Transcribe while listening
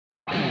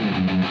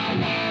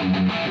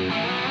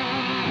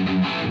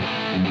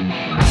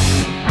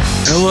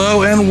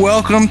Hello and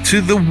welcome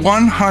to the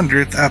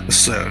 100th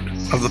episode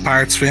of the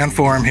Pirates Fan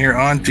Forum here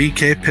on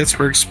DK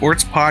Pittsburgh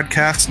Sports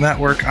Podcast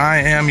Network. I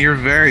am your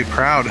very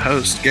proud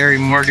host, Gary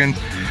Morgan.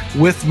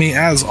 With me,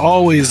 as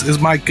always, is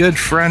my good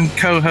friend,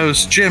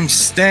 co-host, Jim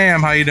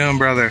Stam. How you doing,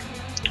 brother?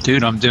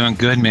 Dude, I'm doing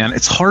good, man.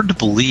 It's hard to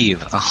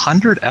believe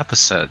 100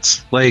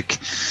 episodes.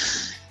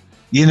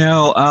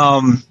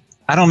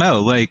 I don't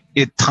know.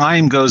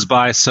 Time goes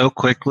by so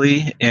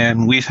quickly,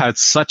 and we've had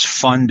such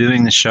fun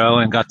doing the show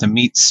and got to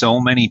meet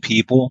so many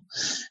people.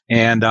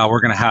 And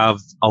we're going to have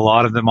a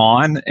lot of them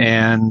on,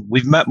 and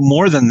we've met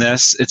more than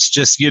this. It's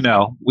just,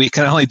 we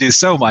can only do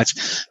so much.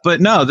 But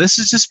no, this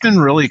has just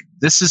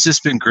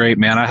been great,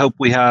 man. I hope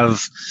we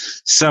have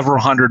several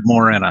hundred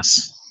more in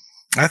us.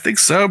 I think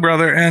so,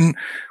 brother. And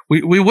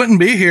we wouldn't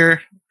be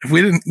here if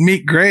we didn't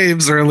meet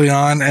Graves early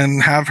on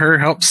and have her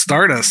help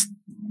start us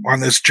on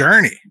this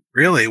journey.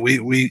 Really,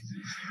 we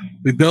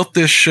built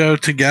this show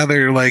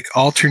together,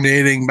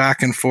 alternating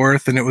back and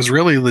forth, and it was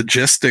really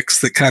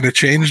logistics that kind of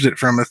changed it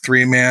from a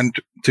three-man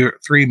to a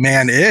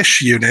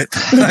three-man-ish unit,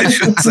 I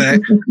should say,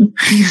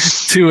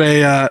 to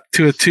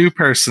a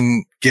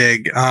two-person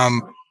gig.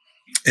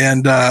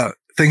 And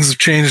things have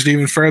changed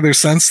even further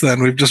since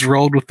then. We've just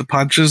rolled with the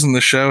punches, and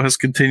the show has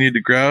continued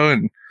to grow,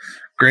 and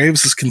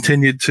Graves has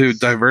continued to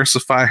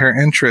diversify her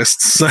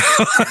interests. So,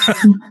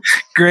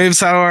 Graves,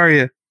 how are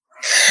you?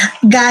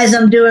 Guys,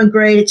 I'm doing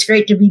great. It's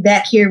great to be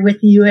back here with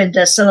you and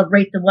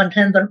celebrate the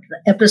 100th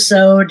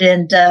episode.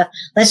 And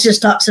let's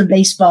just talk some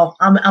baseball.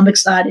 I'm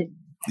excited.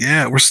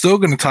 Yeah, we're still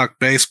going to talk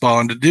baseball.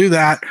 And to do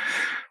that,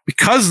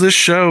 because this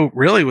show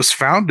really was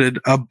founded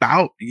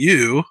about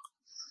you,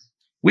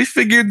 we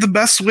figured the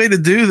best way to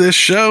do this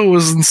show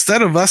was,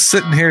 instead of us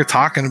sitting here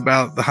talking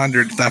about the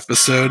 100th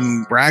episode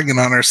and bragging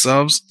on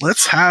ourselves,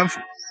 let's have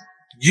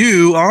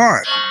you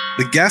on,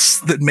 the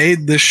guest that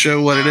made this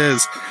show what it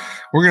is.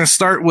 We're going to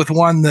start with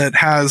one that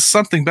has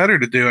something better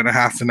to do in a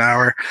half an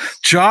hour.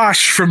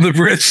 Josh from the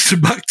Bridge to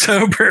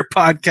Bucktober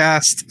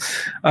podcast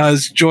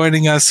is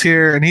joining us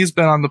here, and he's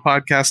been on the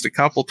podcast a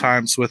couple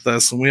times with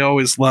us, and we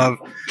always love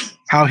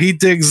how he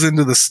digs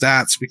into the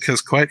stats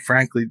because, quite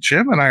frankly,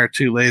 Jim and I are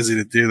too lazy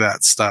to do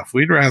that stuff.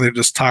 We'd rather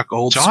just talk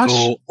old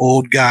school,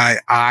 old guy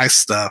eye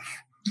stuff.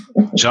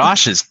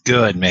 Josh is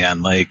good,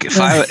 man.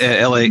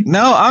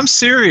 No, I'm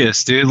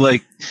serious,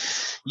 dude.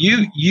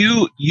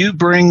 You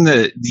bring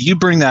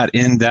that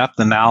in-depth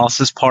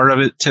analysis part of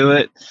it to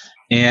it,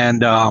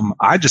 and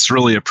I just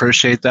really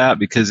appreciate that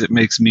because it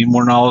makes me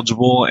more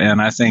knowledgeable.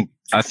 And I think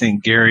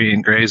Gary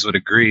and Graves would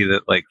agree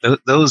that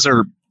those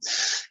are,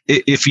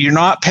 if you're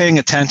not paying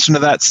attention to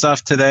that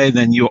stuff today,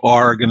 then you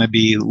are going to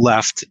be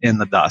left in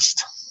the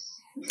dust.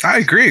 I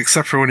agree,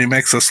 except for when he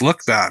makes us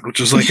look bad, which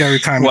is every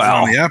time he's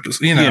on the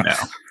episode,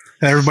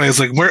 Everybody's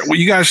like, "Where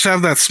you guys should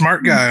have that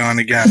smart guy on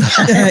again?"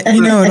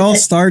 It all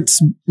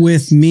starts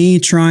with me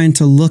trying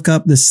to look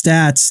up the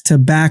stats to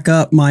back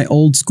up my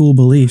old school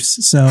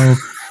beliefs. So,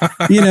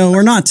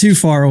 we're not too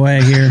far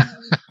away here.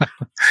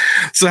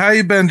 So how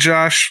you been,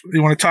 Josh?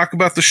 You want to talk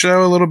about the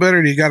show a little bit,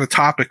 or do you got a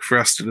topic for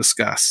us to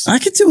discuss? I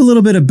could do a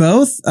little bit of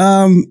both.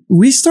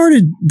 We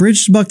started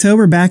Bridge to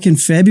Bucktober back in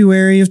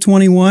February of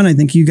 21. I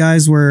think you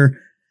guys were,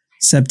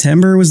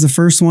 September was the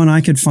first one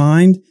I could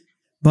find.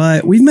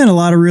 But we've met a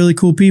lot of really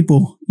cool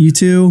people. You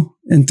 2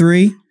 and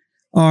 3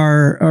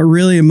 are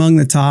really among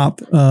the top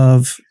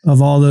of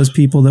all those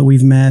people that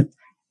we've met.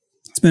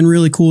 It's been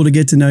really cool to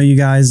get to know you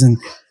guys and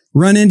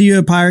run into you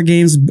at Pirate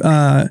Games.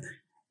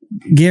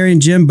 Gary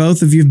and Jim,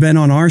 both of you have been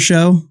on our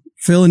show,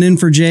 filling in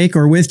for Jake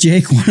or with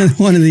Jake,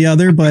 one or the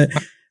other. But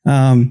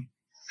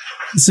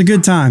it's a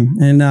good time,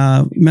 and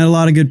met a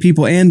lot of good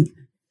people. And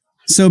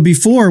so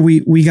before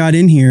we got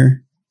in here,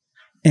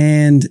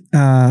 and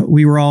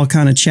we were all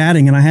kind of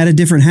chatting, and I had a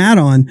different hat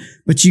on,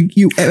 but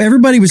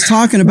everybody was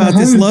talking about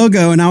this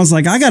logo, and I was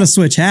like, I got to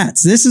switch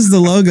hats. This is the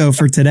logo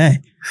for today.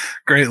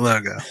 Great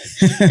logo.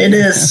 It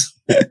is.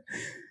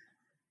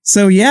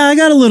 So yeah, I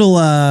got a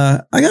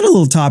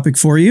little topic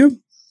for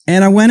you,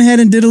 and I went ahead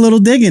and did a little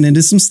digging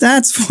into some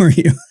stats for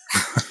you.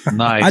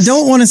 Nice. I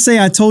don't want to say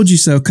I told you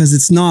so because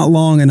it's not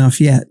long enough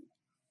yet.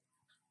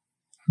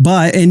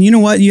 But, and you know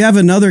what? You have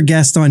another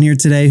guest on here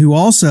today who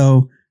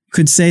also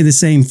could say the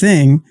same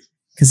thing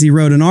because he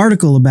wrote an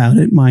article about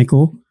it,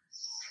 Michael.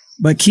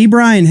 But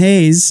Ke'Bryan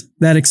Hayes,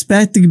 that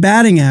expected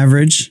batting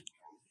average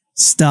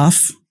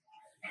stuff,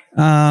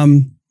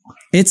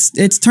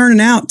 it's turning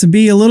out to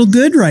be a little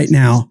good right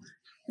now.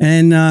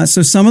 And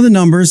so some of the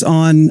numbers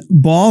on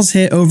balls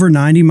hit over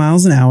 90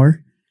 miles an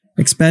hour,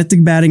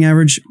 expected batting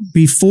average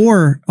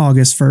before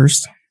August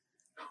 1st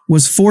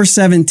was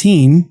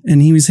 417,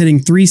 and he was hitting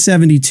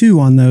 372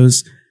 on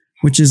those,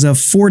 which is a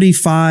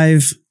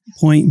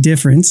 45-point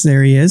difference.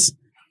 There he is.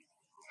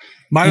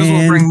 Might as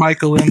well bring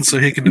Michael in so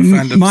he can defend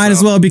himself. Might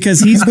as well, because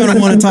he's going to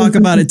want to talk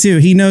about it too.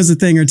 He knows a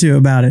thing or two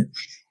about it.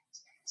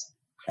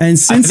 And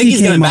since he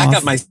came back off,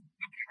 up my.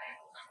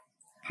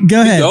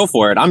 Go ahead. Go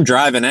for it. I'm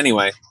driving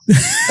anyway.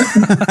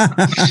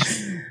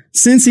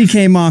 since he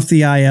came off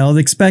the IL, the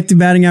expected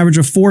batting average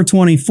of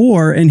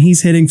 424, and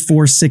he's hitting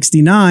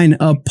 469,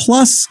 a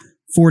plus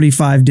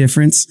 45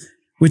 difference,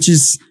 which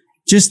is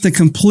just the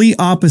complete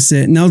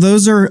opposite. Now,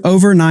 those are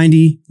over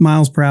 90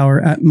 mile per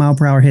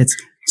hour hits.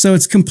 So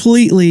it's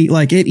completely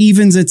like it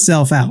evens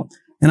itself out.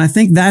 And I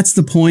think that's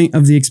the point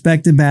of the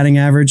expected batting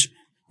average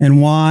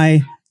and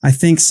why I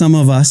think some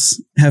of us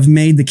have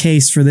made the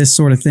case for this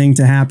sort of thing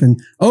to happen.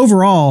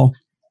 Overall,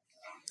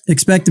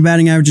 expected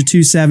batting average of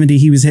 270,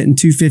 he was hitting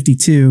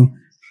 252.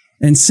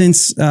 And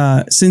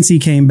since he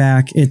came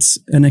back, it's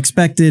an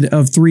expected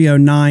of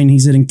 309.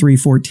 He's hitting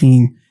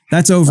 314.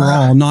 That's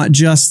overall, not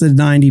just the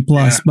 90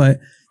 plus, but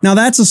now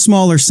that's a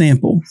smaller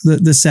sample,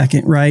 the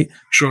second, right?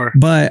 Sure.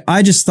 But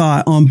I just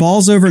thought on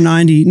balls over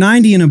 90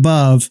 and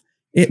above,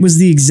 it was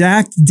the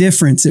exact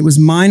difference. It was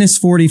minus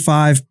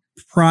 45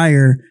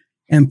 prior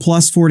and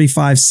plus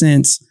 45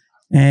 since.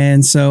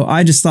 And so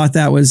I just thought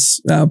that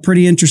was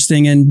pretty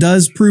interesting and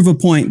does prove a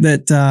point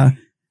that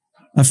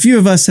a few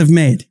of us have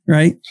made,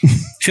 right?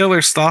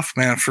 Killer stuff,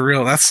 man, for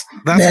real. That's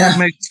what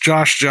makes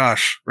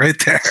Josh right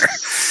there.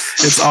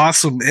 It's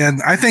awesome.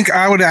 And I think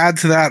I would add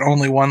to that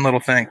only one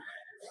little thing.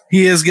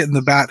 He is getting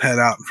the bat head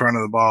out in front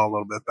of the ball a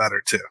little bit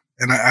better too.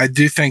 And I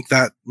do think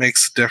that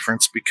makes a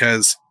difference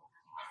because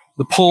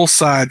the pull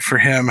side for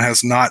him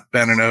has not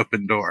been an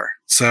open door.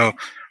 So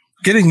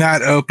getting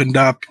that opened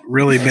up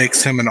really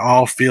makes him an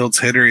all fields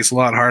hitter. He's a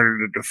lot harder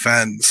to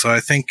defend. So I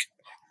think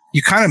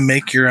you kind of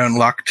make your own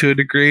luck to a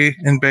degree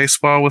in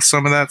baseball with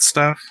some of that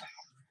stuff.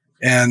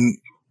 And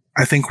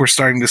I think we're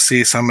starting to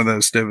see some of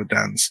those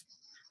dividends.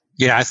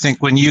 Yeah, I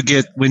think when you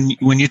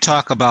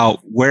talk about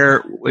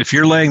if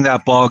you're letting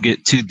that ball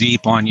get too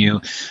deep on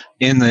you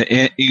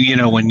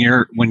when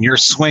you're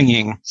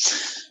swinging,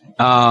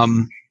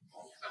 one,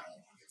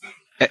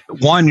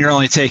 you're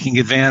only taking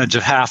advantage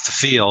of half the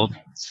field.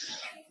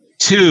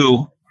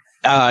 Two,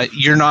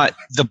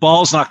 the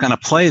ball's not going to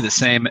play the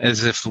same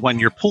as if when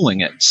you're pulling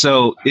it.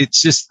 So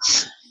it's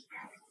just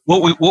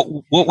what we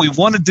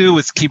want to do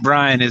with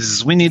Ke'Bryan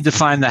is we need to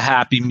find the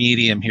happy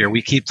medium here.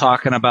 We keep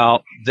talking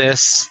about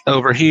this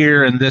over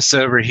here and this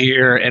over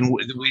here, and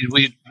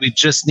we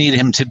just need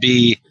him to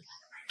be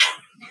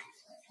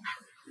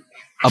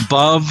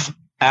above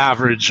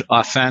average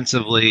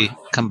offensively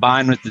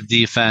combined with the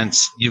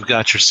defense. You've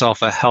got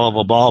yourself a hell of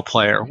a ball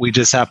player. We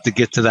just have to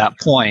get to that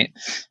point.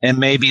 And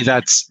maybe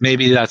that's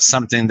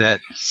something that,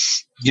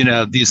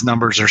 these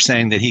numbers are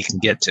saying that he can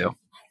get to.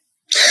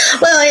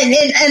 Well,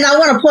 and I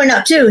want to point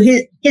out too,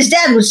 his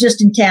dad was just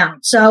in town.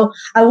 So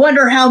I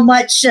wonder how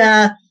much,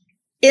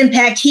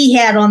 impact he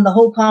had on the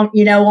whole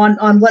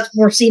on what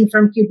we're seeing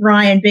from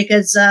Ke'Bryan,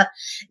 because,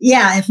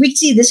 if we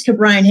see this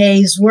Ke'Bryan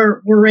Hayes,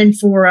 we're in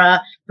for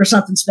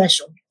something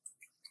special.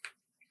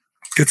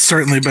 It's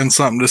certainly been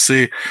something to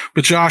see.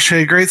 But Josh,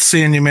 hey, great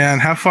seeing you, man.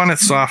 Have fun at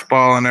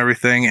softball and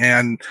everything.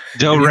 And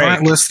if you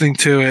aren't listening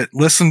to it,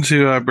 listen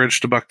to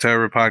Bridge to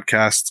Bucktober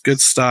podcast. It's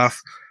good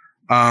stuff.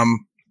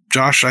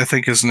 Josh, I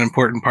think, is an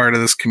important part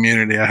of this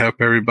community. I hope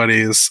everybody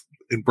is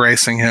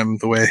embracing him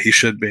the way he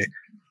should be.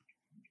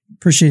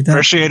 Appreciate that.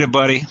 Appreciate it,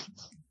 buddy.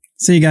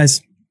 See you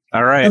guys.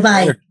 All right.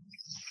 Bye-bye.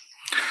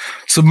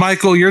 So,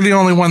 Michael, you're the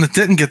only one that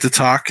didn't get to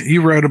talk.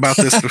 You wrote about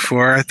this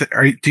before.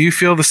 Do you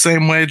feel the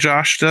same way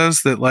Josh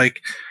does, that like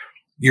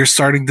you're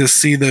starting to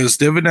see those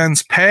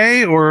dividends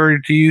pay, or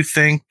do you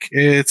think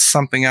it's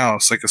something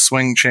else, like a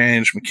swing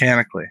change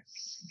mechanically?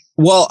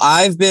 Well,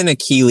 I've been a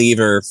key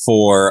lever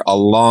for a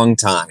long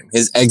time.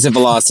 His exit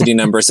velocity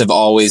numbers have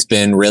always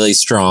been really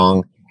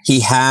strong.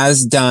 He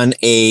has done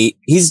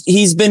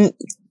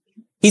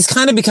he's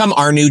kind of become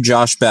our new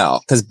Josh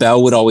Bell, because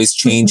Bell would always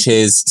change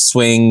his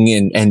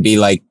swing and be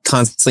like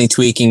constantly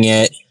tweaking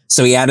it.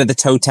 So he added the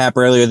toe tap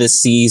earlier this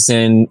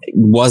season,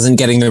 wasn't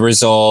getting the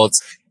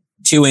results,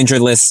 2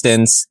 injured list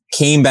stints,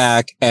 came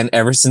back. And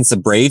ever since the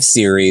Braves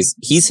series,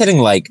 he's hitting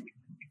like,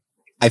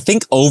 I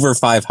think over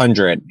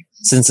 500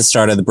 since the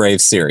start of the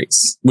Braves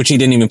series, which he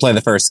didn't even play the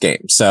first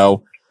game.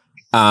 So,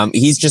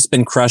 he's just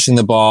been crushing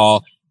the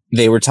ball.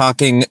 They were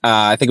talking,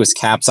 I think it was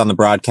Caps on the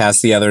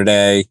broadcast the other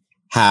day,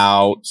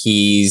 how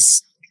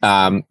he's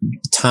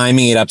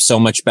timing it up so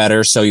much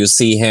better. So you'll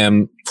see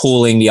him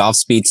pulling the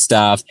off-speed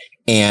stuff,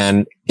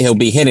 and he'll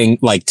be hitting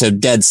like to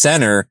dead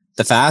center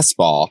the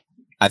fastball.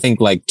 I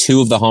think like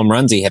 2 of the home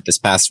runs he hit this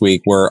past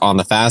week were on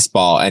the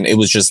fastball, and it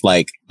was just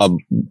like a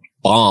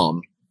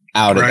bomb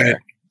out of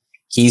there.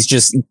 He's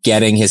just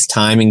getting his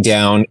timing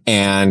down,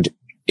 and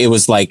it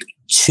was like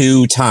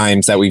 2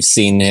 times that we've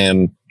seen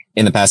him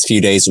in the past few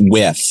days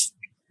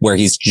where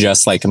he's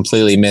just like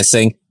completely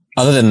missing.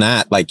 Other than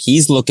that, like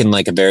he's looking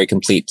like a very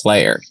complete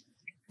player.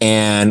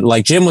 And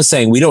like Jim was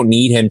saying, we don't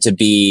need him to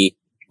be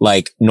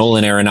like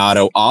Nolan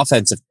Arenado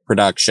offensive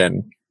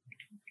production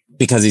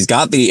because he's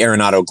got the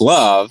Arenado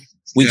glove.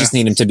 We just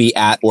need him to be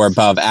at or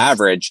above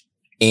average.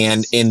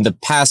 And in the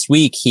past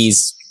week,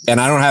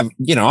 and I don't have,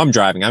 I'm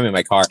driving, I'm in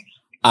my car.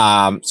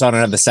 So I don't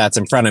have the stats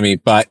in front of me,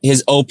 but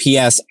his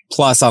OPS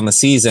plus on the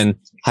season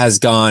has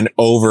gone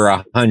over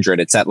 100.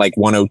 It's at like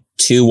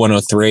 102,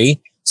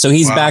 103. So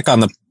he's back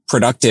on the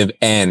productive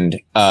end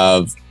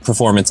of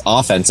performance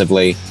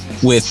offensively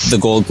with the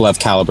Gold Glove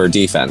caliber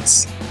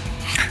defense.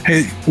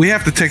 Hey, we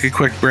have to take a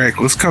quick break.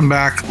 Let's come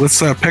back.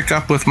 Let's pick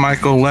up with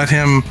Michael. Let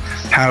him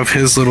have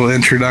his little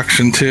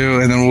introduction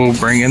too, and then we'll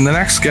bring in the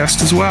next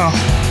guest as well.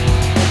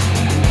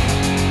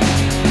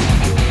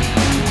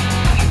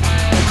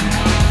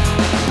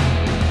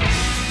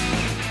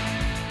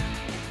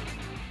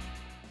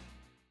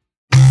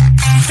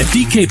 At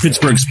DK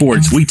Pittsburgh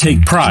Sports, we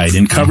take pride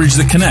in coverage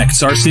that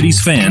connects our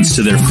city's fans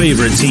to their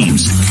favorite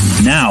teams.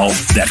 Now,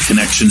 that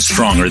connection's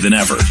stronger than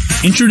ever.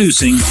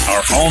 Introducing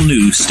our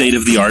all-new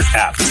state-of-the-art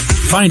app.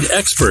 Find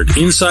expert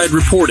inside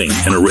reporting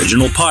and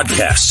original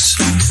podcasts.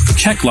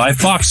 Check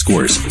live box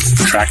scores.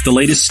 Track the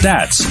latest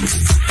stats.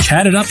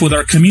 Chat it up with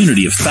our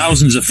community of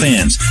thousands of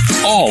fans,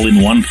 all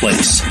in one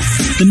place.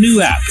 The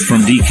new app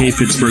from DK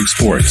Pittsburgh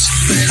Sports.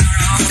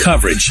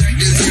 Coverage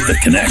that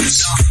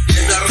connects.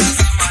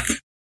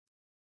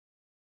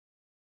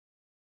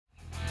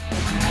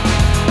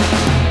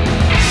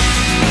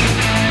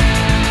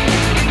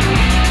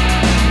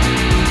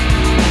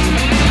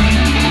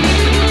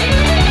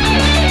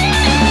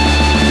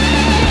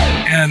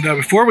 And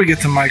before we get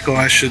to Michael,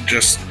 I should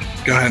just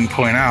go ahead and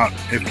point out,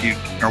 if you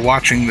are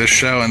watching this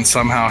show and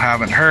somehow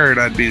haven't heard,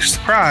 I'd be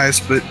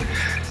surprised, but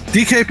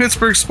DK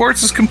Pittsburgh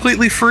Sports is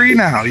completely free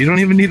now. You don't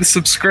even need a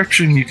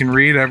subscription. You can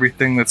read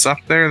everything that's up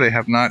there. They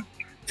have not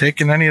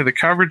taken any of the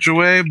coverage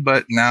away,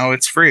 but now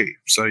it's free.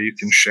 So you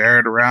can share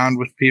it around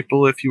with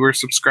people if you were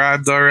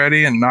subscribed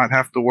already and not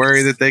have to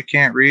worry that they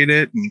can't read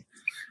it, and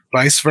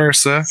vice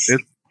versa.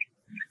 It's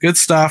good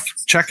stuff.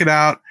 Check it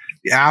out.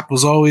 The app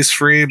was always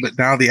free, but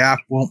now the app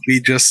won't be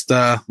just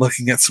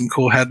looking at some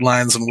cool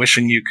headlines and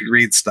wishing you could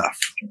read stuff.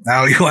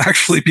 Now you'll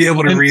actually be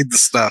able to read the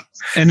stuff.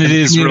 And it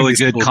is really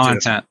good cool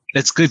content. Too.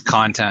 It's good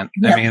content.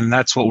 Yep. I mean,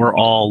 that's what we're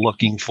all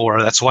looking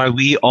for. That's why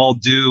we all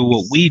do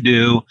what we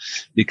do,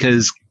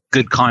 because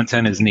good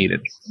content is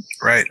needed.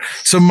 Right.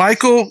 So,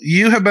 Michael,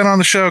 you have been on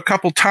the show a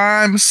couple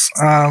times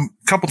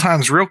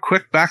real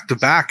quick, back to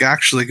back,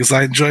 actually, because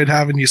I enjoyed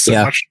having you so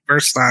much the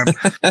first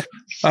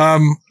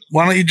time.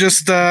 Why don't you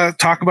just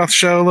talk about the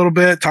show a little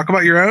bit? Talk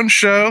about your own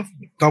show,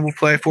 Double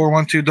Play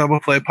 412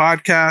 Double Play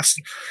Podcast,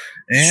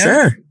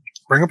 and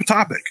bring up a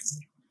topic.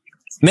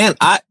 Man,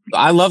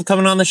 I love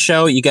coming on the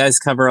show. You guys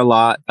cover a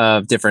lot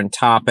of different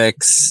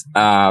topics,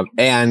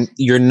 and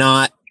you're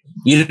not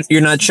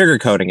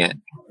sugarcoating it.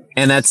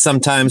 And that's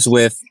sometimes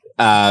with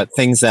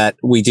things that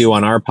we do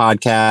on our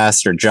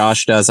podcast or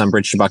Josh does on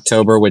Bridge to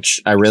Bucktober, which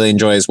I really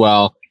enjoy as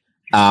well.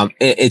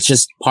 It's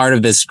just part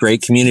of this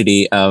great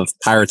community of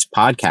Pirates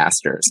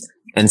podcasters.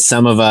 And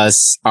some of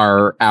us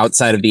are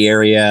outside of the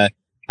area.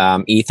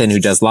 Ethan, who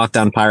does Locked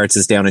On Pirates,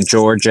 is down in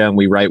Georgia, and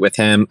we write with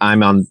him.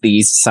 I'm on the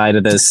east side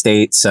of the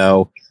state.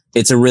 So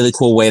it's a really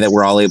cool way that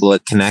we're all able to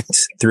connect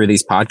through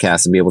these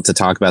podcasts and be able to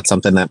talk about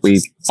something that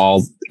we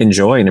all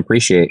enjoy and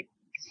appreciate.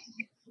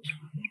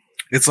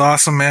 It's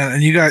awesome, man.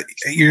 And you got,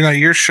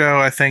 your show,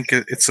 I think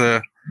it's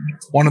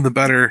one of the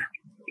better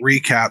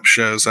recap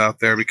shows out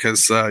there,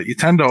 because you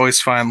tend to always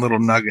find little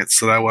nuggets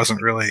that I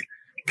wasn't really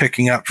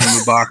picking up from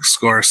the box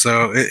score.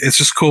 So it's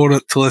just cool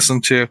to listen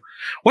to.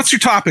 What's your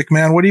topic,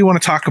 man? What do you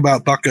want to talk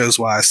about Buccos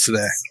wise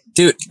today?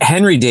 Dude,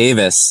 Henry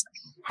Davis,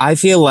 I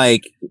feel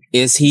like,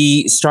 is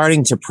he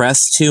starting to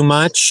press too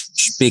much?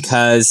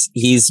 Because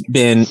he's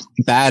been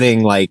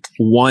batting like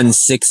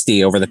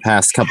 160 over the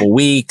past couple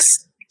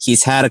weeks.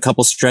 He's had a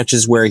couple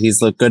stretches where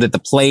he's looked good at the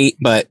plate,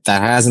 but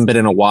that hasn't been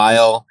in a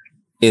while.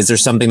 Is there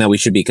something that we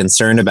should be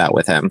concerned about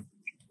with him?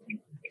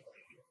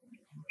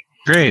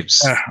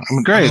 Graves.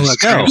 Graves,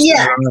 go.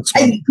 Yeah,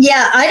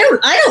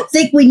 I don't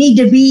think we need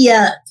to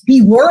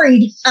be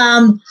worried.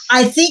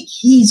 I think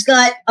he's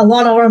got a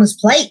lot on his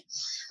plate.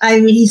 I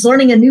mean, he's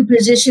learning a new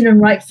position in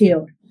right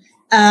field.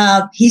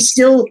 He's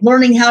still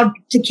learning how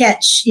to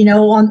catch,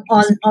 on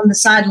the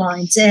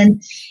sidelines,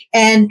 and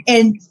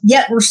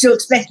yet we're still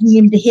expecting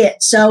him to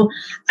hit. So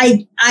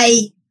I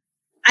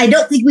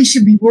don't think we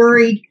should be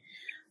worried,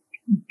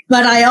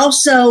 but I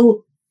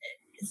also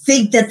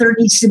think that there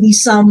needs to be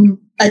some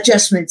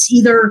adjustments.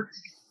 Either,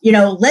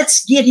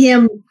 let's get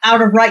him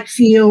out of right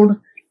field.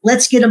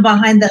 Let's get him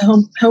behind the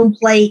home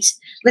plate.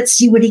 Let's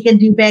see what he can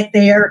do back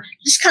there.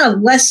 Just kind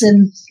of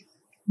lessen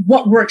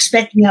what we're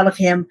expecting out of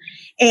him.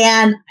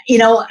 And,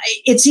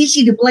 it's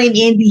easy to blame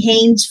Andy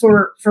Haynes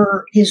for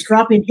his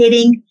drop in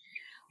hitting,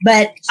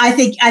 but I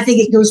think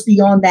it goes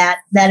beyond that.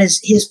 That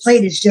is, his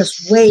plate is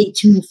just way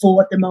too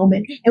full at the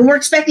moment, and we're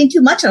expecting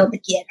too much out of the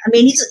kid. I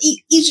mean,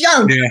 he's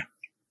young. Yeah.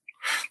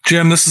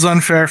 Jim, this is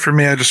unfair for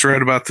me. I just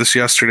read about this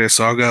yesterday,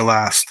 so I'll go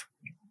last.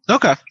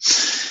 Okay.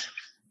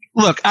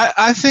 Look,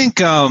 I think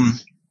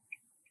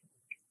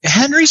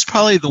Henry's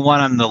probably the one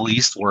I'm the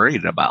least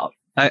worried about.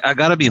 I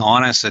got to be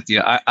honest with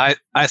you. I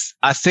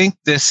think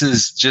this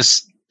is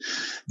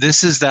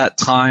that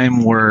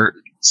time where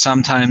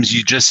sometimes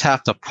you just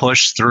have to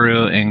push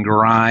through and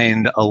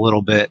grind a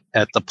little bit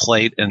at the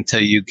plate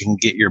until you can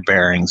get your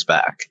bearings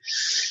back.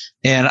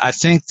 And I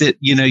think that,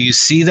 you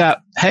see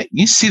that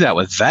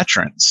with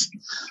veterans,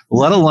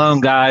 let alone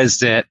guys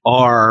that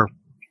are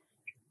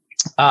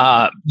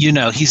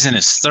He's in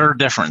his third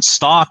different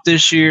stop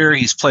this year.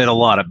 He's played a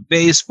lot of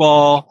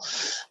baseball.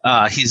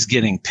 He's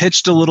getting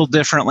pitched a little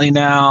differently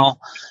now.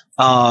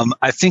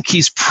 I think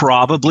he's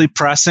probably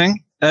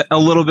pressing a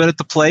little bit at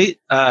the plate,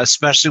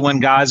 especially when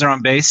guys are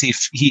on base.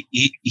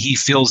 He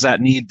feels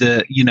that need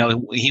to,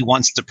 he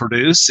wants to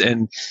produce,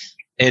 and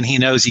he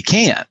knows he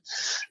can.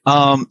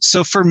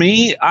 So for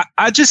me,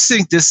 I just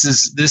think this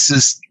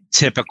is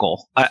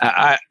typical.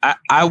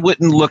 I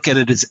wouldn't look at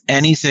it as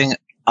anything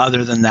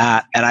other than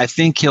that, and I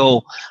think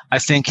he'll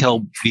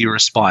be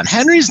respond.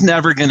 Henry's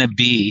never going to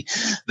be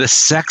the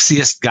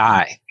sexiest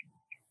guy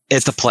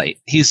at the plate.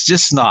 He's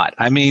just not.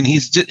 I mean,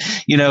 he's just,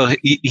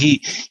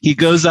 he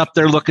goes up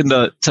there looking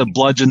to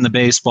bludgeon the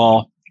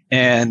baseball,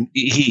 and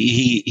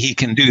he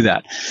can do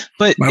that.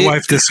 But my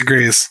wife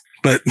disagrees.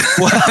 But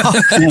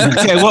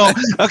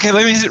okay.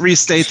 Let me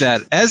restate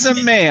that. As a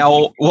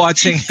male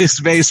watching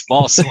his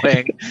baseball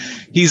swing,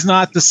 he's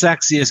not the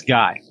sexiest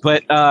guy.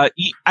 But I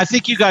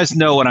think you guys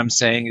know what I'm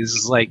saying.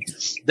 Is like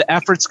the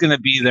effort's going to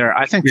be there.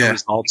 I think the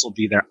results will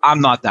be there.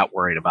 I'm not that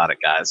worried about it,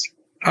 guys.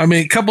 I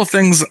mean, a couple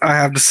things I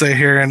have to say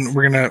here, and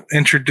we're going to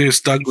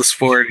introduce Douglas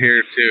Ford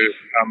here to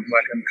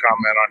let him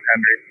comment on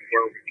Henry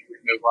before we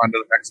move on to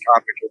the next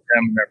topic with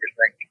him and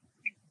everything.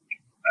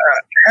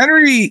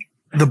 Henry.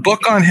 The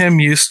book on him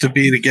used to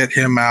be to get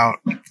him out,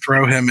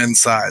 throw him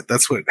inside.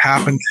 That's what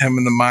happened to him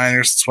in the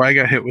minors. That's why he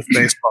got hit with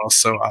baseball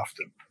so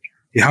often.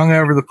 He hung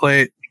over the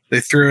plate.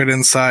 They threw it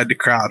inside to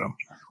crowd him.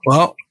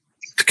 Well,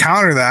 to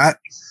counter that,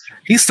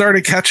 he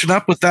started catching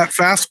up with that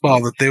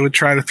fastball that they would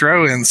try to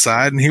throw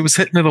inside, and he was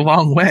hitting it a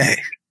long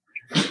way.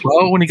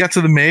 Well, when he got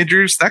to the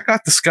majors, that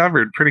got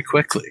discovered pretty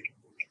quickly.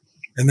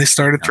 And they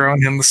started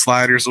throwing him the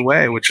sliders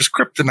away, which is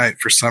kryptonite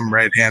for some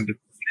right-handed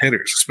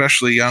hitters,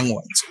 especially young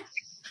ones.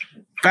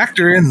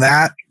 Factor in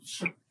that,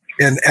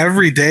 and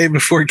every day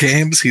before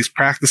games, he's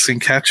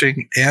practicing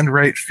catching and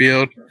right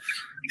field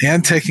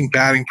and taking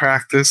batting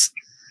practice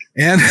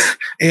and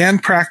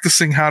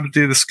practicing how to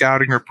do the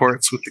scouting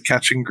reports with the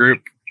catching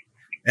group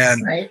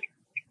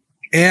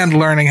and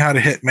learning how to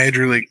hit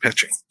major league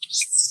pitching.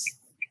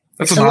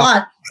 That's a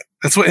lot.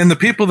 That's what, and the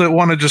people that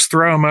want to just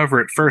throw him over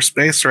at first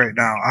base right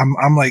now,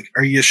 I'm like,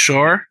 are you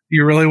sure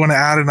you really want to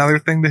add another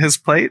thing to his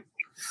plate?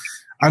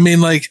 I mean,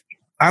 like,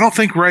 I don't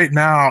think right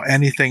now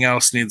anything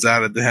else needs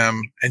added to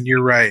him. And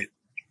you're right.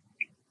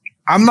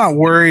 I'm not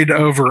worried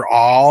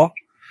overall,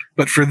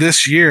 but for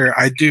this year,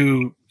 I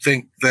do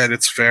think that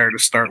it's fair to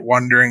start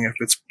wondering if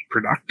it's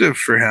productive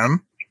for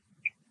him.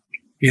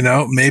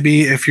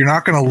 Maybe if you're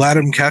not going to let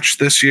him catch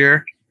this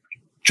year,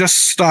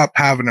 just stop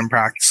having him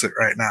practice it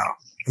right now.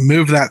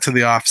 Move that to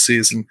the off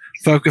season.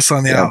 Focus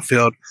on the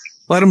outfield.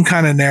 Let him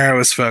kind of narrow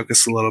his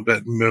focus a little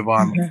bit and move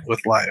on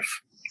with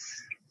life.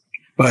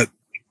 But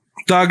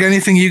Doug,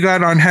 anything you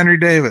got on Henry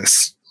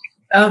Davis?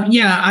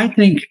 I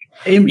think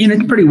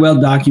it's pretty well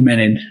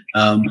documented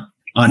on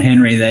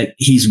Henry that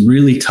he's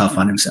really tough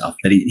on himself,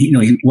 that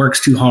he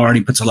works too hard.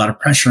 He puts a lot of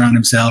pressure on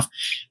himself.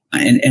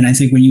 And I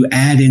think when you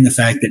add in the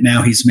fact that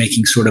now he's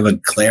making sort of a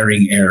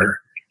glaring error,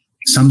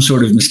 some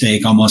sort of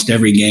mistake almost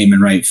every game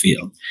in right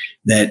field,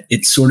 that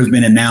it's sort of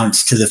been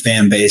announced to the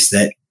fan base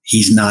that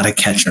he's not a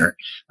catcher.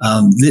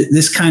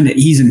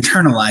 He's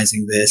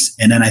internalizing this.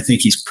 And then I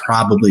think he's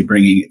probably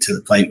bringing it to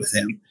the plate with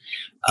him.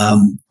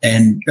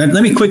 And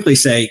let me quickly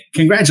say,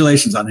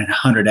 congratulations on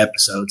 100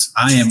 episodes.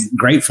 I am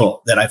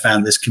grateful that I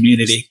found this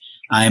community.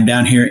 I am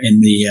down here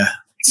in the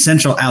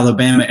central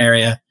Alabama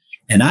area,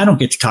 and I don't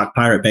get to talk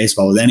Pirate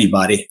baseball with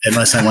anybody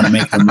unless I want to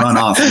make them run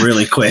off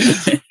really quick,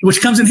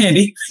 which comes in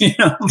handy.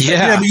 Yeah,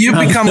 but you've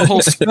become a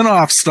whole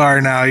spinoff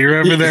star now. You're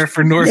over there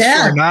for North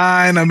Shore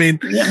 9. I mean,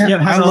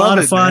 having a lot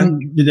of fun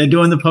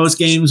doing the post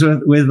games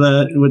with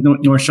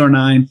North Shore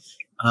 9.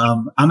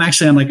 I'm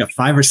actually on like a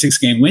 5 or 6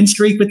 game win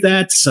streak with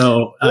that.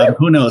 So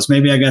who knows?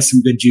 Maybe I got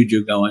some good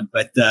juju going.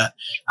 But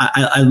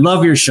I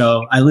love your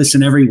show. I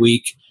listen every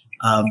week.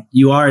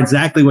 You are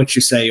exactly what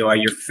you say you are.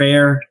 You're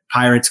fair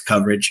Pirates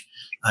coverage.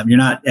 You're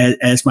not,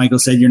 as Michael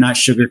said, you're not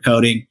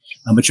sugarcoating,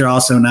 but you're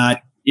also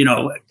not,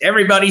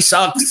 everybody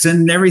sucks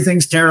and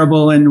everything's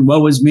terrible and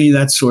woe is me,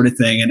 that sort of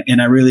thing.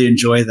 And I really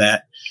enjoy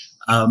that.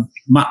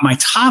 My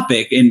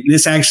topic, and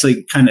this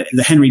actually kind of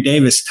the Henry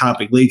Davis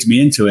topic leads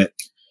me into it.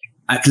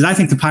 Because I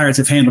think the Pirates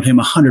have handled him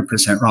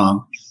 100%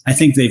 wrong. I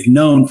think they've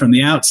known from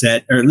the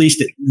outset, or at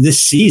least this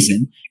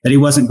season, that he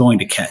wasn't going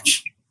to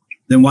catch.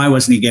 Then why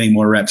wasn't he getting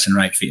more reps in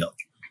right field?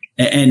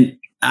 And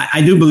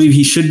I do believe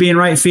he should be in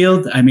right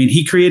field. I mean,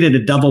 he created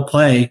a double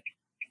play,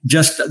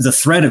 just the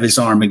threat of his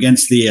arm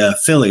against the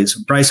Phillies.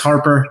 Bryce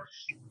Harper,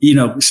 he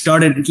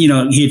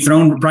had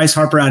thrown Bryce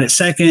Harper out at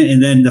second,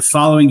 and then the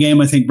following game,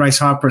 I think Bryce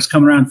Harper was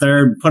coming around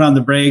third, put on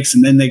the brakes,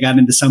 and then they got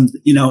into some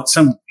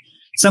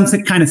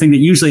kind of thing that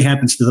usually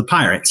happens to the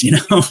Pirates,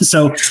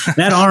 So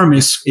that arm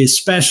is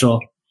special,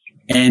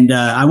 and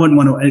I wouldn't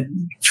want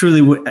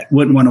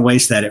to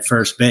waste that at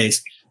first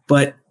base.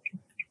 But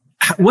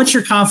what's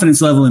your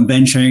confidence level in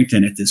Ben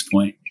Cherington at this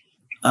point?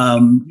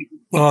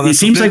 Well, it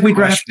seems like we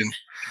drafted.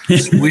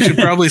 We should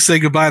probably say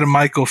goodbye to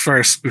Michael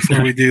first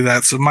before we do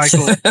that. So,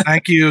 Michael,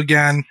 thank you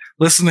again.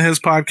 Listen to his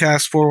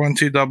podcast,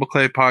 412 Double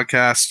Clay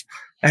Podcast,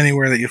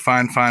 anywhere that you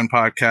find fine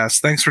podcasts.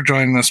 Thanks for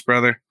joining us,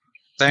 brother.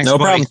 Thanks, No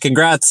buddy. problem.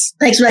 Congrats.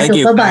 Thanks, Thank Michael.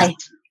 you. Bye-bye.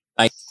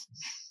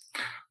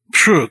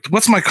 Truth.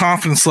 What's my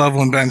confidence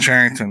level in Ben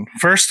Cherington?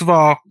 First of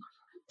all,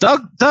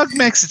 Doug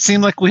makes it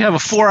seem like we have a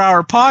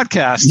 4-hour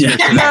podcast. Yeah.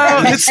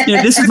 No,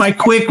 This is my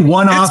quick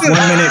one-off, 1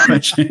 minute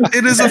question.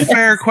 it is a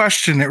fair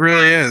question. It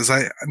really is.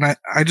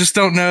 I just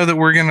don't know that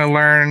we're going to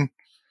learn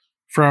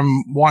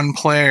from one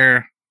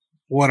player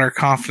what our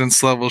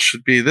confidence level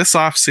should be. This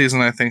offseason,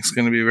 I think, is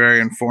going to be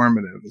very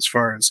informative as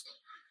far as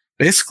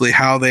basically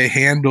how they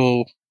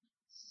handle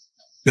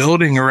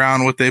building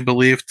around what they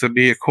believe to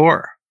be a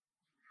core.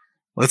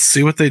 Let's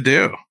see what they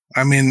do.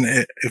 I mean,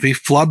 if he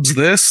flubs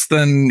this,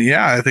 then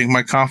yeah, I think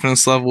my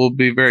confidence level will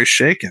be very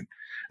shaken.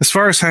 As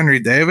far as Henry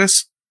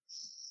Davis,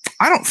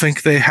 I don't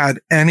think they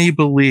had any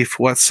belief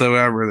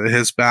whatsoever that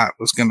his bat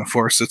was going to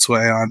force its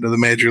way onto the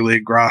major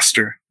league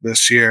roster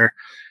this year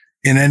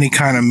in any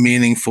kind of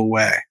meaningful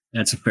way.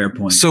 That's a fair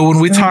point. So when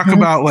we talk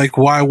about like,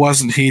 why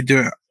wasn't he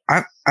doing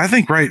I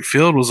think right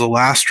field was a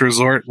last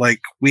resort.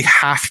 Like, we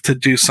have to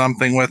do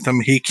something with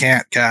him. He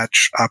can't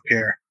catch up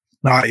here.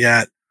 Not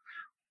yet.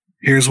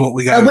 Here's what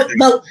we got.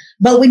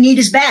 But we need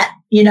his bat,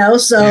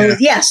 So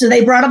so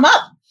they brought him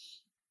up,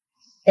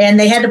 and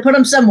they had to put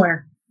him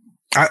somewhere.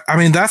 I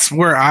mean, that's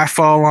where I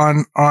fall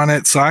on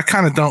it. So I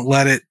kind of don't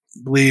let it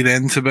bleed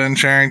into Ben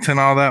Cherington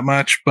all that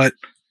much, but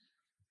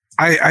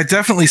I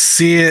definitely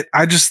see it.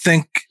 I just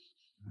think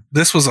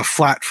this was a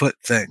flat foot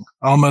thing,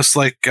 almost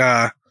like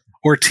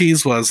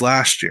Ortiz was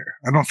last year.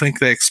 I don't think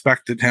they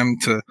expected him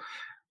to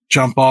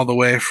jump all the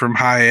way from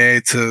high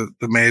A to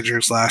the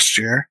majors last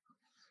year.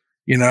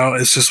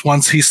 It's just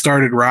once he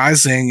started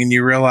rising and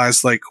you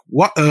realize like,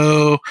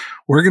 whoa,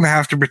 we're going to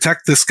have to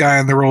protect this guy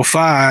in the Rule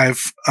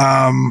 5.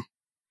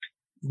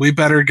 We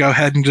better go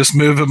ahead and just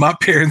move him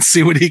up here and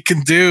see what he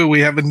can do.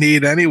 We have a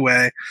need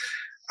anyway.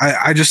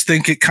 I just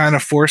think it kind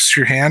of forced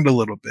your hand a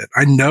little bit.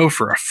 I know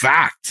for a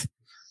fact,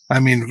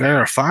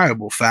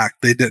 verifiable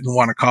fact, they didn't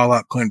want to call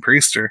up Clint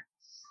Priester,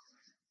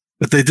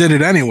 but they did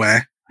it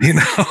anyway.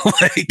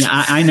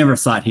 I never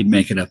thought he'd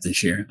make it up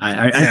this year.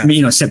 I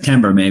mean,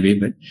 September maybe,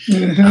 but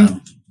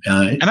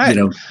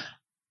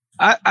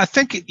I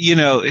think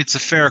it's a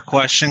fair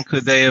question.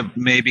 Could they have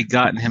maybe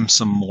gotten him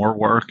some more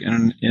work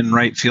in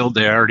right field?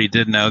 They already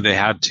did know they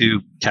had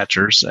 2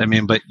 catchers. I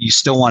mean, but you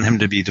still want him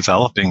to be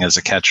developing as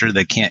a catcher.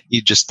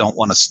 You just don't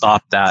want to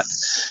stop that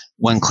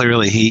when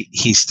clearly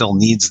he still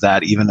needs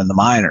that even in the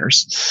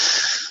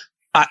minors.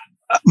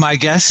 My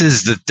guess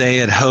is that they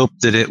had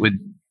hoped that it would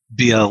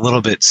be a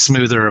little bit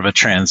smoother of a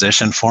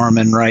transition for him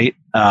in right.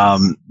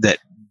 But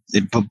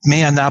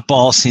man, that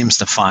ball seems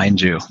to find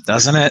you,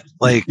 doesn't it?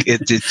 Like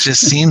it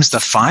just seems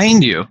to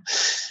find you.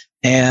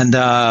 And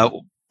I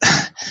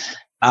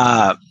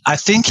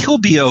think he'll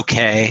be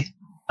okay.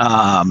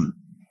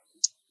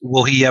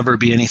 Will he ever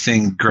be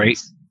anything great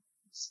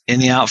in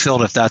the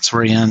outfield if that's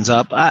where he ends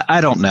up?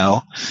 I don't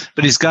know,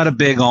 but he's got a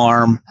big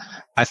arm.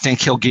 I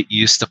think he'll get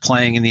used to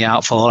playing in the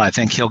outfield. I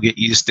think he'll get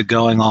used to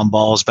going on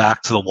balls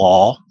back to the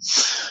wall,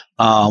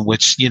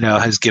 which,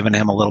 has given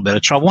him a little bit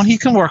of trouble. And he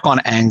can work on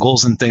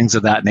angles and things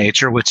of that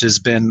nature, which has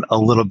been a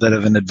little bit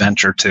of an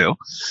adventure too.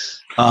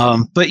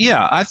 But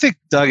yeah, I think,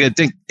 Doug,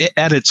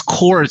 at its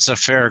core, it's a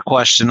fair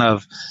question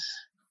of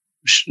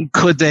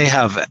could they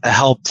have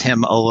helped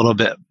him a little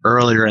bit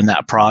earlier in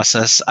that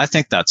process? I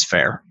think that's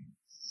fair.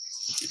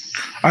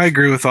 I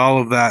agree with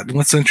all of that.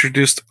 Let's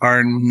introduce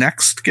our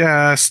next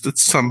guest.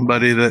 It's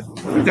somebody that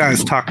you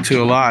guys talk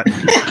to a lot.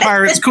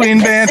 Pirates Queen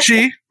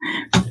Banshee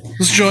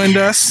has joined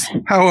us.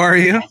 How are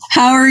you?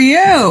 How are you?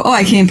 Oh,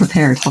 I came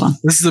prepared. Hold on.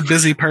 This is a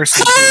busy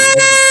person.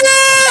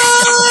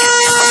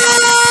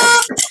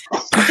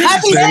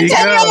 Happy There you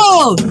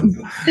go.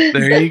 Centennial!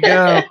 There you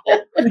go.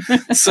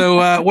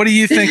 So what do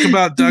you think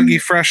about Dougie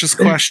Fresh's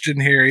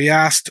question here? He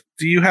asked,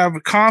 do you have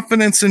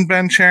confidence in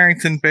Ben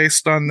Cherington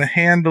based on the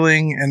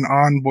handling and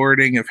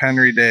onboarding of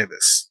Henry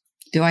Davis?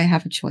 Do I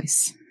have a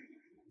choice?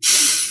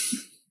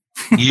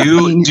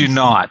 You do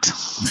not.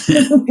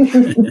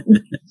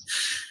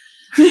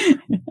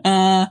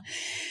 When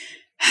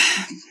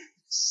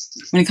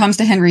it comes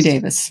to Henry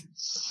Davis,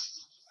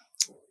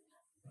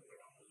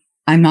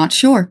 I'm not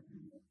sure.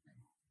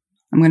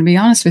 I'm going to be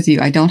honest with you.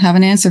 I don't have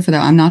an answer for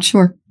that. I'm not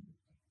sure.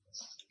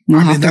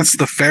 That's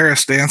the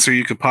fairest answer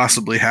you could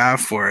possibly have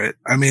for it.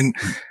 I mean,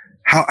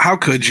 how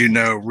could you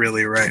know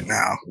really right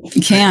now?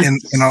 You can't.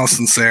 In all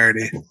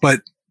sincerity.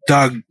 But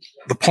Doug,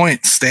 the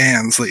point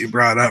stands that you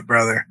brought up,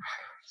 brother.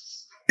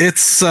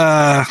 It's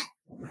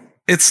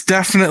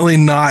definitely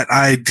not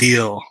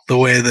ideal the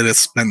way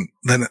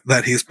that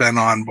that he's been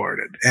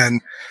onboarded,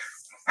 and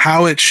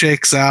how it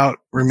shakes out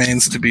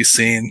remains to be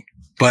seen.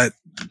 But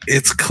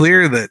it's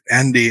clear that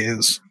Endy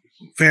is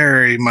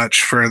very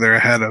much further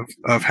ahead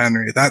of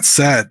Henry. That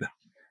said,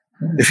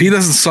 if he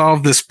doesn't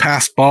solve this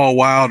pass ball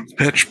wild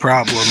pitch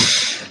problem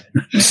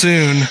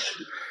soon,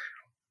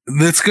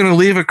 that's going to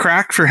leave a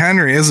crack for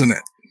Henry, isn't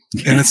it?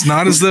 And it's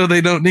not as though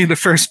they don't need a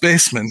first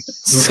baseman.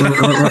 So.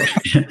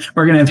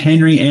 We're going to have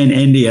Henry and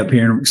Endy up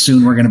here. And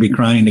soon we're going to be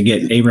crying to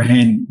get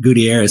Abraham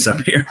Gutierrez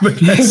up here.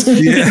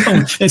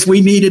 Because we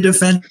need a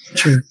defender.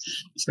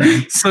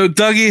 So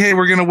Dougie, hey,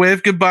 we're going to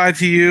wave goodbye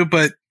to you,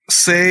 but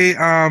see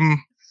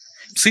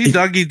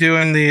Dougie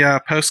doing the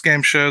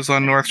post-game shows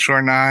on North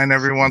Shore 9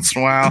 every once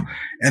in a while.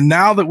 And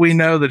now that we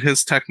know that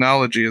his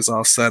technology is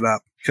all set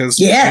up, because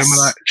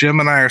Jim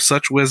and I are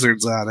such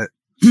wizards at it.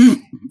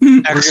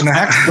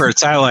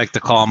 Experts, I like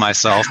to call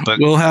myself, but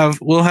we'll have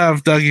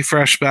Dougie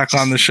Fresh back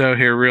on the show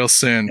here real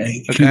soon.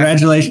 Okay?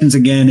 Congratulations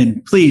again,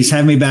 and please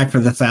have me back for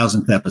the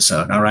 1,000th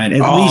episode. All right,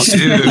 at least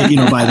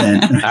by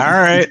then. All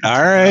right,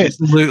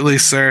 absolutely,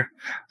 sir.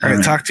 All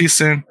right, talk to you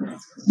soon.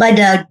 Bye,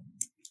 Doug.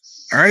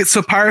 All right,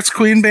 so Pirates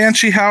Queen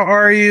Banshee, how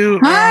are you?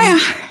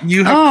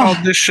 You have called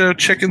this show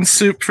Chicken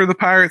Soup for the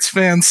Pirates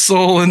fans'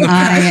 soul in the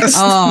past.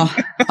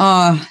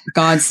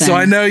 God send. So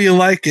I know you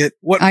like it.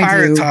 What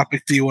pirate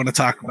topic do you want to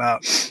talk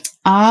about?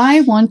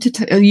 I want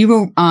to. You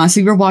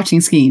were watching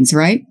Skeens,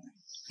 right?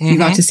 Mm-hmm. You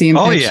got to see him.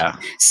 Oh pitch. yeah.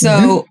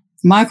 So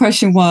my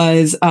question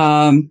was,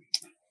 when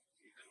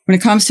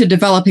it comes to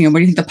developing them, what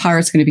do you think the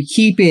Pirates are going to be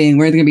keeping?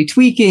 Where are they going to be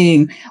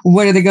tweaking?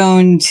 What are they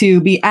going to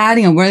be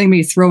adding? And what are they going to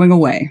be throwing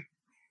away?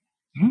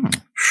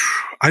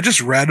 I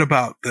just read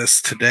about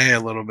this today a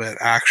little bit,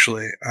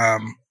 actually.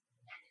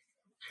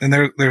 And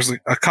there's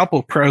a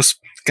couple pro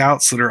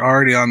scouts that are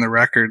already on the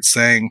record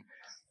saying,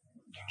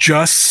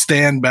 just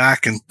stand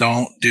back and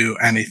don't do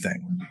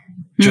anything.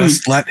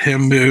 Just let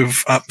him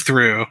move up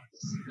through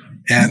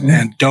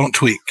and don't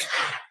tweak.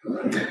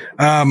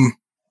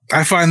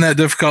 I find that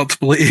difficult to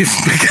believe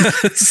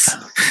because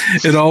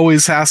it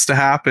always has to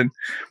happen.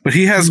 But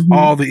he has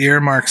all the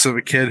earmarks of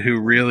a kid who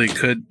really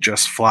could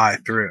just fly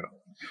through.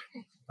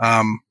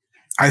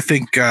 I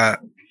think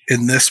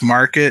in this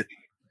market,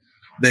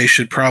 they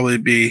should probably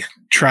be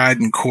tried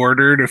and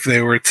quartered if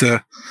they were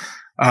to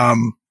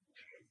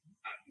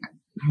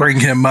bring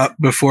him up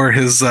before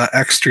his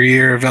extra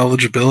year of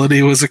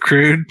eligibility was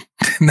accrued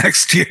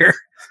next year.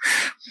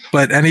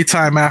 But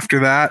anytime after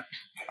that,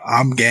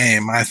 I'm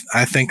game.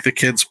 I think the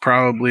kid's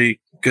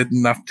probably good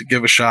enough to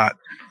give a shot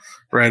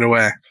right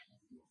away.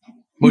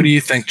 What do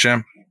you think,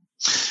 Jim?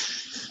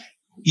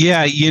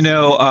 Yeah,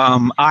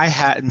 I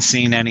hadn't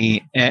seen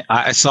any.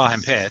 I saw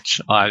him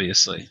pitch,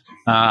 obviously.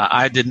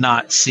 I did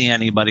not see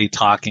anybody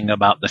talking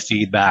about the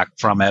feedback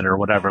from it or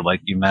whatever,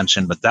 like you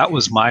mentioned. But that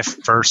was my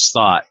first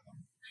thought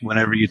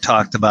whenever you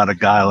talked about a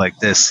guy like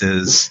this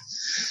is,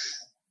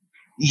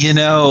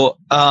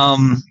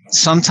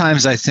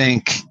 sometimes I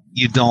think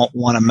you don't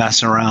want to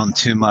mess around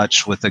too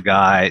much with a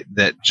guy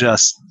that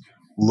just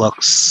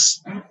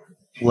looks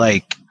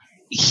like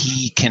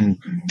he can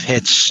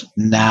pitch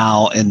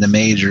now in the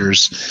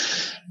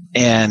majors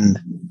and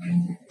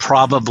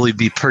probably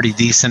be pretty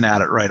decent at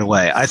it right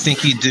away. I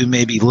think you do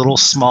maybe little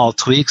small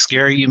tweaks.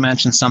 Gary, you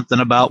mentioned something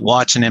about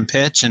watching him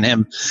pitch and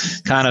him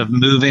kind of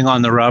moving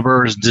on the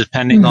rubbers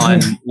depending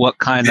on what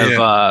kind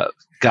of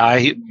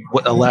guy,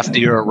 a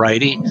lefty or a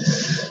righty.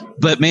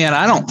 But man,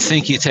 I don't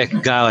think you take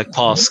a guy like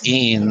Paul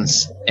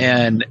Skeens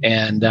and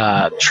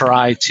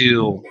try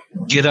to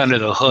get under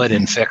the hood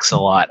and fix a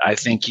lot. I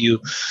think you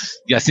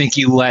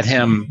let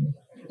him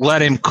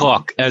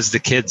cook, as the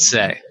kids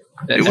say.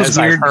 It was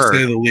weird to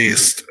say the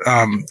least.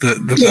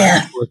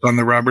 The work on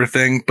the rubber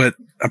thing, but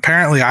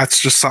apparently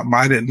that's just something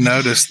I didn't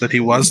notice that he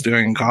was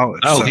doing in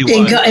college. Oh, so. He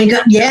was.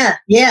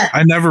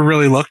 I never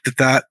really looked at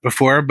that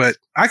before, but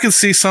I could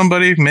see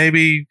somebody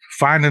maybe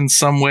finding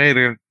some way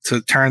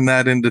to turn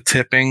that into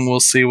tipping. We'll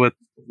see what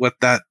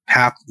that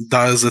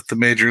does at the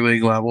major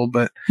league level.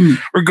 But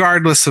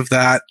regardless of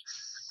that,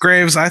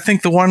 Graves, I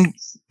think the one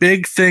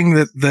big thing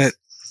that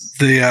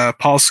the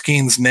Paul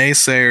Skeens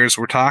naysayers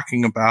were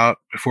talking about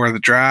before the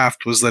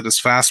draft was that his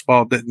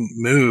fastball didn't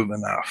move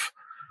enough,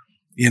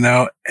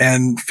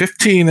 and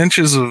 15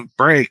 inches of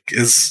break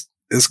is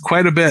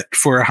quite a bit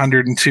for a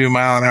 102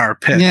 mile an hour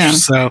pitch. Yeah.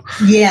 So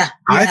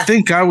I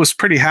think I was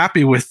pretty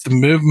happy with the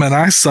movement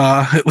I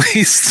saw, at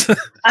least.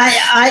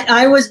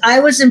 I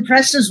was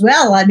impressed as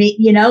well. I mean,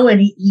 and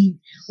he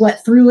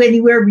threw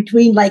anywhere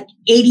between like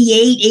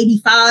 88,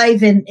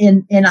 85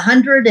 and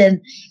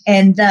 100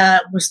 and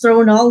was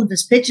throwing all of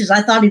his pitches.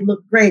 I thought he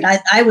looked great.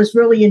 I was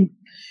really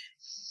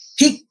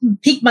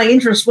piqued my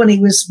interest when he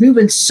was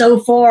moving so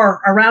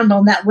far around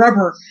on that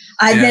rubber.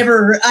 I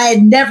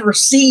had never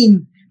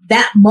seen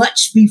that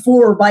much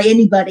before by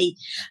anybody.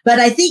 But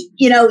I think,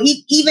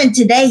 even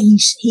today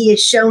he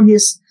has shown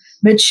his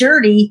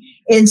maturity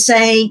in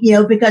saying,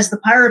 because the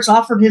Pirates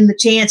offered him the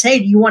chance, hey,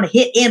 do you want to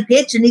hit and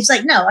pitch? And he's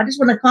like, no, I just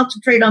want to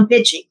concentrate on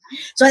pitching.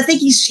 So I think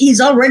he's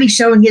already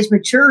showing his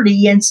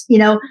maturity and,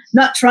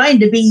 not trying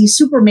to be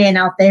Superman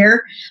out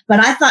there. But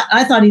I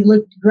thought he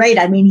looked great.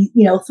 I mean,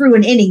 through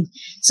an inning.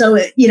 So,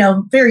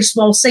 very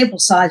small sample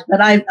size,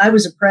 but I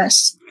was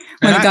impressed.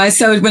 When a guy's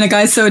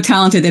so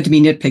talented, they have to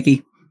be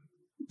nitpicky.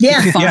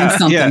 Yeah. Find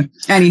something,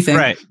 anything.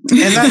 Right.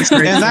 And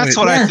that's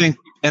what I think.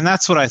 And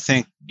that's what I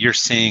think you're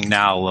seeing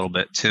now a little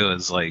bit too,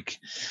 is like,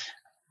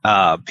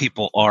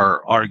 people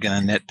are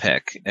going to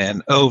nitpick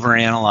and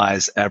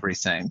overanalyze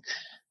everything.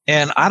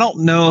 And I don't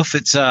know if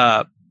it's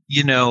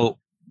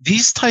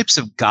these types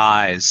of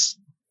guys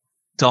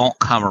don't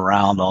come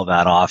around all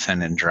that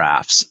often in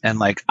drafts. And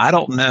like, I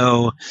don't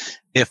know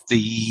if the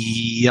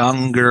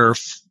younger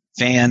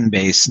fan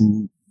base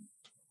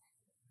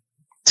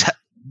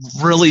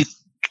really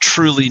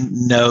truly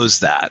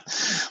knows that.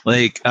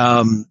 Like,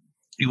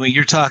 when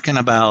you're talking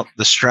about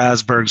the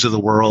Strasburgs of the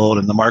world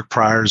and the Mark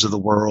Pryors of the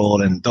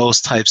world and those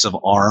types of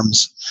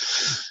arms,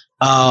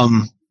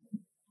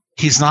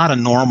 he's not a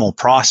normal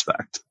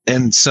prospect.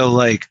 And so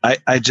like, I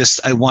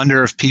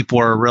wonder if people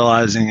are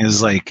realizing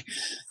is like,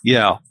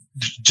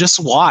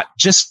 just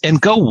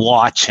go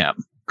watch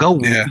him.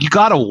 You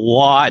got to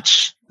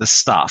watch the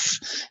stuff.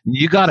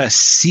 You got to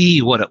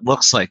see what it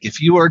looks like.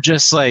 If you are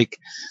just like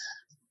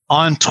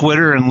on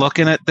Twitter and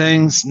looking at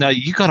things, no,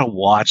 you got to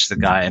watch the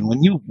guy. And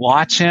when you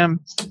watch him,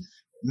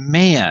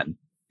 man,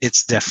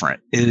 it's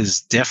different. It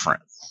is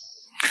different.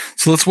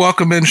 So let's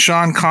welcome in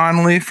Sean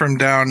Connolly from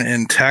down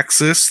in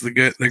Texas, the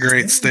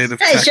great state of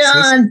Texas. Hey,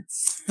 Sean.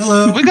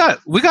 Hello.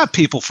 We got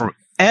people from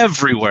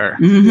everywhere.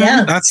 Mm-hmm.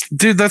 Yeah.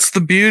 That's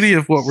the beauty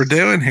of what we're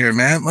doing here,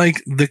 man.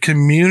 Like, the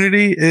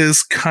community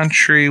is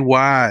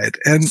countrywide,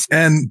 and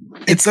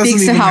it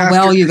speaks to how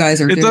well you guys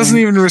are doing. It doesn't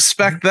even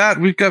respect that.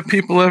 We've got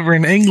people over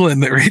in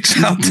England that reach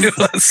out to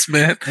us,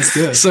 man. That's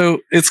good. So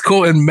it's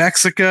cool. In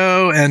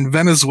Mexico and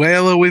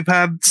Venezuela, we've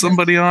had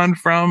somebody on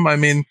from. I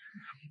mean,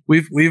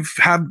 we've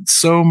had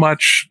so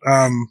much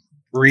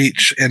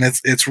reach, and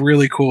it's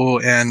really cool.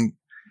 And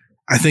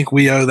I think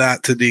we owe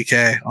that to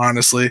DK,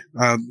 honestly.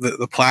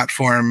 The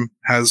platform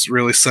has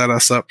really set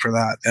us up for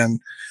that,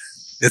 and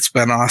it's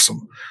been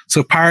awesome.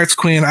 So, Pirates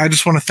Queen, I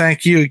just want to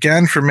thank you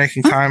again for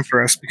making time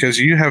for us, because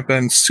you have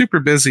been super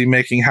busy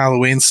making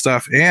Halloween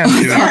stuff and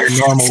doing your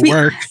normal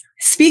work.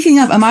 Speaking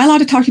of, am I allowed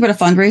to talk to you about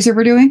a fundraiser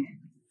we're doing?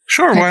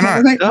 Sure, why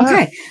not?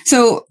 Okay.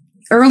 So,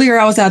 earlier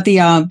I was at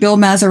the Bill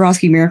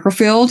Mazeroski Miracle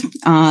Field.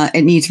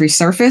 It needs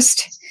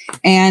resurfaced.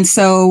 And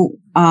so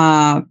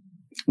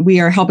we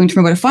are helping to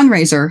promote a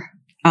fundraiser.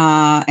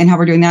 And how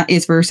we're doing that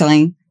is we're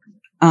selling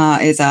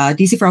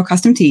DC for All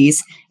Custom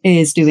Tees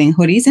is doing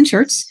hoodies and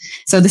shirts.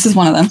 So this is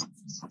one of them.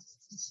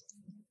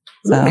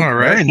 So, all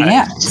right.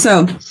 Yeah.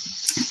 So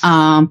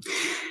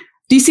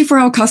DC for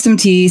All Custom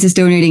Tees is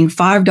donating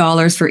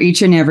 $5 for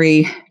each and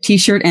every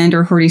t-shirt and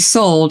or hoodie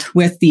sold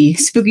with the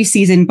Spooky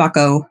Season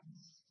Bucko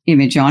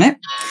image on it.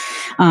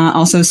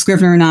 Also,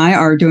 Scrivener and I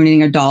are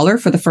donating $1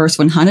 for the first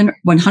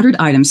 100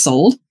 items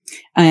sold.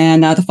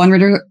 And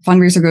the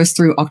fundraiser goes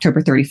through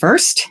October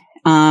 31st.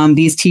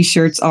 These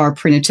t-shirts are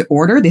printed to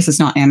order. This is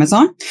not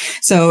Amazon.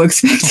 So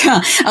expect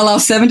allow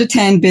 7 to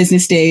 10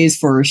 business days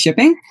for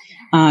shipping.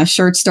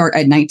 Shirts start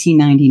at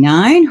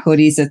 $19.99,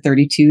 hoodies at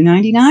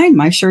 $32.99.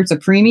 My shirt's a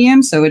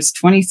premium, so it's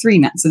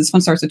 $23. So this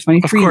one starts at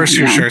 $23. Of course,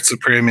 your shirt's a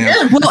premium.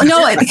 Well,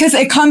 no, because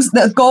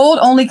the gold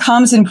only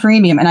comes in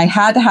premium, and I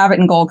had to have it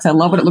in gold because I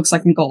love what it looks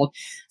like in gold.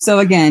 So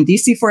again,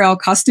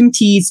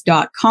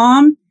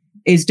 DC4LCustomTees.com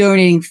is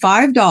donating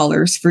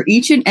 $5 for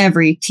each and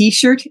every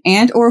t-shirt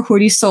and or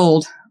hoodie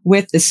sold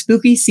with the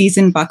Spooky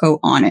Season Bucko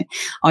on it.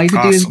 All you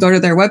can do is go to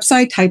their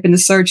website, type in the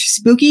search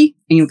Spooky,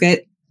 and you'll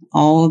get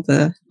all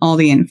the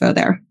info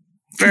there.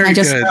 Very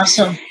good.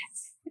 Awesome.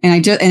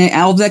 And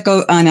all that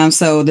go on.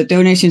 So the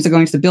donations are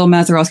going to the Bill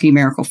Mazeroski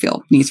Miracle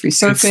Field. Needs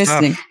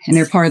resurfaced, and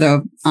they're part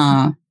of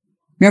the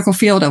Miracle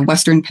Field of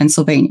Western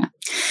Pennsylvania.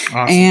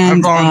 Awesome.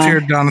 And I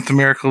volunteered down at the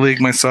Miracle League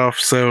myself,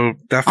 so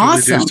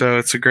definitely do so.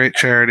 It's a great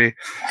charity.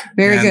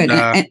 Very good.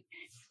 And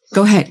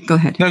go ahead.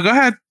 No, go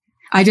ahead.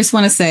 I just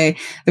want to say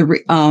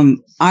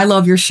I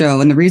love your show,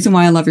 and the reason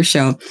why I love your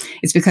show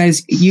is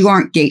because you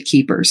aren't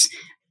gatekeepers.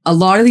 A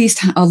lot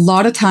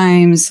of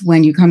times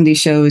when you come to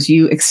these shows,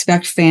 you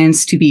expect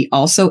fans to be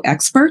also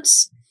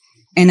experts,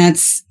 and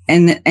that's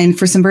and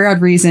for some very odd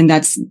reason,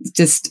 that's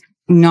just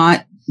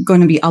not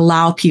going to be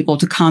allow people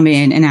to come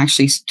in and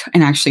actually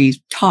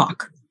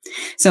talk.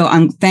 So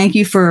thank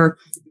you for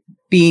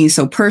being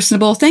so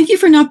personable. Thank you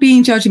for not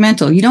being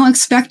judgmental. You don't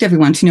expect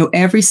everyone to know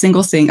every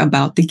single thing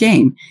about the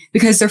game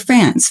because they're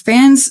fans.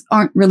 Fans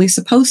aren't really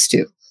supposed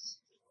to.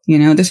 You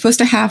know, they're supposed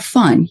to have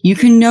fun. You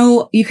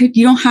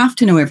don't have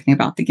to know everything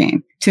about the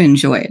game to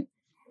enjoy it.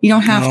 You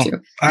don't have to.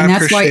 And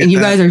that's why you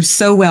guys are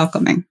so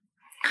welcoming.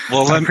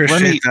 Well, let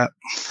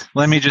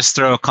me just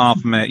throw a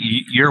compliment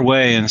your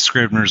way and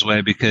Scrivener's way,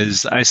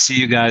 because I see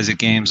you guys at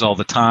games all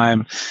the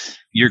time.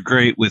 You're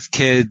great with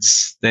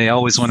kids. They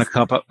always want to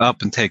come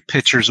up and take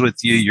pictures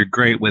with you. You're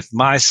great with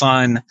my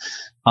son.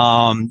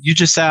 You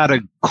just add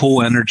a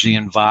cool energy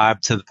and vibe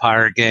to the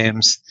Pirate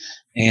games.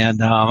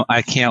 And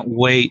I can't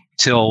wait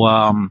till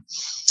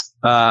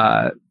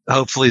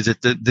hopefully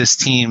this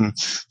team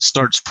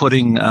starts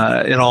putting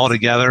it all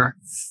together,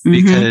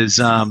 because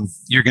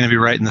you're going to be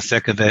right in the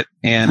thick of it,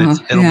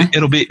 and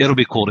it'll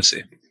be cool to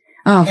see.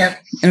 Oh,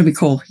 it'll be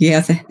cool.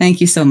 Yeah.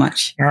 Thank you so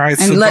much. All right.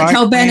 And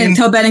tell Ben and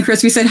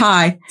Chris we said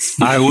hi.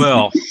 I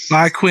will.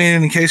 Bye,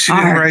 Queen. In case you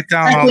didn't write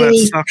down all that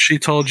stuff she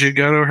told you,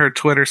 go to her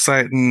Twitter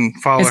site and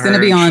follow her. It's going to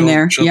be on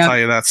there. She'll tell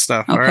you that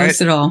stuff. I'll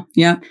post it all.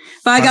 Yep.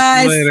 Bye,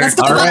 guys. Let's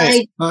go. All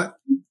right.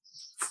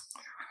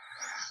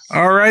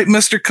 All right,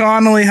 Mr.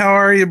 Connolly, how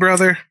are you,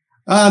 brother?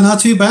 Not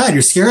too bad.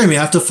 You're scaring me.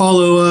 I have to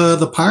follow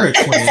the Pirate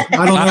Queen.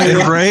 I don't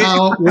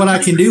know what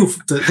I can do.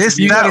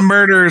 You got a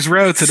murderer's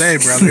row today,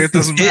 brother. It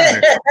doesn't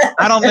matter.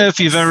 I don't know if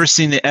you've ever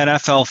seen the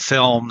NFL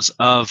films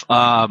of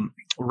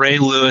Ray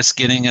Lewis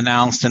getting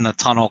announced in the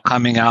tunnel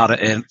coming out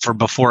for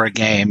before a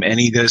game, and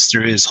he goes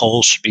through his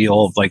whole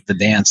spiel of like the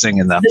dancing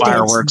and the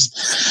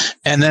fireworks,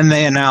 and then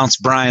they announce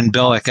Brian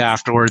Billick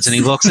afterwards, and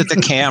he looks at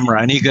the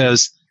camera and he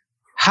goes,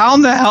 "How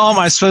in the hell am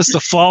I supposed to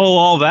follow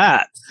all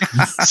that?"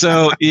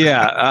 So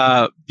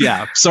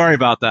sorry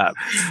about that.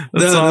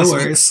 That's awesome.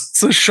 No worries.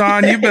 So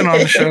Sean, you've been on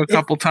the show a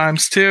couple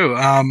times too.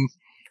 How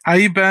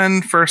you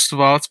been? First of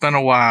all, it's been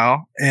a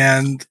while.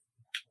 And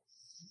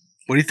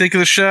what do you think of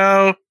the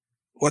show?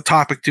 What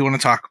topic do you want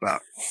to talk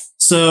about?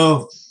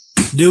 So,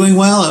 doing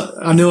well.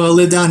 I know I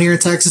live down here in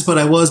Texas, but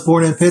I was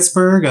born in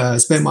Pittsburgh. I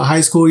spent my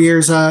high school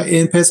years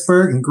in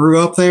Pittsburgh and grew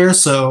up there.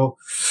 So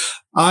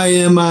I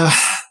am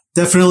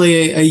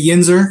definitely a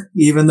Yinzer,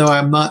 even though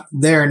I'm not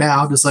there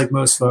now, just like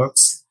most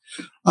folks.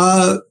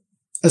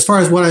 As far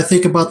as what I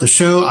think about the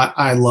show,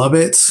 I love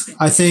it.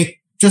 I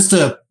think just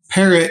to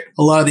parrot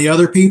a lot of the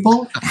other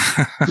people,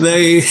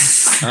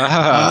 it's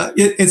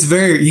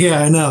very,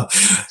 I know.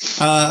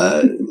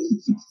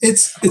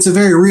 It's a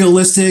very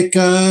realistic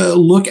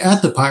look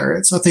at the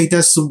Pirates. I think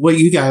that's what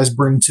you guys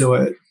bring to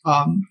it.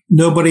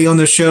 Nobody on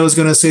the show is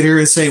going to sit here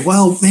and say,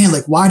 well, man,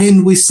 like, why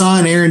didn't we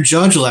sign Aaron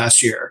Judge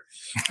last year?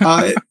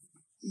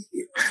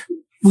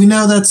 We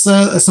know that's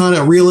not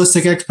a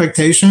realistic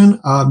expectation.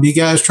 You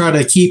guys try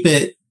to keep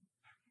it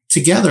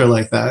together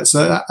like that.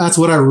 So that's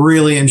what I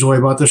really enjoy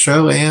about the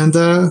show. And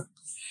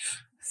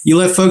you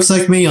let folks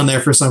like me on there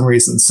for some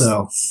reason.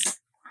 So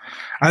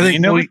I think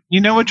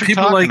you know what you're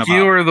people talking like about.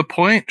 You are the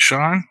point,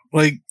 Sean.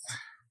 Like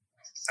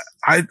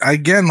like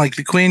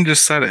the Queen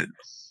just said it.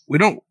 We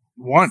don't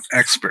want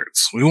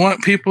experts. We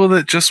want people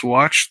that just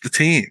watch the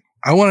team.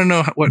 I want to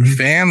know what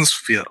fans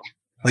feel.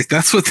 Like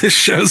that's what this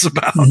show's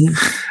about.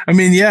 I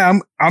mean,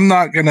 I'm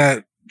not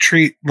gonna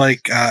treat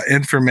like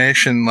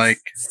information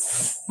like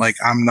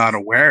I'm not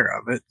aware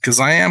of it because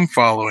I am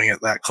following it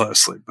that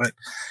closely. But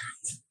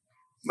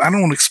I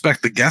don't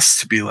expect the guests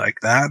to be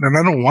like that, and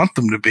I don't want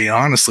them to be.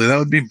 Honestly, that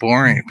would be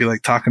boring. It'd be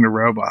like talking to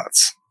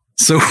robots.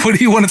 So, what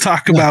do you want to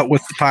talk about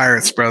with the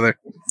Pirates, brother?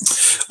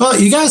 Well,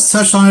 you guys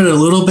touched on it a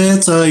little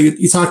bit.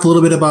 You talked a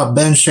little bit about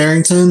Ben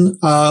Sherrington.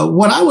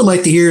 What I would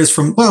like to hear is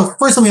first,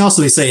 let me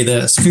also say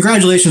this.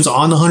 Congratulations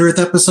on the 100th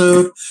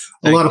episode.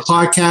 A lot of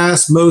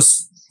podcasts,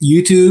 most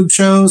YouTube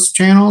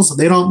channels,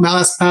 they don't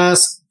last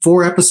past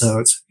 4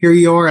 episodes. Here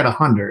you are at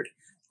 100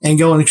 and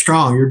going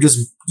strong.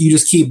 You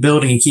just keep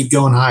building and keep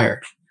going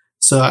higher.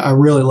 So I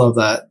really love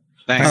that.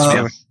 Thanks,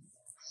 Kevin.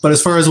 But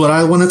as far as what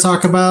I want to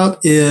talk about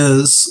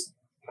is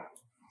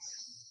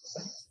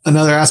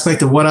another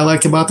aspect of what I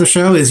like about the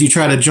show is you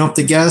try to jump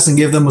the guests and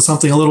give them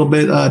something a little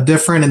bit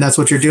different. And that's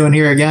what you're doing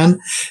here again.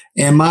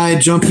 And my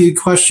jump you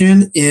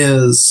question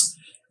is,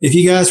 if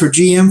you guys were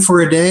GM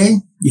for a day,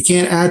 you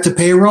can't add to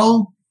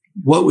payroll,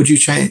 what would you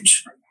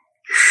change?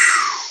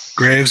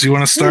 Graves, you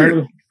want to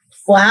start?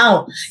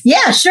 Wow.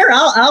 Yeah, sure.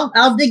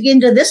 I'll dig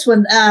into this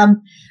one.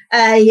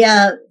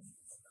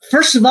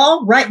 First of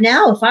all, right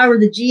now, if I were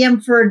the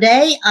GM for a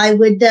day, I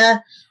would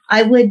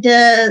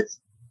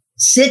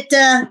sit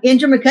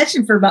Andrew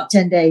McCutchen for about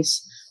 10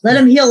 days. Let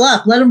him heal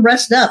up. Let him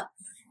rest up,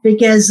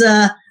 because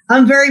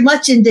I'm very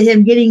much into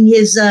him getting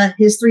his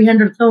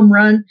 300th home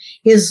run,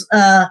 his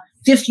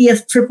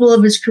 50th triple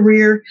of his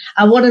career.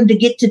 I want him to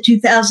get to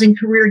 2,000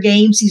 career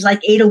games. He's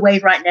like 8 away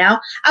right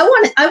now. I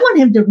want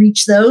him to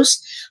reach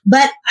those,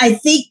 but I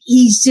think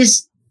he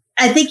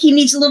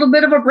needs a little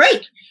bit of a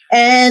break,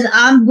 and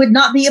I would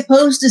not be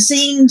opposed to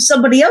seeing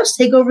somebody else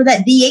take over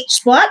that DH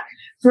spot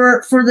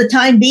for the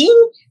time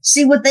being,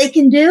 see what they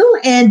can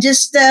do. And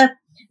just, I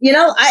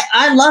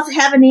love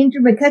having Andrew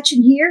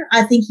McCutchen here.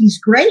 I think he's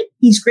great.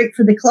 He's great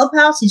for the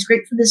clubhouse. He's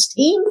great for this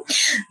team.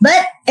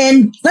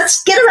 And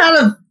let's get him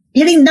out of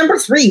hitting number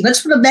 3.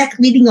 Let's put him back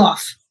leading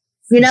off.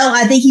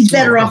 I think he's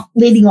better off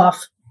leading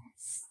off.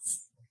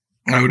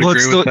 I would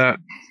agree with that.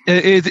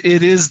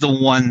 It is the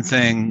one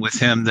thing with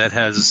him that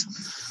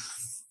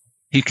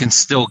he can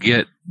still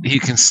get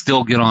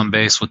on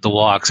base with the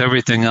walks.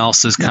 Everything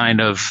else is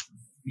kind of,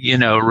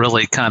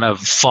 really kind of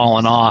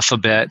fallen off a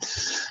bit.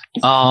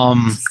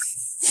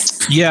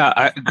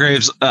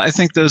 Graves, I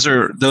think those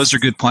are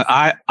good points.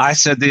 I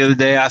said the other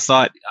day I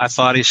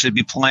thought he should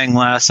be playing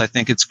less. I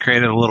think it's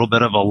created a little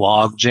bit of a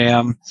log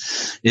jam.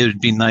 It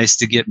would be nice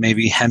to get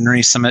maybe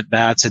Henry some at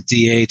bats at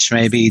DH,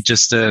 maybe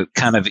just to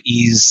kind of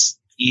ease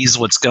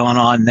what's going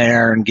on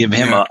there and give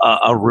him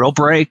a real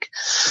break.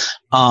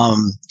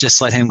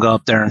 Just let him go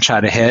up there and try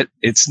to hit.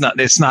 It's not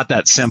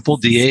that simple.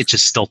 DH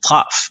is still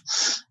tough.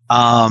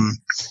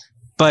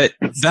 But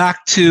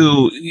back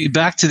to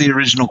the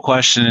original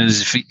question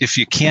is if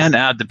you can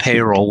add the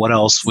payroll, what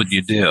else would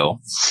you do?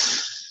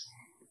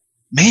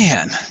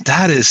 Man,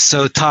 that is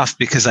so tough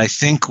because I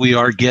think we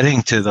are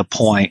getting to the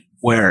point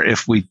where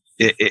if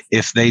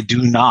they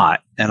do not,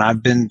 and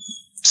I've been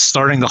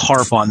starting to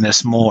harp on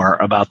this more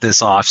about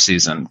this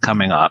offseason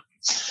coming up,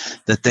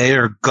 that they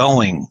are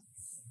going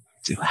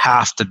to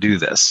have to do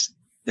this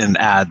and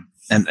add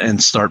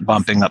and start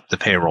bumping up the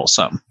payroll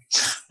some.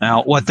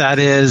 Now, what that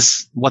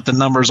is, what the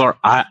numbers are,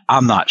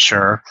 I'm not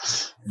sure,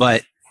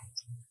 but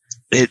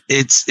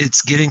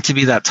it's getting to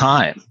be that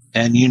time,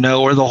 and you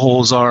know where the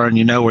holes are, and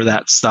you know where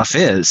that stuff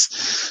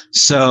is.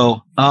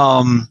 So,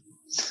 other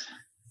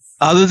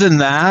than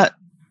that,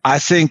 I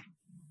think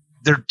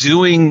they're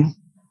doing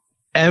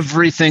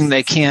everything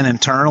they can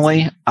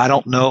internally. I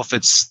don't know if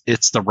it's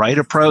the right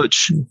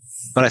approach,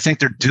 but I think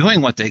they're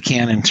doing what they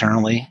can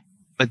internally.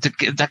 But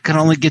that can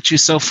only get you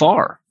so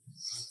far.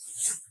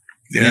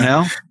 Yeah. You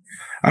know?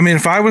 I mean,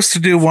 if I was to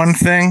do one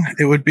thing,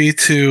 it would be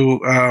to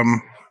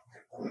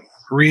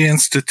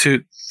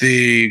reinstitute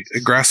the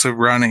aggressive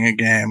running a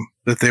game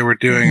that they were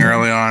doing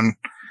early on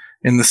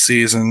in the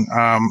season.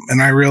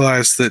 And I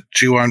realized that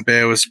Juwan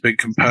Bea was a big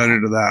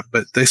component of that,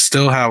 but they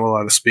still have a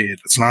lot of speed.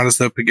 It's not as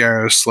though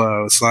Peguero is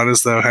slow. It's not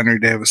as though Henry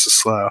Davis is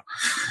slow.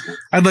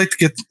 I'd like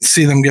to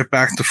see them get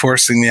back to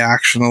forcing the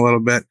action a little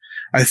bit.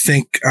 I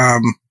think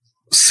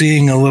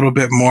seeing a little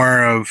bit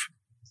more of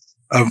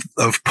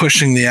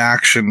pushing the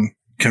action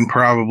can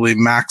probably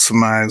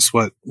maximize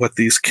what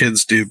these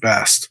kids do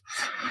best.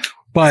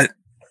 But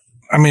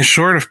I mean,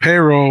 short of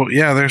payroll,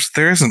 yeah,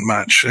 there isn't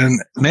much,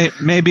 and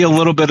maybe a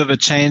little bit of a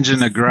change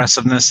in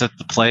aggressiveness at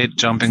the plate,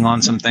 jumping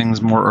on some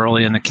things more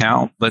early in the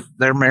count. But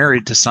they're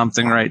married to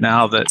something right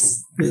now that,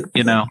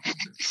 you know.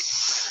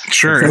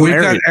 Sure, and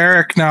we've got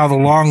Eric now, the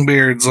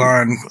Longbeards,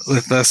 on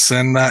with us,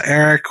 and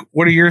Eric,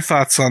 what are your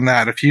thoughts on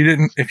that? If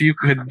you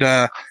could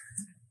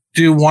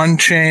do one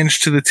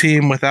change to the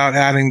team without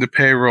adding to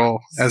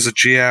payroll as a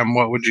GM,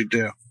 what would you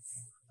do?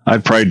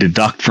 I'd probably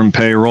deduct from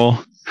payroll.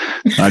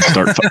 I'd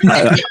start.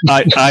 Oh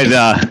my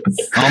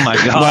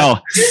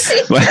God!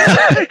 Well,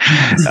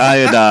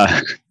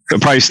 I'd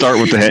probably start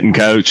with the hitting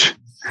coach,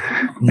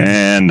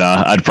 and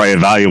I'd probably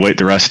evaluate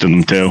the rest of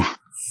them too.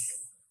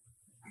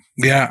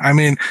 Yeah, I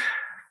mean,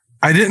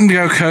 I didn't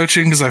go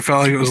coaching because I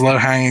felt like it was low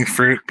hanging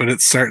fruit, but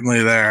it's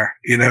certainly there.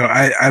 You know,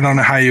 I don't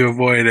know how you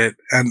avoid it,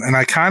 and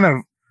I kind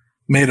of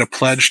made a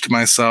pledge to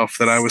myself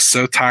that I was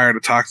so tired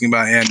of talking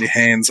about Andy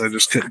Haynes, I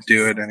just couldn't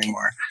do it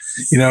anymore.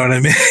 You know what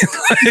I mean?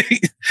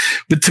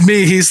 But to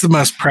me, he's the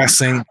most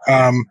pressing.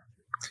 I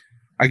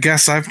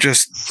guess I've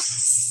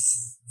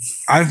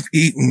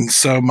eaten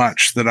so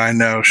much that I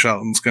know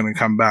Shelton's going to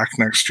come back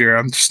next year.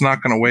 I'm just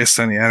not going to waste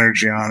any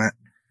energy on it.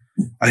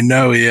 I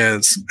know he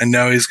is. I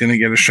know he's going to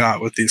get a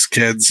shot with these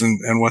kids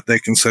and what they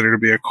consider to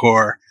be a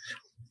core.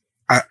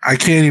 I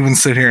can't even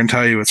sit here and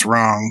tell you it's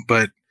wrong,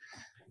 but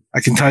I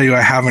can tell you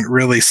I haven't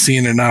really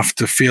seen enough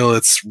to feel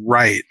it's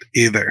right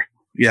either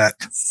yet.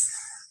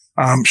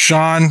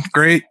 Sean,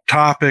 great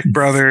topic,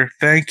 brother.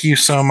 Thank you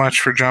so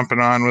much for jumping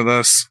on with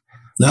us.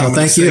 No,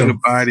 thank you. Say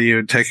goodbye to you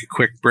and take a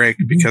quick break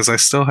because I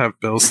still have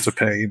bills to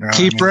pay. You know,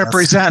 keep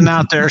representing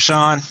out there,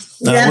 Sean.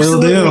 That will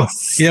do.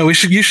 Yeah,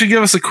 you should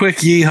give us a quick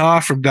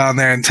yeehaw from down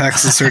there in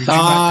Texas. Or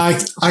I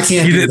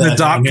can't. You didn't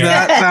adopt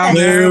that down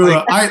there.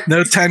 No,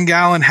 no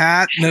 10-gallon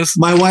hat. No.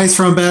 My wife's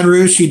from Baton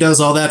Rouge. She does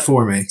all that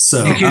for me.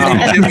 So you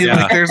can't give me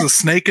like there's a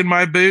snake in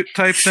my boot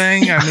type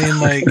thing. I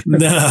mean, like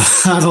no,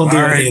 I don't do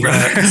any of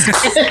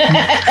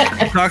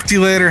that. Talk to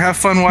you later. Have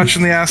fun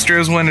watching the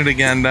Astros win it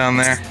again down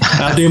there.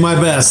 I'll do my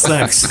best.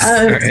 Thanks.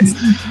 Right.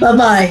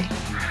 Bye-bye.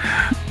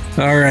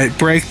 All right,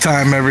 break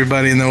time,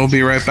 everybody, and then we'll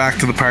be right back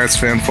to the Pirates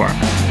Fan Forum.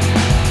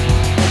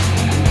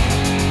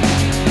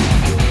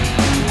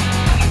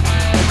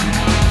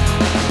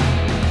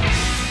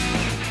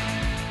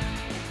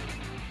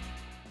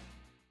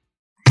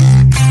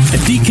 At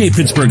DK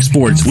Pittsburgh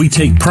Sports, we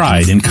take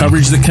pride in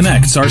coverage that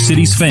connects our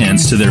city's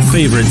fans to their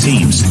favorite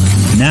teams.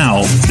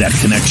 Now, that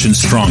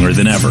connection's stronger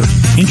than ever.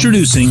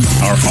 Introducing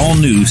our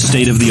all-new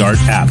state-of-the-art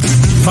app.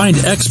 Find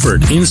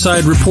expert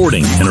inside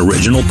reporting and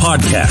original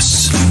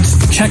podcasts.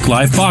 Check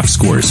live box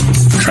scores.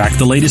 Track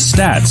the latest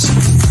stats.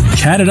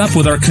 Chat it up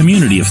with our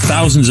community of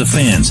thousands of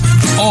fans,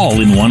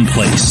 all in one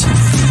place.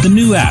 The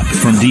new app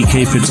from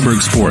DK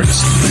Pittsburgh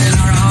Sports.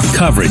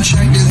 Coverage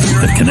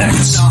that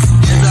connects.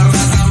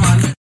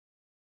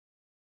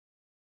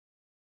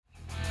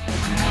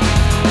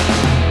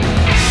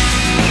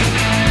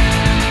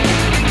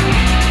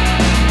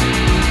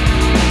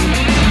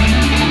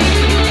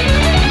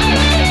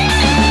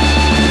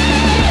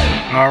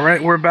 All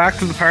right, we're back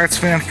to the Pirates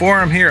Fan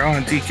Forum here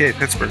on DK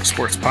Pittsburgh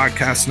Sports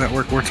Podcast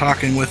Network. We're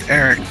talking with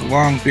Eric, the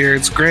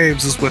Longbeards.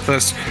 Graves is with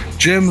us.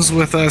 Jim's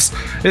with us.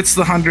 It's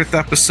the 100th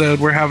episode.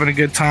 We're having a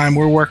good time.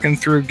 We're working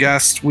through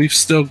guests. We've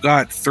still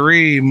got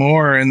 3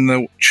 more in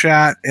the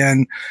chat,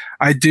 and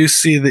I do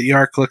see that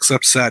Yark looks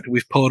upset.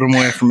 We've pulled him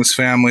away from his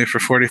family for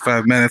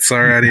 45 minutes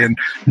already, and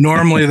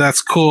normally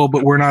that's cool,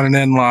 but we're not an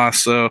in-law,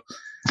 so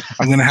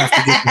I'm going to have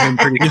to get to him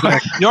pretty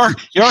quick.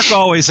 York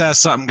always has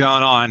something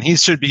going on. He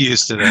should be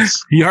used to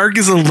this. Yark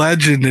is a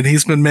legend, and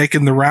he's been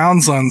making the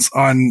rounds on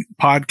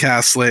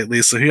podcasts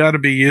lately, so he ought to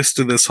be used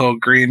to this whole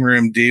green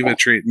room diva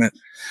treatment.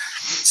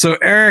 So,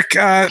 Eric,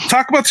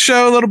 talk about the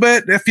show a little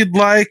bit if you'd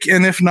like,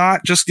 and if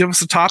not, just give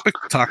us a topic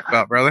to talk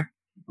about, brother.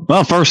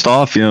 Well, first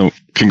off,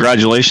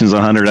 congratulations on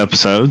 100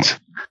 episodes.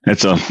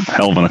 It's a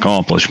hell of an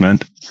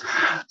accomplishment.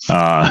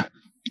 I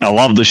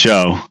love the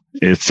show.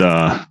 It's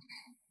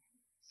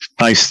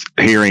nice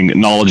hearing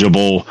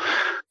knowledgeable,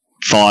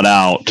 thought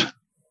out,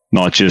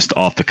 not just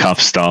off the cuff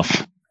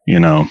stuff.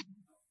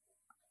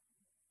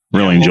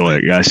 Really enjoy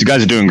it, guys. You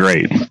guys are doing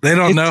great. They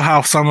don't know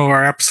how some of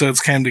our episodes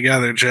came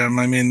together, Jim.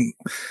 I mean,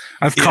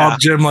 I've called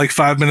Jim like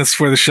 5 minutes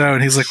before the show,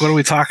 and he's like, "What are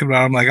we talking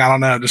about?" I'm like, "I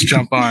don't know. Just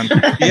jump on."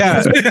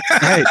 Yeah.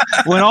 Hey,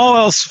 when all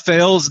else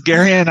fails,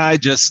 Gary and I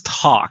just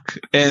talk,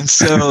 and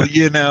so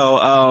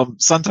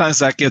sometimes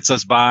that gets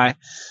us by.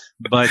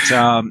 But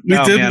we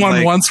did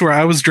one once where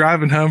I was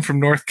driving home from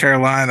North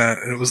Carolina.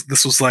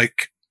 This was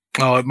like,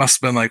 it must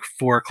have been like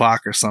 4:00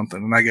 or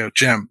something, and I go,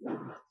 "Jim,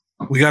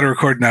 we got to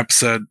record an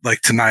episode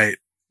like tonight."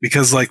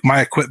 Because like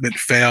my equipment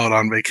failed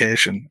on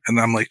vacation.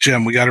 And I'm like,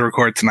 "Jim, we got to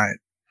record tonight."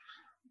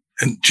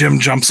 And Jim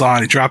jumps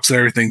on, he drops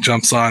everything,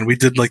 jumps on. We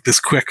did like this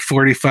quick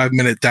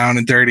 45-minute down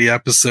and dirty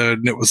episode.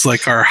 And it was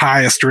like our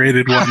highest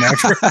rated one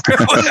ever.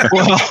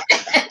 Well,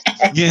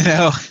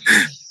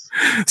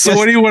 So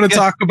what do you want to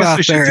talk about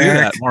there,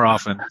 Eric? More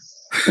often.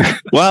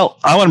 Well,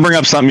 I want to bring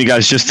up something you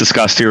guys just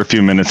discussed here a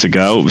few minutes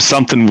ago. It was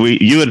something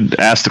you had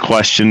asked a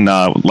question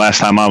last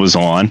time I was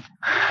on,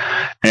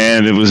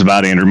 and it was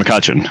about Andrew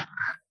McCutchen.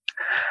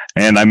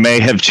 And I may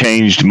have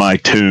changed my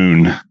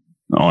tune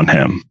on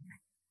him.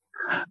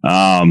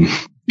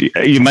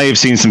 You may have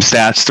seen some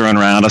stats thrown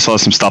around. I saw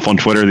some stuff on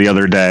Twitter the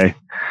other day.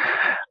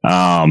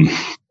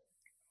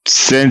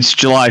 Since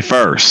July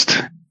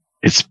 1st,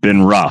 it's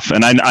been rough.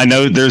 And I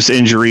know there's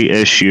injury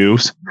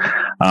issues.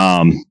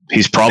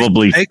 He's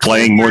probably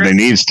playing more than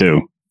he needs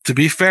to. To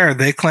be fair,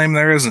 they claim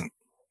there isn't.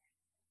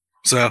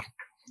 So...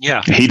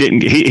 yeah, he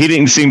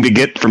didn't seem to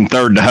get from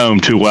third to home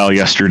too well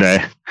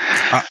yesterday.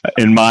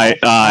 In my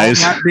eyes,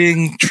 that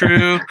being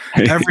true,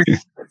 everything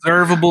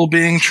observable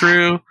being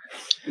true,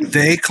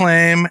 they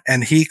claim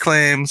and he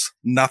claims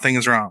nothing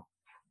is wrong.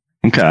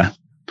 Okay,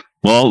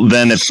 well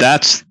then, if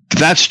that's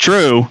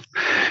true,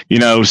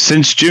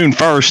 since June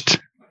 1st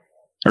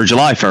or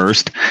July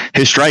 1st,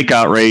 his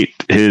strikeout rate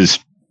is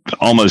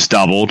almost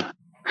doubled.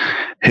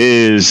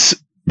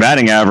 His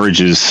batting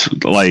average is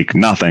like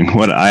nothing.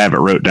 What I have it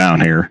wrote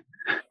down here.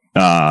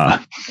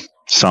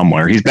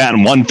 Somewhere he's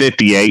batting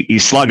 158.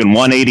 He's slugging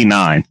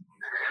 189.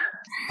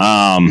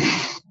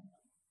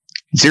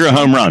 0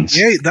 home runs.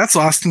 Yeah, that's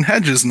Austin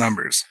Hedges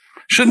numbers.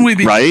 Shouldn't we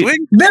be right?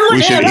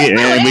 We should,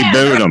 and we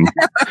booed him.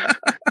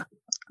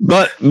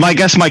 But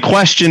my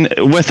question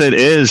with it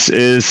is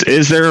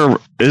there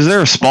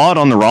a spot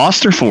on the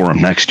roster for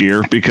him next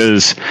year?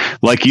 Because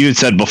like you had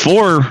said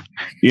before,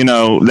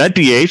 that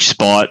DH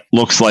spot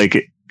looks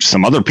like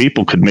some other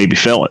people could maybe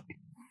fill it.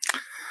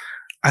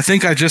 I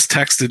think I just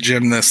texted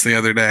Jim this the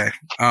other day.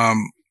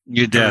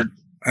 You did.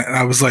 And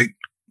I was like,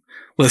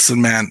 "Listen,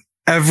 man,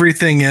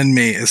 everything in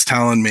me is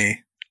telling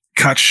me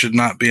Kutch should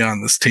not be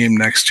on this team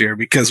next year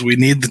because we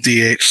need the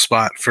DH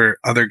spot for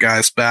other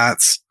guys'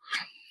 bats."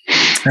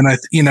 And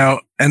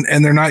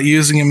and they're not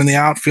using him in the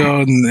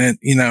outfield, and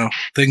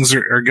things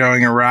are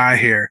going awry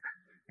here.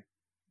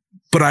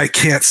 But I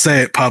can't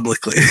say it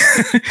publicly.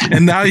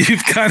 And now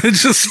you've kind of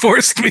just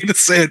forced me to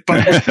say it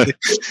publicly.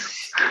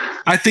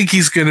 I think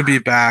he's going to be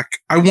back.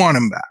 I want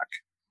him back.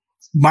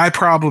 My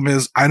problem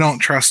is I don't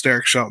trust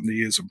Derek Shelton to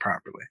use him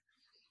properly.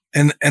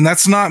 And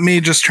that's not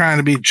me just trying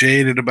to be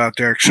jaded about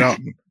Derek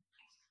Shelton.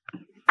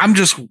 I'm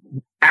just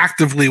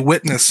actively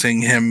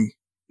witnessing him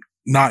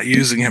not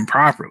using him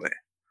properly.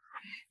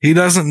 He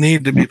doesn't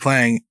need to be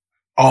playing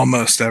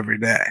almost every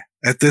day.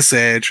 At this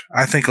age,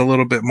 I think a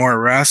little bit more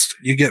rest.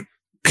 You get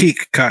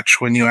peak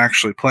Kutch when you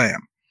actually play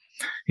him.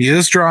 He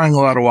is drawing a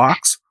lot of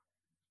walks.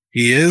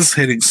 He is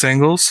hitting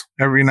singles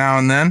every now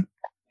and then.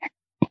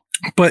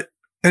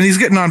 And he's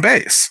getting on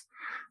base.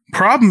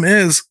 Problem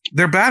is,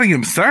 they're batting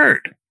him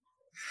third.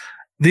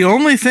 The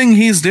only thing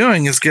he's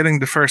doing is getting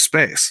to first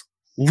base.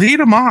 Lead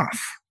him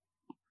off.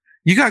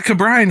 You got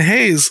Ke'Bryan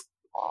Hayes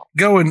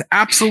going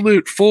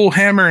absolute full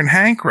hammer and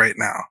Hank right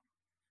now.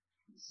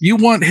 You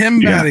want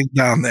him batting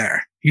down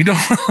there. You don't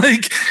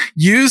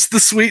use the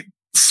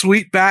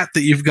sweet bat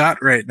that you've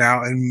got right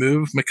now and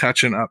move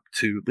McCutchen up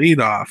to lead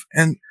off.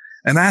 And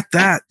at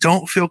that,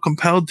 don't feel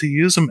compelled to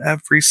use him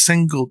every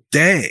single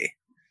day.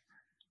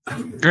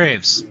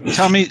 Graves,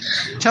 tell me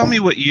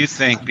what you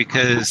think,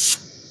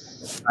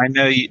 because I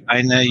know you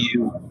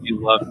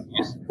love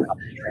music, right?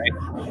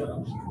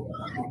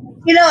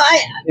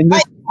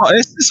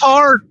 This is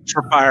hard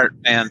for Pirate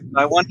fans.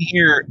 I want to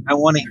hear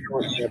what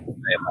you have to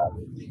say about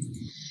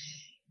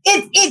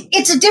it.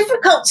 It's a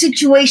difficult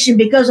situation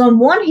because on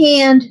one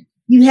hand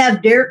you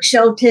have Derek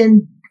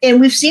Shelton, and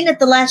we've seen it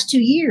the last 2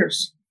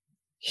 years.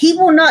 he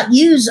will not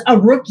use a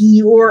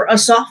rookie or a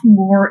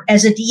sophomore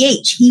as a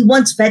DH. He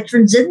wants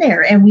veterans in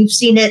there. And we've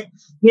seen it,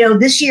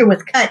 this year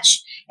with Kutch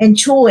and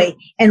Choi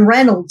and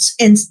Reynolds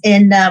and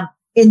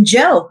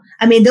Joe.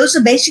 I mean, those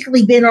have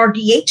basically been our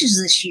DHs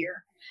this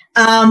year.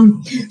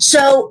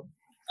 So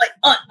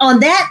on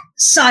that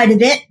side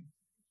of it,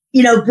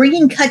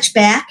 bringing Kutch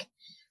back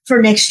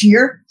for next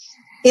year,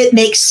 it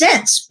makes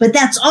sense. But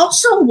that's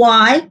also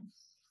why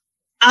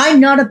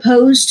I'm not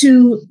opposed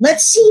to,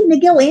 let's see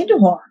Miguel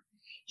Andujar.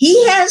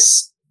 He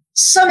has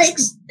some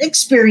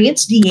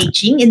experience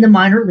DHing in the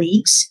minor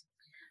leagues.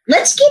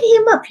 Let's get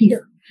him up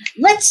here.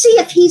 Let's see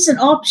if he's an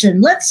option.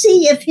 Let's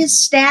see if his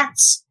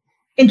stats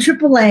in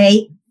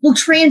AAA will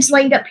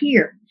translate up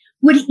here.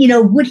 Would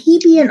he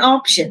be an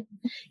option?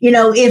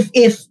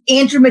 If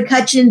Andrew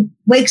McCutchen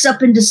wakes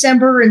up in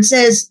December and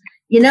says,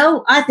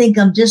 I think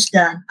I'm just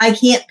done. I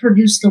can't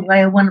produce the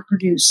way I want to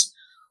produce.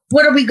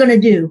 What are we going to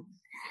do?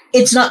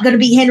 It's not going to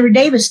be Henry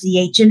Davis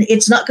DHing.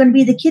 It's not going to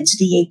be the kids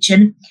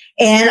DHing.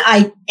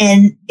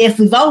 And if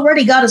we've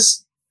already got to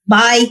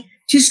buy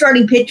 2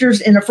 starting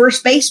pitchers and a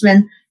first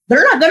baseman,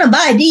 they're not going to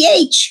buy a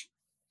DH.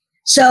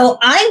 So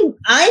I'm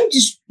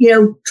just,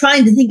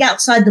 trying to think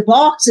outside the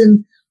box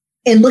and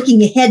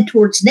looking ahead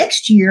towards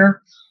next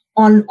year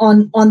on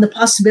the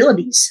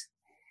possibilities.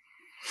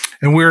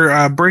 And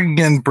we're bringing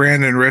in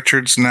Brandon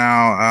Richards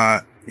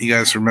now. You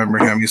guys remember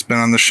him. He's been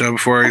on the show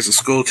before. He's a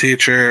school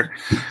teacher.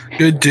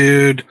 Good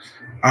dude.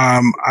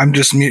 I'm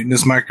just muting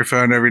his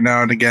microphone every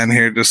now and again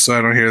here just so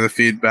I don't hear the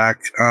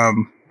feedback.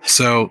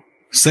 So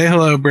say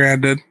hello,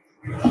 Brandon.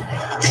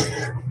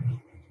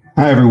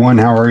 Hi, everyone.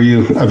 How are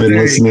you? I've been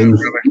listening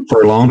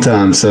for a long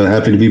time, so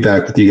happy to be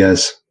back with you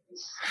guys.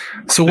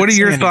 So what are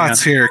your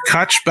thoughts here?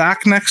 Kutch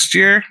back next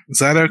year? Is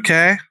that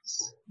okay?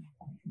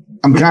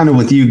 I'm kind of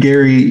with you,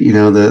 Gary.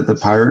 The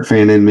Pirate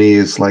fan in me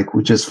is like,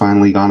 we just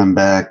finally got him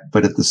back.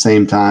 But at the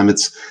same time,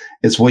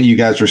 it's what you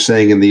guys were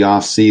saying in the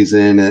off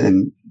season,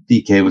 and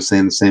DK was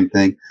saying the same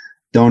thing.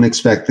 Don't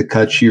expect the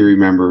Kutch you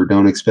remember.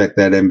 Don't expect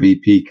that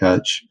MVP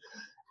Kutch.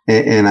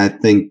 And I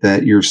think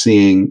that you're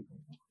seeing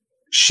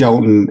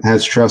Shelton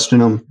has trust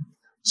in him,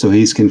 so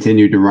he's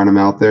continued to run him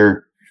out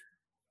there.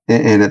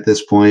 And at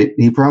this point,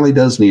 he probably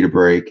does need a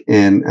break.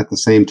 And at the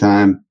same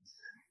time,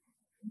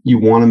 you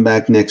want him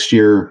back next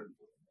year,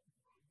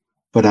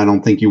 but I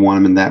don't think you want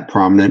him in that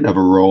prominent of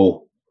a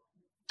role.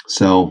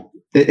 So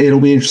it'll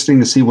be interesting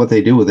to see what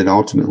they do with it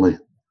ultimately.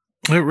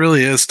 It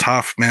really is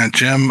tough, man.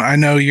 Jim, I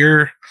know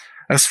you're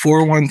as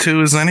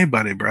 412 as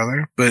anybody,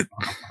 brother, but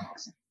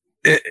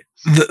the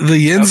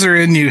Yinzer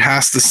in you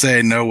has to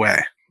say no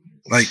way.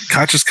 Like,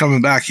 Kutch is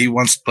coming back. He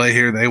wants to play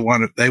here. They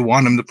want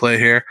him to play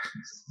here.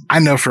 I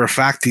know for a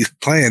fact he's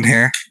playing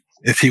here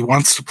if he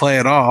wants to play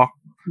at all.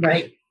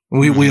 Right.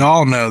 We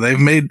all know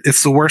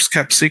it's the worst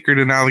kept secret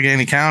in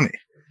Allegheny County.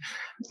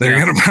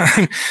 We're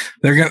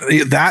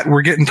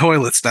getting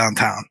toilets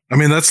downtown. I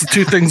mean, that's the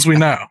 2 things we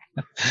know,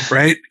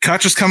 right?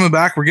 Kutch is coming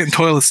back. We're getting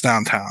toilets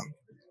downtown.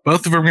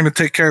 Both of them are going to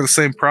take care of the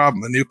same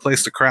problem, a new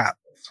place to crap,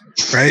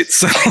 right?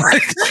 So,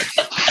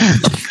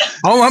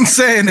 all I'm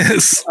saying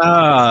is,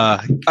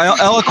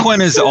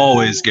 eloquent as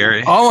always,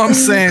 Gary. All I'm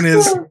saying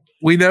is,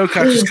 we know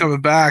Kutch is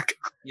coming back.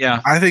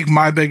 Yeah. I think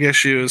my big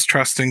issue is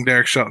trusting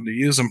Derek Shelton to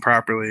use him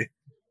properly.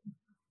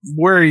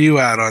 Where are you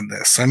at on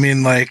this? I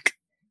mean, like,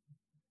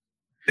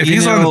 if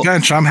he's on the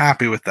bench, I'm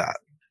happy with that.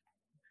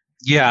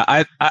 Yeah,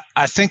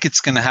 I think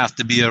it's going to have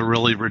to be a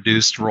really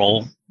reduced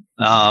role,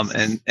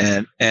 and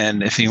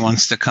if he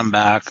wants to come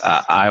back,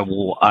 I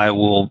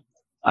will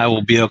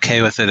be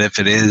okay with it if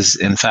it is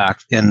in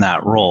fact in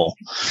that role.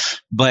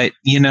 But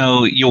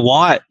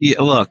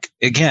look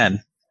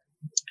again.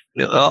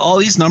 All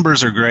these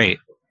numbers are great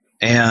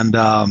and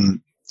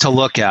to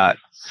look at,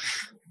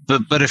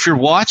 but if you're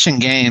watching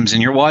games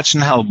and you're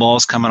watching how the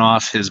ball's coming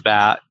off his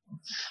bat,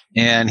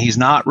 and he's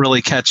not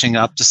really catching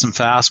up to some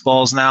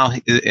fastballs now,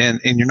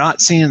 and you're not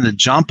seeing the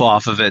jump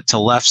off of it to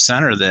left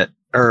center to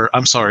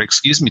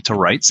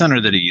right center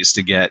that he used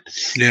to get,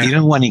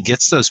 even when he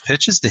gets those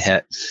pitches to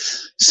hit.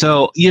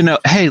 So,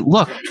 hey,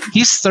 look,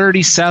 he's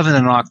 37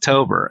 in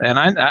October, and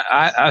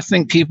I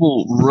think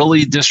people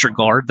really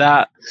disregard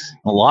that.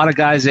 A lot of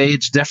guys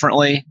age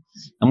differently.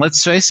 And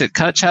let's face it,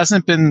 Kutch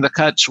hasn't been the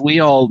Kutch we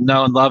all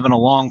know and love in a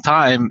long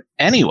time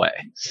anyway.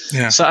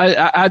 Yeah. So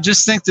I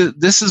just think that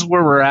this is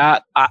where we're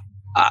at.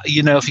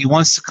 If he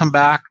wants to come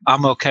back,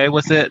 I'm okay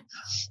with it.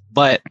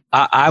 But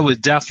I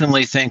would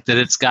definitely think that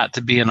it's got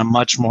to be in a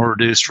much more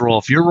reduced role.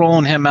 If you're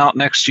rolling him out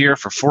next year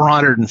for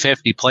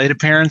 450 plate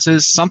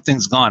appearances,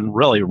 something's gone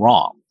really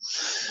wrong.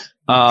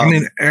 I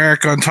mean,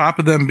 Eric, on top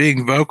of them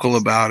being vocal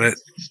about it,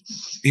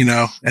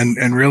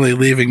 and really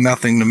leaving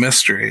nothing to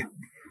mystery,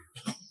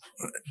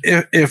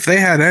 if they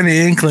had any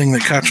inkling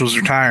that Kutch was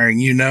retiring,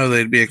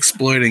 they'd be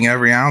exploiting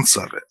every ounce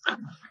of it.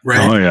 Right?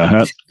 Oh,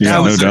 yeah.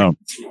 No doubt.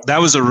 That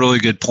was a really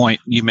good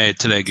point you made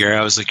today, Gary.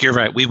 I was like, you're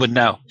right. We would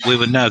know.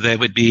 They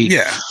would be.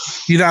 Yeah,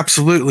 you'd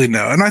absolutely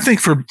know. And I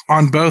think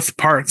on both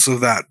parts of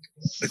that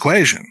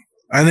equation,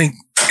 I think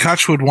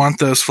Kutch would want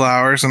those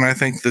flowers, and I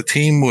think the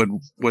team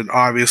would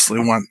obviously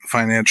want the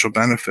financial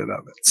benefit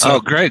of it. So,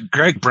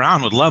 Greg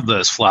Brown would love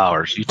those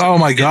flowers. Oh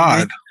my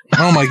God.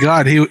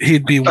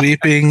 He'd be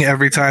weeping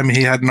every time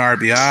he had an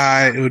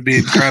RBI. It would be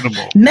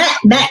incredible.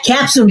 Matt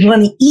Capps would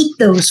want to eat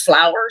those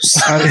flowers.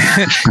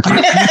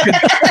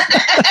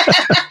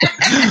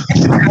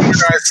 You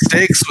could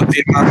steaks with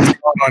the amount of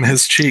blood on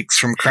his cheeks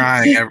from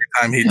crying every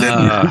time he did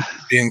it. It'd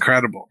be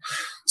incredible.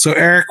 So,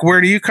 Eric,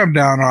 where do you come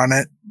down on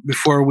it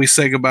before we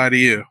say goodbye to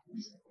you?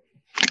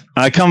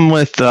 I come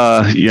with,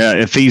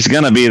 if he's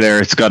going to be there,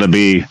 it's got to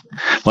be,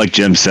 like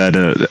Jim said,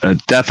 a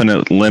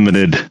definite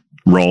limited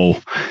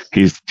role.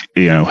 He's,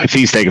 if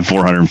he's taking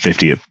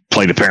 450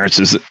 plate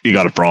appearances, you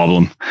got a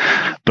problem.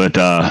 But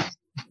a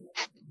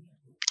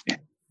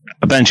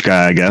bench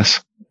guy, I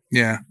guess.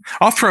 Yeah.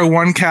 I'll throw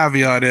one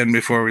caveat in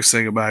before we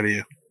say goodbye to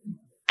you.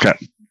 Okay.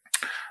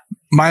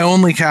 My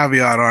only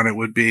caveat on it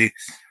would be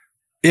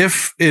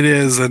if it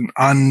is an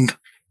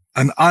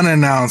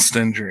unannounced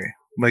injury,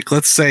 like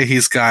let's say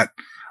he's got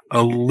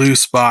a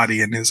loose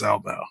body in his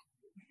elbow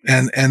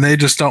and they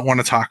just don't want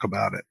to talk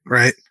about it,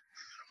 right?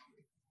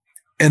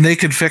 And they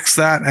could fix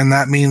that, and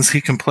that means he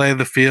can play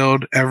the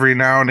field every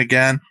now and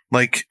again,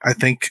 like I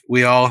think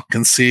we all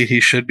can see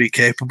he should be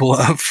capable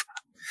of.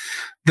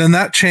 Then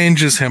that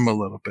changes him a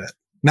little bit.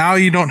 Now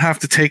you don't have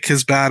to take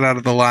his bat out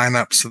of the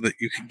lineup so that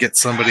you can get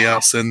somebody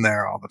else in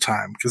there all the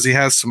time because he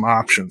has some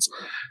options.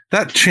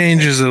 That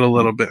changes it a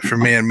little bit for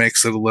me and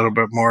makes it a little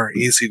bit more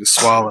easy to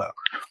swallow.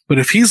 But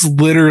if he's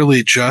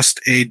literally just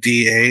a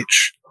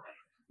DH,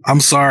 I'm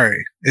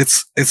sorry.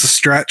 It's a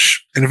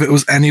stretch. And if it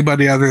was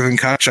anybody other than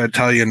Kutch, I'd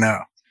tell you no.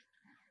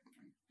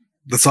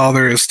 That's all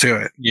there is to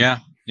it. Yeah.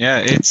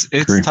 It's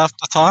tough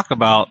to talk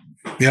about.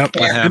 Yep,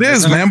 it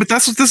is, man. But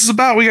that's what this is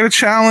about. We got to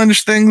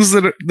challenge things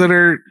that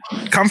are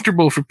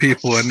comfortable for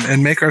people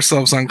and make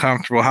ourselves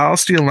uncomfortable. How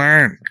else do you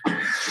learn?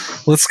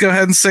 Let's go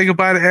ahead and say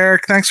goodbye to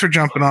Eric. Thanks for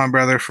jumping on,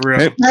 brother. For real.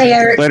 Hey, hi,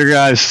 Eric. Later,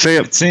 guys. See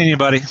you. Seeing you,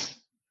 buddy.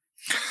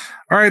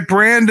 All right,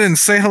 Brandon,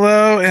 say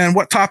hello. And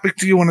what topic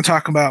do you want to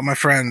talk about, my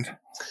friend?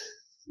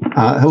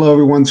 Hello,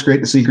 everyone. It's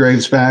great to see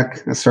Graves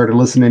back. I started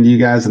listening to you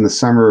guys in the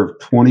summer of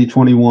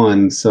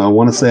 2021. So I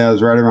want to say I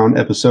was right around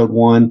episode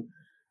 1.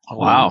 Oh,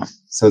 wow.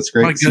 So it's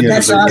great to see you.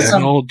 That's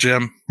awesome. Old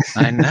Jim.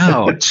 I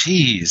know.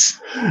 Jeez.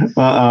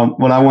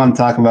 What I want to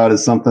talk about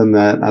is something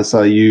that I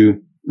saw you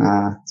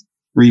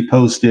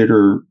reposted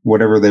or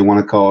whatever they want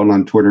to call it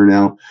on Twitter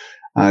now,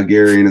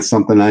 Gary, and it's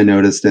something I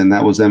noticed, and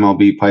that was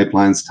MLB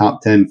Pipeline's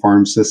top 10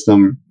 farm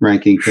system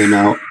ranking came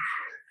out,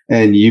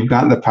 and you've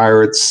got the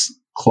Pirates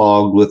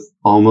clogged with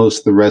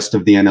almost the rest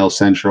of the NL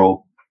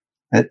Central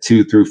at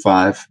 2 through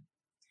 5.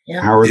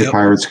 Yeah. How are the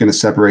Pirates going to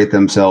separate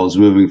themselves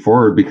moving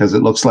forward? Because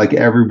it looks like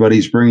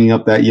everybody's bringing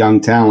up that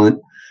young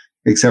talent,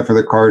 except for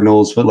the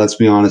Cardinals. But let's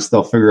be honest,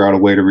 they'll figure out a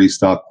way to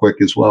restock quick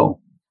as well.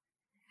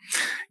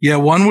 Yeah,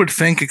 one would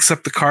think,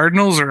 except the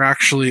Cardinals are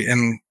actually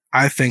in,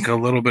 I think, a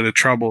little bit of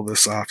trouble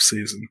this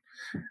offseason.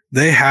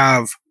 They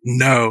have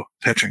no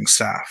pitching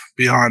staff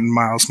beyond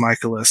Miles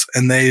Mikolas,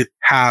 and they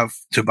have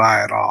to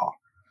buy it all,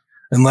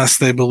 unless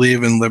they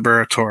believe in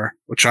Liberator,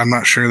 which I'm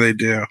not sure they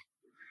do.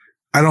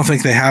 I don't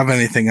think they have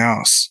anything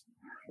else.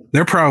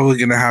 They're probably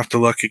going to have to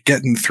look at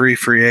getting 3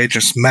 free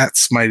agents.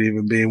 Mets might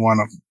even be one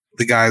of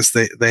the guys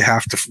they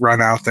have to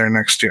run out there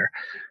next year.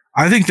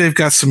 I think they've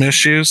got some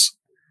issues.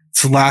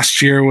 It's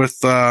last year with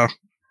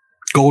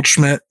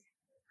Goldschmidt.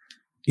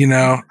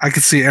 I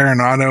could see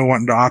Arenado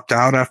wanting to opt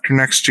out after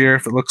next year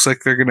if it looks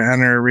like they're going to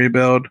enter a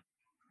rebuild.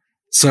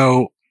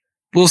 So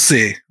we'll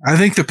see. I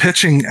think the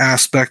pitching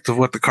aspect of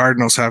what the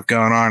Cardinals have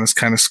going on is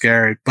kind of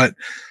scary. But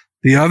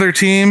the other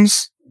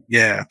teams,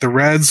 yeah, the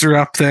Reds are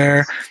up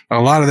there. A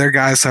lot of their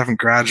guys haven't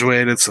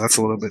graduated, so that's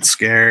a little bit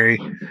scary.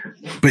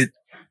 But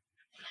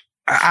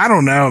I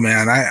don't know,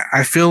 man.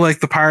 I feel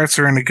like the Pirates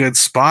are in a good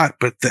spot,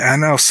 but the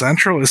NL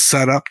Central is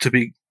set up to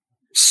be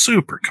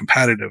super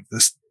competitive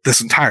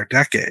this entire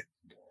decade.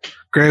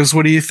 Graves,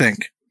 what do you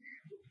think?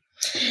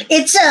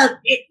 It's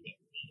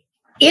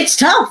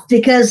tough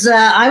because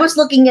I was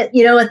looking at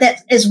at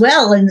that as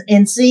well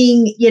and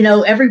seeing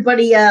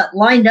everybody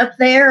lined up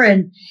there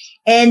and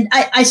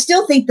I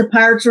still think the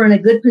Pirates are in a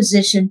good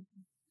position.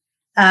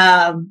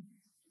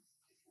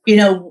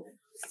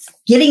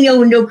 Getting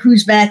Owen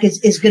Cruz back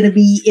is going to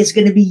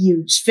be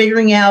huge.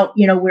 Figuring out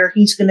where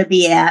he's going to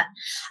be at.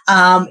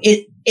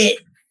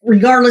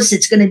 Regardless,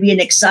 it's going to be an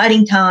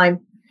exciting time.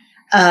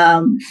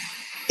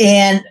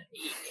 And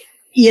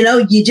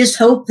you just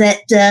hope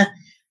that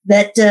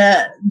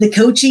the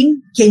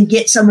coaching can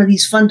get some of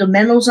these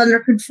fundamentals under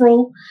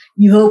control.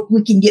 You hope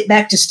we can get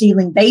back to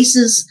stealing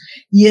bases.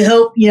 You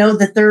hope,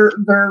 that they're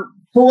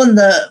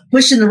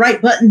pushing the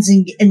right buttons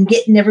and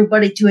getting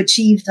everybody to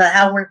achieve to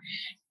how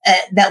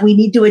that we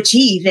need to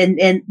achieve.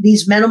 And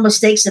these mental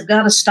mistakes have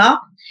got to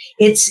stop.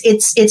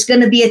 It's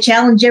going to be a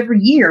challenge every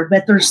year,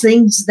 but there's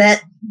things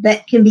that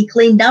can be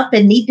cleaned up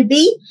and need to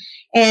be.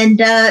 And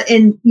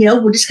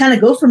we'll just kind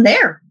of go from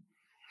there.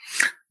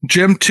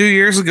 Jim, 2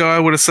 years ago, I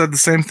would have said the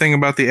same thing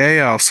about the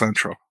AL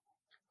Central.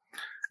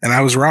 And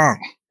I was wrong.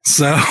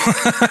 So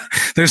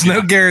there's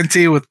no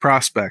guarantee with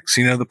prospects.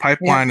 The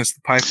pipeline is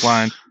the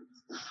pipeline.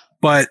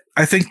 But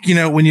I think,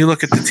 when you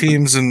look at the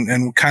teams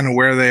and kind of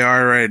where they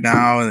are right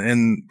now,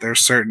 and there's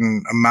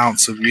certain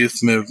amounts of youth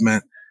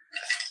movement,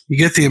 you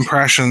get the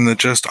impression that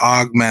just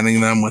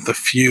augmenting them with a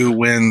few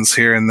wins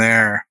here and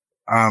there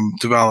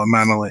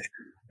developmentally,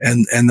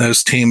 and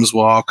those teams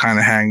will all kind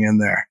of hang in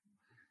there.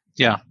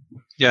 Yeah.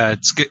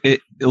 It's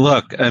good.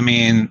 Look, I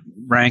mean,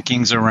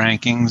 rankings are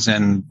rankings,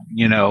 and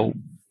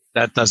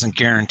that doesn't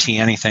guarantee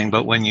anything.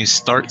 But when you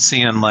start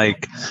seeing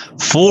like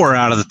 4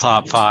 out of the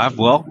top 5,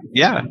 well,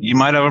 yeah, you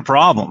might have a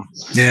problem.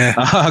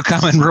 Yeah,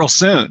 coming real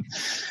soon.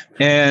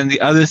 And the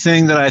other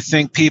thing that I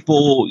think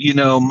people,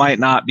 might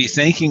not be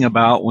thinking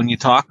about when you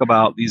talk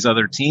about these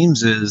other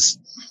teams is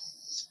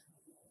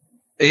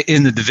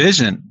in the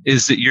division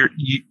is that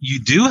you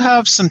do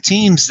have some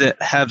teams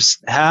that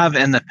have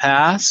in the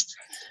past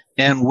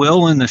and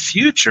will in the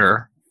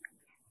future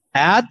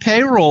add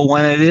payroll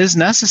when it is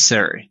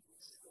necessary.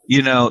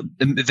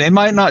 They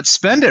might not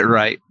spend it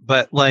right,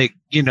 but we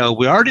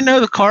already know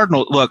the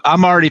Cardinal. Look,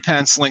 I'm already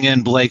penciling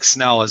in Blake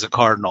Snell as a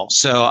Cardinal.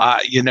 So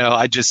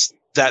I just,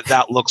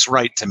 that looks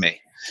right to me.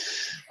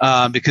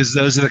 Because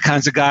those are the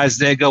kinds of guys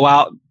they go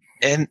out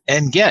and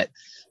get.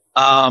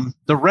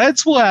 The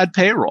Reds will add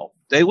payroll.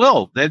 They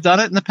will. They've done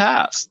it in the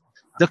past.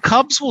 The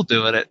Cubs will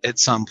do it at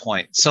some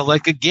point. So,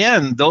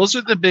 again, those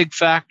are the big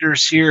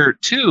factors here,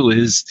 too,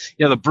 is,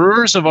 the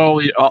Brewers have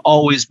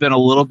always been a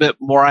little bit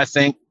more, I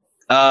think,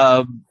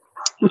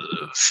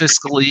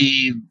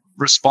 fiscally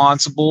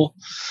responsible.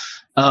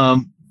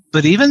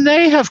 But even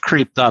they have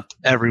creeped up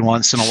every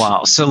once in a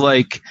while. So,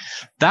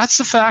 that's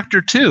the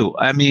factor, too.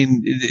 I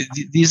mean,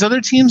 these other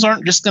teams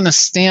aren't just going to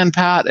stand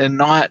pat and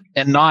not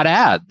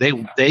add.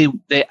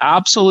 They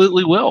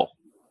absolutely will.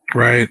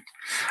 Right.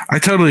 I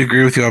totally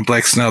agree with you on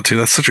Blake Snell too.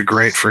 That's such a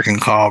great freaking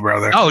call,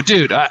 brother. Oh,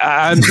 dude,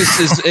 I'm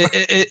just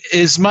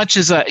as much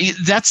as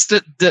that's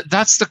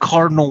the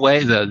Cardinal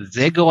way. Though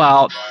they go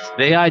out,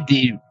 they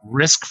ID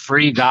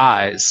risk-free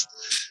guys,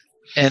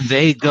 and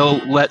they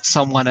go let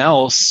someone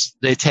else.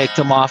 They take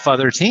them off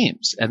other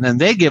teams, and then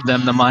they give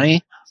them the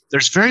money.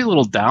 There's very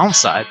little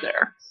downside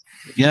there.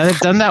 They've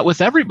done that with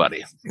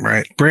everybody.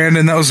 Right.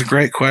 Brandon, that was a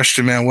great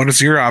question, man. What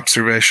is your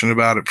observation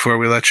about it before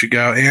we let you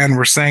go? And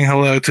we're saying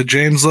hello to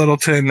James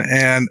Littleton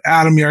and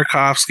Adam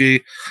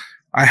Yarkovsky.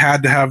 I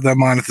had to have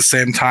them on at the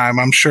same time.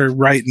 I'm sure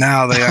right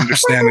now they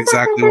understand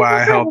exactly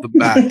why I held them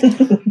back.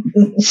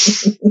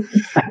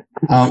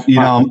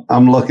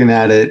 I'm looking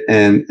at it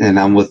and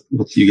I'm with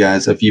you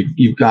guys. If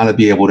you've got to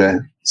be able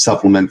to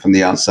supplement from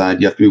the outside,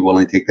 you have to be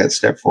willing to take that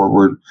step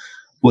forward.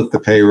 With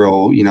the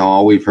payroll,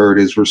 all we've heard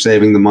is we're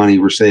saving the money,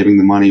 we're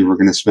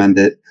going to spend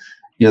it.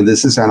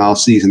 This is an off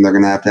season. They're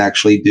going to have to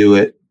actually do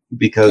it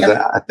because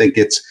I think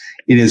it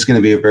is going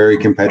to be a very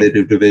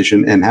competitive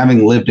division. And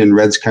having lived in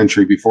Reds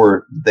country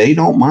before, they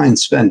don't mind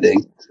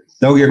spending.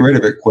 They'll get rid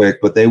of it quick,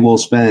 but they will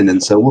spend.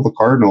 And so will the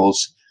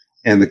Cardinals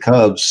and the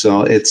Cubs.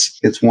 So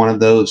it's one of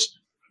those,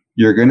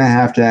 you're going to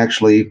have to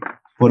actually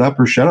put up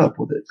or shut up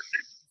with it.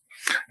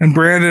 And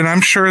Brandon, I'm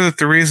sure that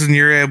the reason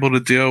you're able to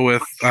deal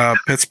with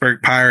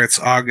Pittsburgh Pirates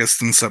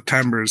August and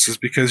September's is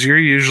because you're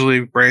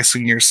usually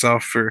bracing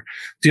yourself for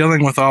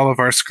dealing with all of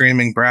our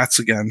screaming brats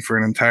again for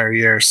an entire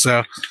year.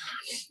 So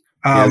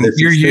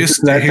you're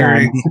used to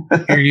hearing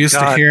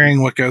to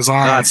hearing what goes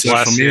on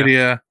social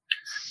media,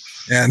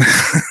 and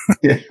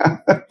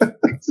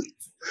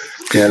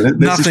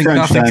nothing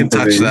can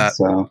touch that.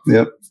 So,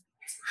 yep.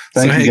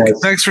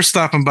 Thanks for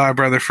stopping by,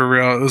 brother, for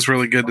real. It was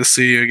really good to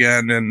see you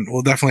again, and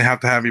we'll definitely have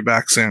to have you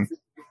back soon.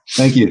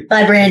 Thank you.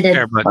 Bye,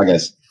 Brandon. Bye,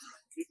 guys.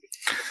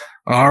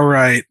 All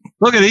right.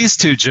 Look at these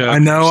two jokes. I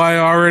know I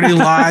already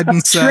lied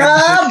and said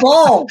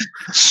trouble.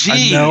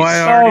 Jeez. I know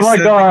I already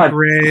said that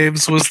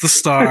Graves was the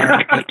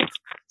star,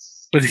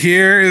 but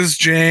here is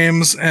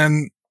James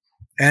and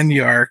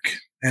Yark,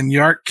 and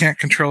Yark can't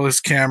control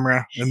his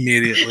camera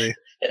immediately,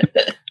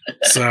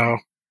 so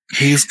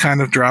he's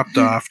kind of dropped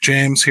off.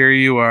 James, here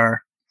you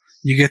are.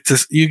 You get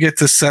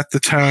to set the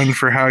tone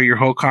for how your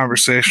whole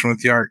conversation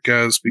with Yark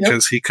goes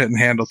because he couldn't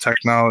handle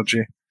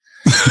technology.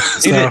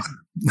 So.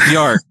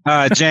 Yark,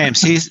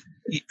 James,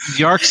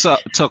 Yark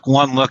took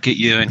one look at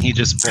you and he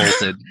just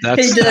bolted.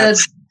 That's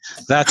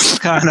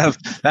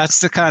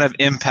the kind of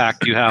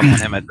impact you have on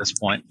him at this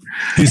point.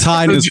 He's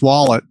hiding his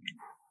wallet.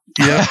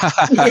 Yeah.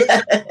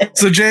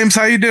 So James,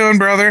 how you doing,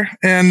 brother?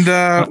 And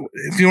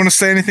if you want to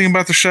say anything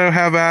about the show,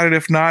 have at it.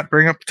 If not,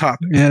 bring up the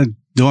topic. Yeah,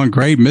 doing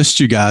great. Missed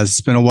you guys.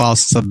 It's been a while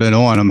since I've been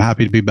on. I'm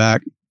happy to be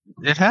back.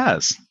 It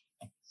has.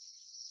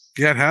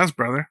 Yeah, it has,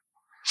 brother.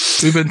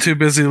 We've been too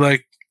busy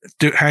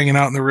hanging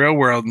out in the real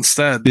world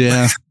instead.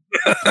 Yeah.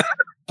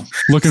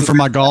 Looking for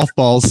my golf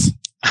balls.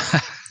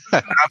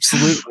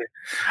 Absolutely.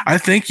 I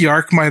think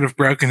Yark might have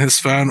broken his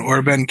phone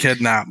or been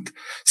kidnapped.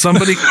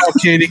 Somebody call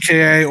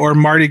KDKA or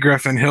Marty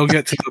Griffin. He'll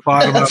get to the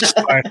bottom of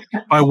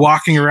it by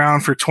walking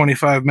around for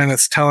 25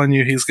 minutes telling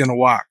you he's going to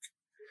walk.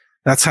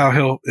 That's how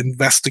he'll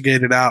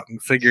investigate it out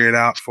and figure it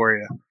out for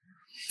you.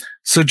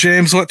 So,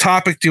 James, what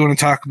topic do you want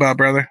to talk about,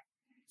 brother?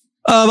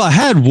 I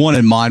had one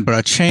in mind, but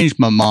I changed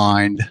my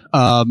mind.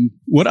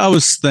 What I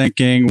was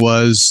thinking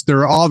was there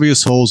are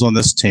obvious holes on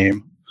this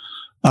team.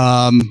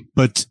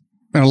 But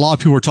a lot of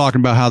people are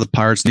talking about how the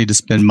Pirates need to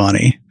spend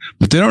money,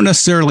 but they don't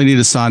necessarily need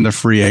to sign their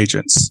free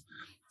agents.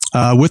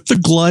 With the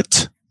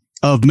glut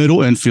of middle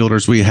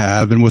infielders we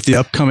have, and with the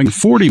upcoming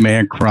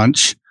 40-man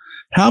crunch,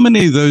 how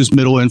many of those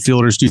middle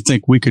infielders do you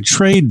think we could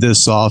trade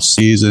this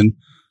offseason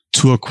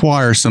to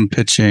acquire some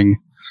pitching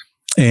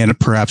and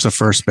perhaps a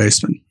first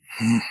baseman?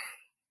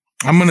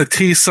 I'm going to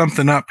tease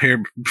something up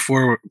here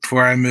before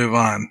I move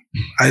on.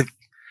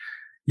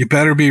 You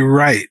better be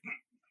right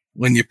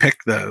when you pick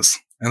those.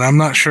 And I'm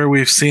not sure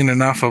we've seen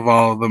enough of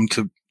all of them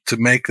to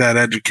make that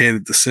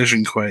educated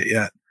decision quite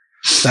yet.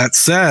 That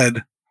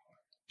said,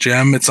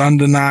 Jim, it's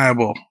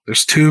undeniable.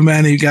 There's too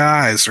many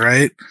guys,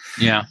 right?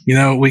 Yeah.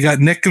 We got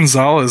Nick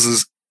Gonzalez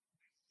is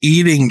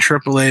eating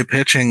AAA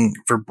pitching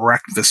for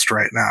breakfast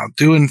right now,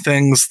 doing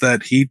things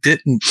that he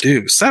didn't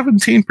do.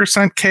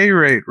 17% K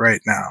rate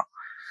right now.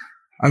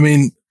 I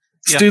mean,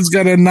 this dude's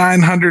got a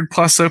 900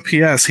 plus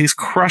OPS. He's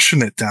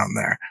crushing it down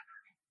there.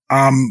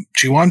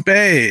 Ji-Hwan Bae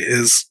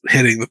is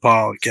hitting the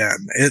ball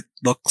again. It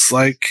looks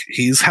like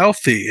he's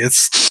healthy.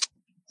 It's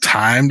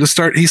time to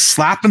start. He's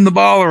slapping the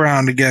ball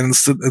around again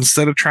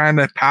instead of trying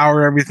to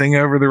power everything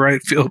over the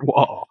right field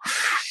wall.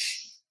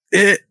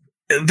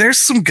 There's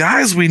some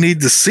guys we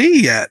need to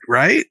see yet,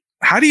 right?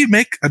 How do you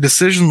make a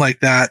decision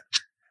like that?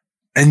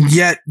 And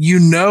yet,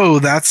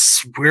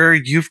 that's where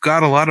you've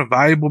got a lot of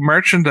valuable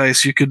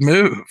merchandise you could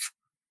move.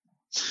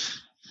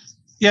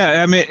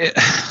 Yeah, I mean,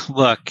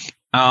 look,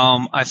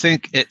 I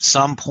think at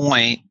some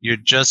point you're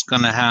just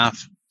going to have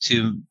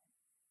to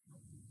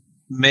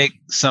make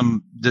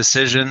some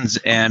decisions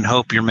and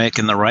hope you're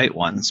making the right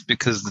ones,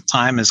 because the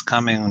time is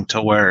coming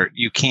to where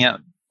you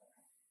can't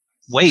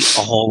wait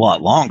a whole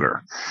lot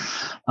longer.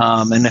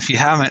 And if you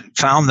haven't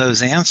found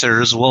those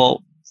answers,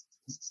 well,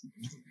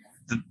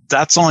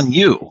 that's on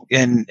you.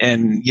 And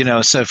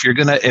so if you're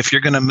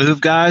gonna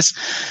move guys,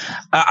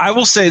 I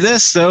will say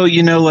this though,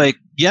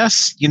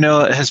 yes,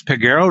 has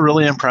Peguero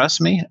really impressed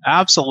me?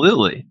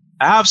 Absolutely.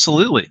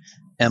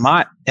 Am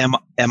I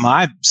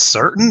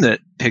certain that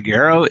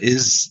Peguero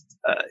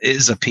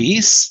is a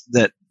piece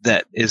that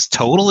is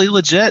totally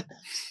legit?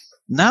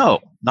 No,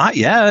 not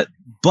yet.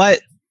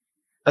 But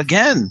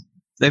again,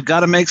 they've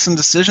got to make some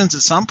decisions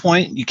at some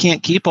point. You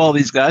can't keep all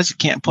these guys. You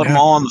can't put them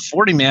all on the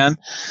 40-man.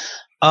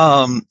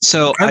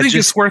 So I think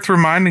it's worth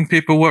reminding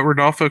people what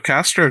Rodolfo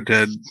Castro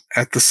did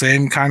at the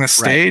same kind of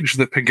stage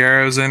that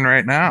Peguero's in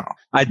right now.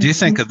 I do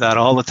think of that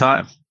all the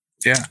time.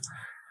 Yeah.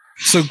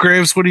 So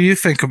Graves, what do you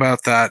think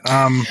about that?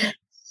 I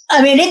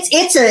mean,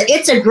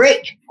 it's a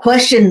great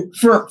question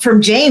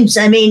from James.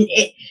 I mean,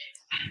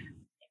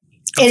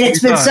 it's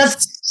been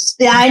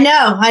something. I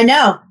know.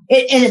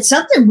 And it's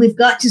something we've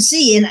got to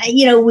see. And,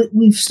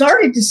 we've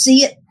started to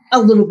see it a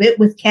little bit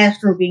with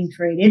Castro being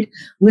traded,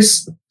 with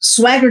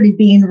Swaggerty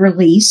being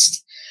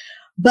released.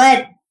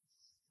 But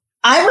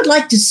I would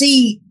like to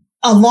see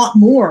a lot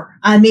more.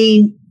 I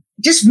mean,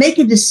 just make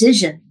a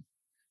decision,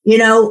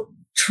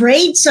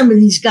 trade some of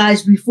these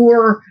guys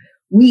before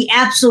we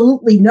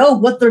absolutely know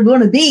what they're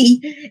going to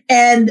be.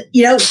 And,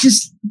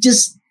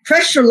 just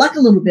press your luck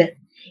a little bit.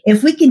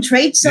 If we can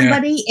trade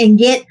somebody and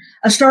get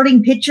a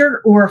starting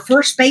pitcher or a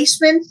first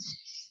baseman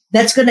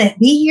that's going to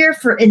be here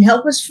and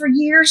help us for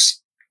years,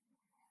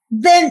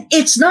 then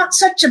it's not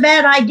such a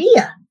bad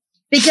idea,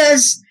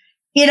 because,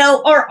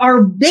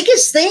 our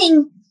biggest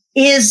thing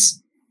is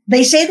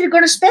they say they're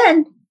going to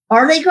spend.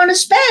 Are they going to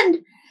spend?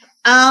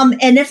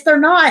 And if they're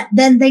not,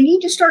 then they need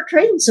to start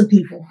trading some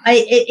people.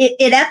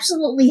 It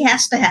absolutely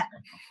has to happen.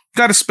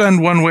 Got to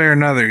spend one way or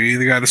another. You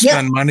either got to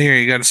spend money or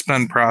you got to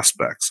spend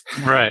prospects.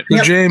 Right.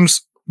 So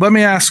James, let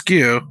me ask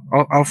you,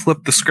 I'll flip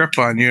the script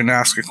on you and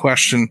ask a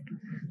question.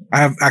 I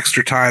have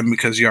extra time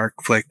because Yark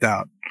flaked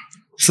out.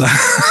 So,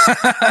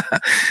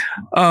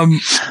 when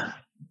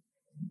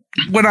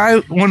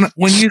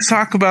you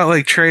talk about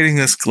like trading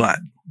this glut,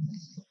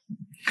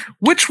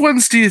 which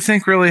ones do you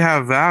think really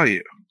have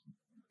value?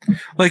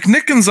 Like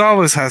Nick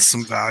Gonzalez has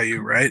some value,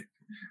 right?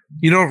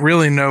 You don't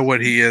really know what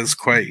he is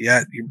quite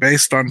yet. You're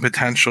based on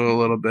potential a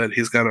little bit.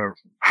 He's got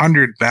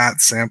 100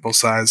 bat sample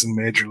size in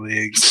major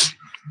leagues,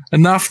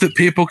 enough that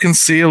people can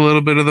see a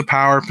little bit of the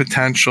power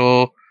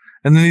potential.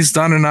 And then he's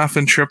done enough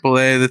in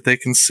AAA that they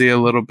can see a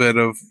little bit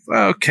of,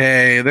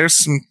 okay,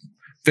 there's some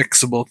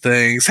fixable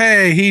things.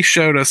 Hey, he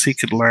showed us he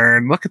could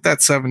learn. Look at that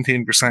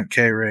 17%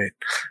 K rate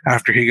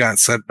after he got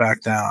set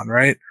back down,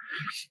 right?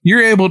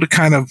 You're able to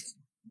kind of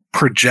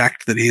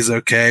project that he's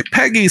okay.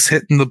 Peggy's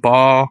hitting the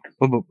ball.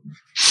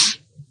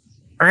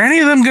 Are any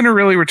of them going to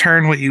really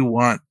return what you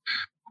want?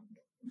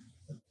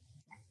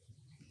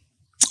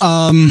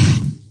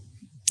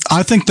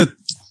 I think that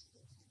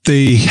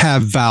they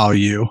have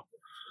value.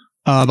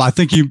 I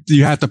think you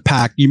have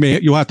to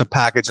you'll have to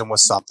package them with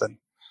something.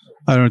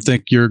 I don't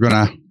think you're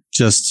gonna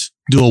just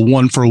do a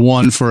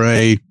 1-for-1 for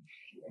a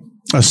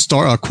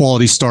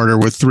quality starter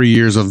with 3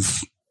 years of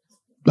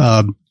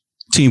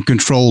team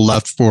control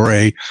left for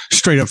a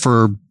straight up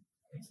for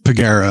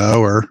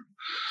Peguero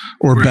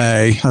or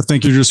Bay. I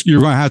think you're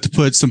going to have to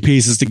put some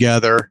pieces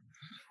together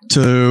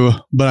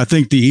but I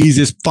think the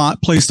easiest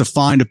place to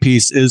find a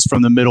piece is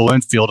from the middle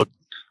infield,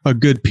 a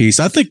good piece.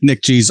 I think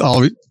Nick G's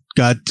always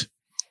got,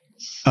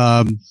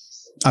 I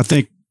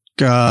think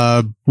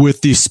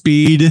with the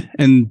speed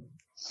and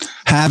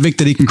havoc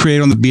that he can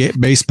create on the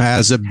base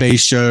paths, that Bay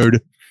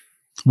showed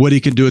what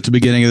he could do at the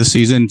beginning of the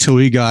season until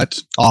he got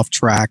off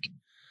track.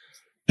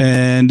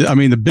 And I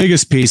mean, the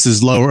biggest piece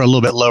is a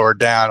little bit lower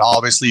down.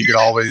 Obviously, you could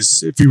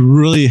always, if you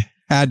really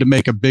had to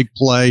make a big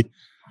play,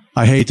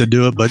 I hate to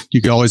do it, but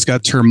you always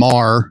got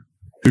Termar,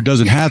 who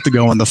doesn't have to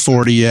go in the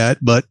 40 yet.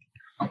 But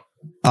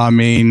I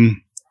mean,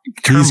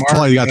 he's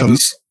probably got them.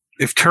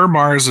 If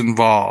Termar is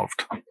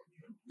involved,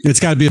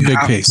 it's got to be a big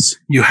piece.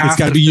 It's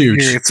got to be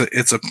huge.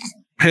 It's a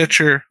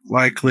pitcher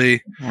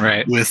likely,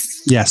 right? With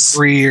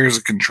 3 years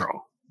of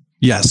control.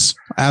 Yes,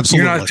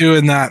 absolutely. You're not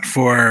doing that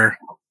for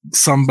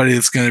somebody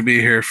that's going to be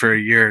here for a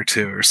year or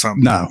two or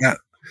something. No,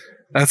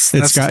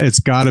 it's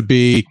got to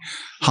be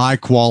high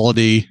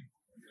quality.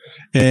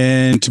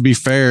 And to be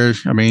fair,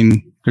 I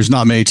mean, there's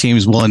not many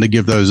teams willing to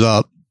give those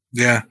up.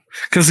 Yeah,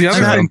 because the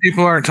other thing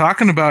people aren't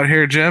talking about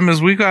here, Jim, is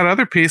we got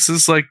other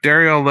pieces like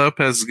Dario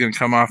Lopez is going to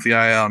come off the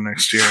IL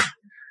next year.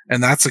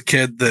 And that's a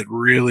kid that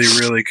really,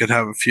 really could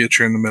have a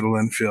future in the middle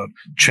infield.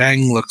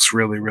 Chang looks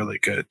really, really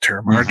good.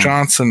 Termar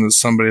Johnson is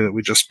somebody that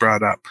we just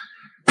brought up.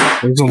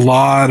 There's a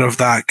lot of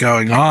that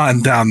going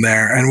on down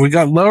there. And we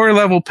got lower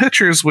level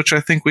pitchers, which I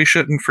think we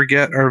shouldn't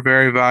forget are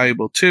very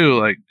valuable too,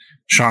 like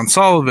Sean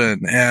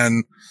Sullivan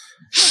and,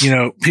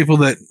 people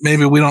that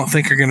maybe we don't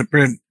think are going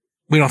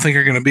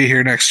to be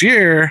here next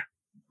year,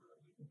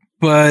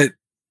 but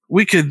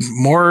we could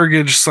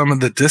mortgage some of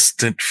the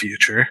distant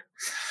future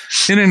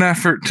in an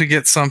effort to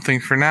get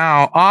something for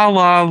now, a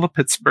la the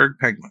Pittsburgh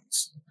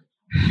Penguins.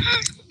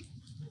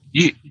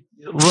 You're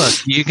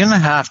going to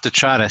have to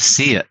try to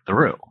see it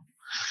through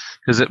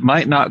because it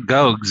might not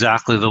go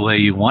exactly the way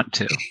you want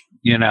to,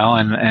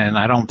 and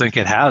I don't think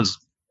it has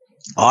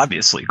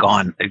obviously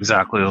gone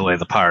exactly the way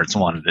the Pirates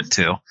wanted it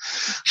to.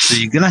 So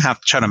you're going to have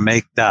to try to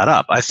make that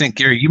up. I think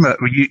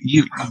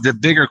the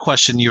bigger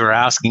question you were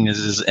asking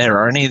is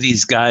are any of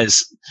these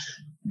guys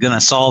going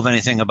to solve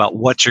anything about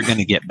what you're going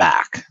to get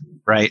back?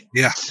 Right.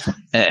 Yeah.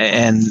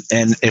 And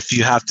if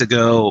you have to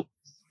go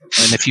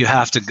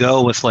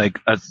with like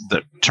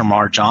the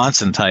Termar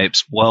Johnson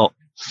types, well,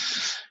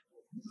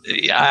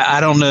 I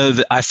don't know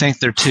that I think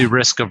they're too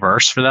risk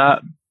averse for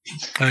that.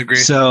 I agree.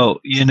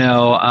 So,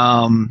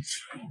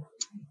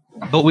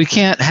 but we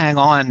can't hang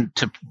on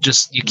to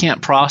you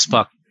can't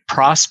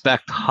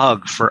prospect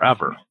hug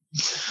forever.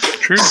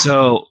 True.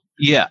 So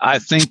yeah, I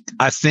think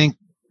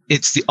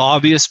it's the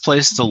obvious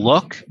place to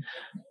look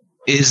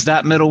is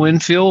that middle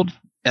infield.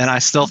 And I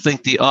still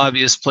think the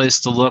obvious place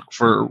to look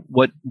for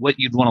what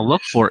you'd want to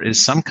look for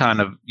is some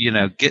kind of,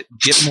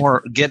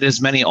 get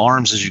as many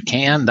arms as you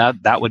can.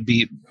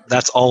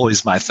 That's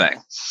always my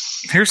thing.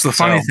 Here's the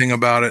funny thing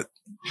about it.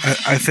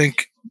 I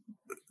think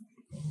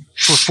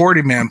for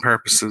 40-man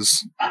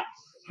purposes,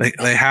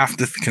 they have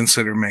to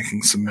consider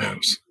making some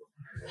moves.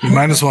 You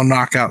might as well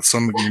knock out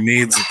some of your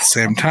needs at the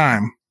same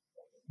time,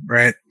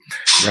 right?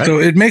 So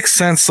it makes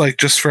sense, like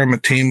just from a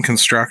team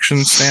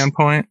construction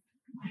standpoint.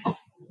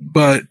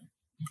 But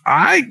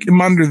I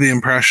am under the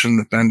impression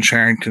that Ben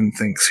Cherington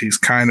thinks he's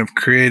kind of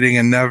creating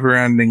a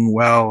never-ending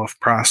well of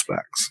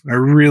prospects. I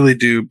really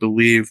do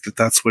believe that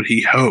that's what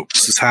he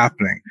hopes is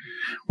happening.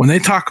 When they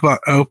talk about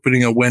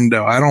opening a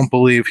window, I don't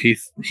believe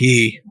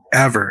he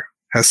ever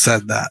has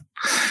said that.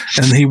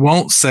 And he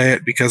won't say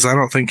it because I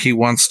don't think he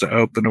wants to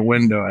open a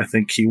window. I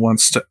think he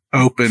wants to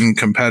open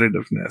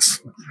competitiveness,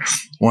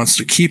 wants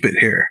to keep it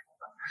here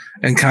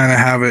and kind of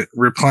have it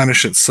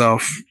replenish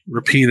itself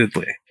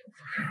repeatedly.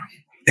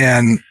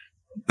 And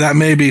that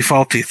may be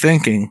faulty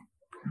thinking,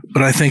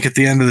 but I think at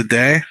the end of the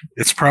day,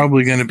 it's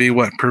probably going to be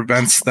what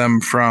prevents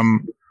them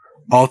from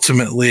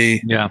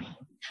ultimately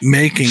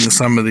making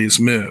some of these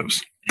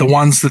moves. The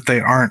ones that they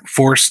aren't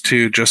forced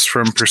to just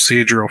from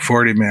procedural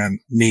 40-man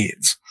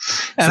needs.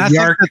 And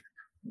so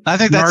I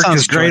think that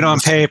sounds great on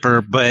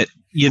paper, but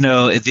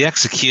the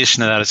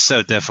execution of that is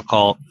so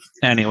difficult.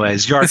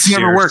 Anyways, it's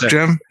never worked,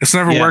 Jim. It's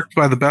never worked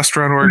by the best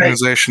run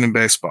organization in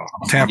baseball.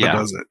 Tampa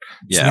does it.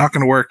 It's not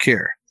going to work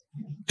here.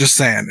 Just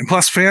saying. And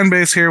plus, fan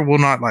base here will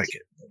not like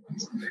it.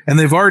 And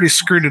they've already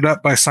screwed it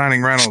up by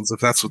signing Reynolds if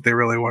that's what they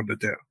really wanted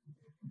to do.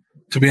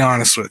 To be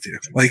honest with you.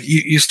 Like,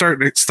 you start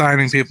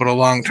signing people to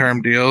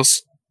long-term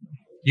deals,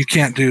 you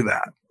can't do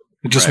that.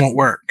 It just won't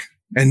work.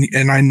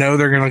 And I know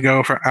they're going to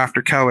go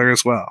after Keller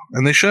as well.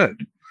 And they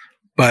should.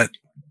 But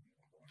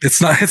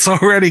it's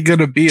already going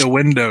to be a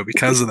window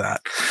because of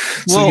that.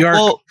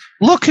 Well,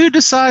 look who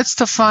decides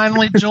to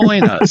finally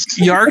join us.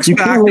 Yark's you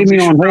back. can't leave me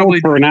on hold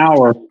for an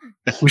hour.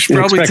 We should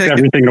probably expect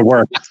everything to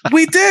work.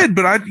 We did,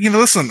 but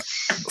listen,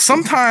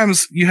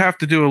 sometimes you have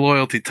to do a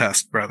loyalty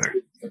test, brother.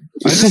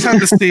 I just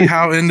had to see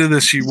how into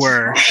this you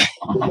were.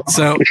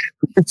 So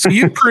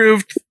you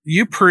proved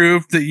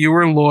that you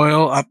were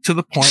loyal up to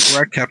the point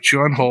where I kept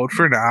you on hold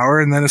for an hour,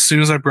 and then as soon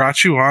as I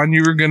brought you on,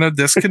 you were going to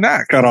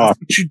disconnect. Cut off.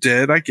 That's what you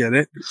did. I get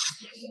it.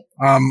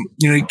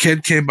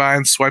 Kid came by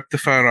and swiped the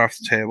phone off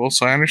the table,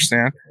 so I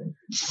understand.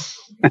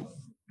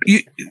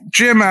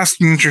 Jim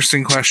asked an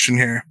interesting question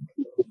here.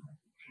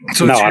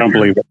 So no, I don't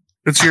believe it.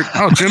 It's your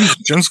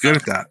Jim's good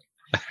at that.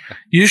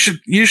 You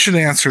should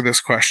answer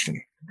this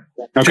question.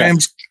 Okay.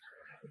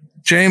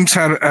 James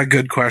had a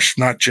good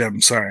question, not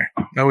Jim. Sorry,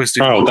 I always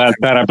do. Oh,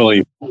 that I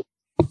believe.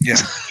 Yeah.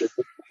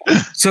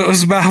 So it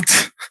was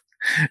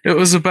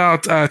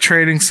about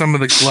trading some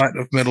of the glut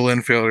of middle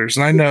infielders,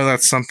 and I know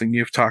that's something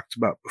you've talked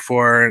about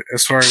before,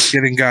 as far as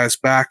getting guys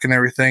back and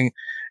everything.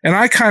 And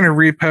I kind of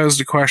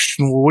reposed a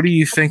question. Well, what do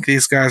you think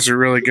these guys are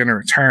really going to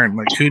return?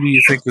 Like, who do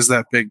you think is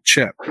that big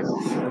chip?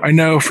 I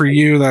know for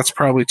you, that's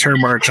probably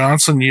Termarr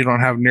Johnson. You don't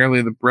have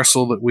nearly the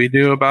bristle that we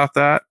do about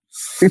that.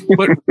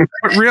 But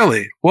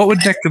really, what would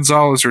Nick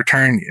Gonzalez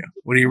return you?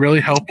 Would he really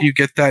help you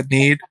get that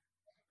need?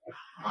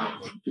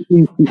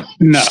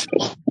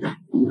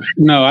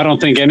 No, I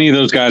don't think any of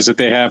those guys that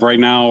they have right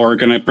now are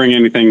going to bring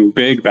anything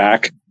big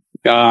back.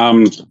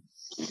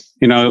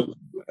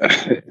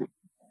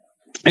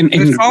 And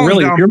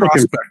really, down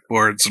prospect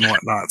boards and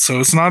whatnot, so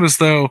it's not as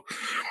though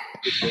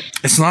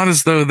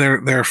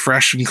they're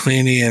fresh and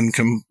cleany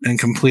and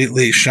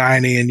completely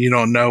shiny, and you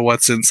don't know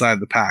what's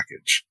inside the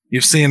package.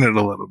 You've seen it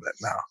a little bit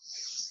now.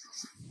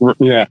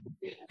 Yeah,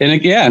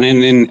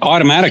 and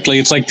automatically,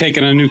 it's like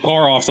taking a new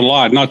car off the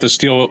lot. Not to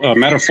steal a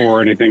metaphor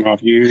or anything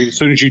off you. As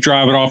soon as you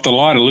drive it off the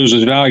lot, it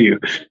loses value.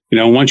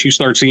 Once you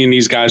start seeing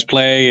these guys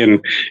play,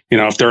 and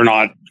if they're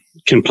not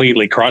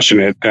completely crushing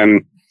it,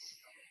 then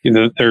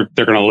they're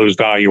going to lose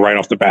value right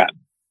off the bat.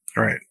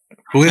 Right.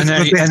 And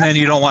then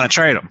you don't want to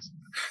trade them.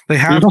 They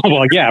have.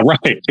 Well, yeah,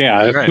 right.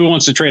 Yeah. Right. Who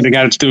wants to trade the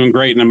guy that's doing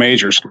great in the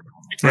majors?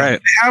 Right.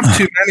 They have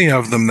too many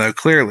of them, though,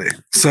 clearly.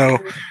 So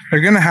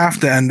they're going to have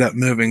to end up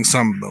moving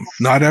some of them.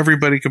 Not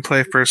everybody can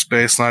play first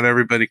base. Not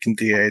everybody can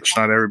DH.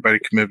 Not everybody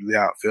can move to the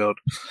outfield.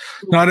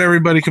 Not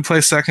everybody can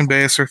play second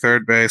base or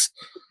third base.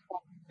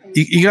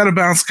 You got to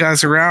bounce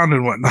guys around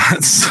and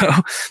whatnot. So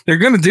they're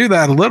going to do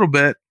that a little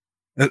bit.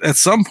 At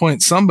some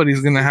point,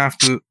 somebody's going to have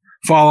to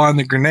fall on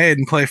the grenade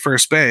and play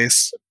first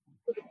base,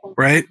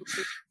 right?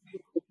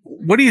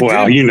 What do you do?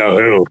 Well, you know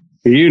who.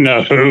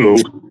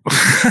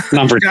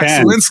 Number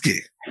 10. Sawinski.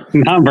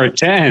 Number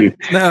 10.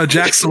 No,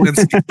 Jack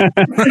Sawinski.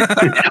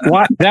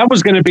 That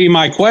was going to be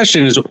my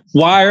question, is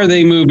why are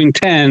they moving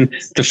 10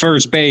 to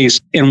first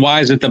base, and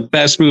why is it the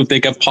best move they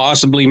could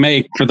possibly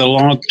make for the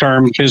long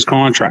term of his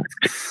contract?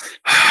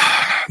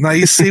 Now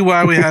you see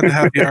why we had to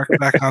have Yark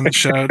back on the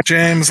show.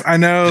 James, I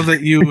know that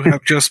you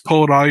have just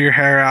pulled all your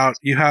hair out.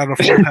 You had a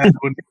full head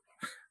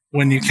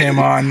when you came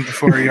on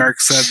before Yark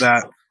said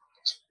that.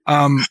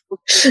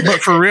 But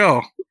for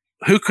real,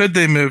 who could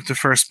they move to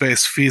first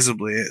base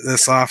feasibly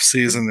this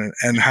offseason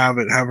and have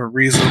a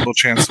reasonable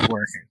chance of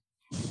working?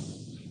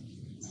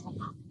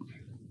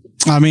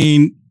 I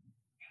mean,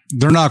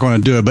 they're not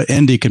going to do it, but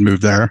Indy can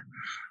move there.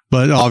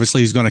 But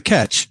obviously he's going to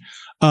catch.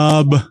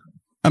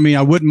 I mean,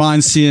 I wouldn't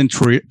mind seeing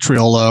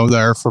Triolo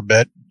there for a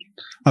bit.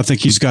 I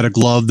think he's got a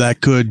glove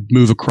that could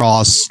move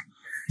across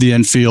the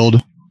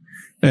infield,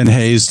 and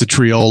Hayes to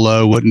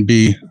Triolo wouldn't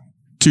be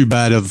too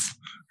bad of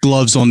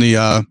gloves on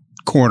the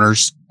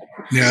corners.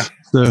 Yeah.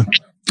 So,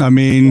 I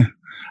mean,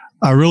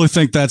 I really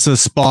think that's a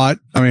spot.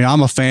 I mean,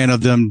 I'm a fan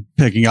of them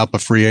picking up a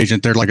free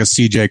agent. They're like a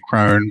CJ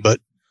Cron, but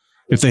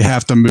if they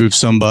have to move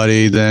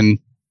somebody, then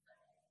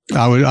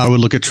I would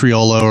look at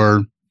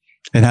Triolo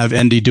and have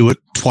Indy do it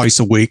twice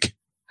a week.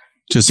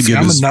 Just to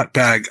I'm a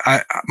nutbag.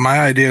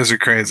 My ideas are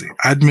crazy.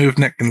 I'd move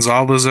Nick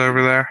Gonzalez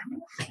over there,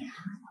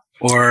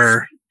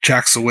 or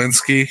Jack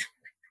Sawinski.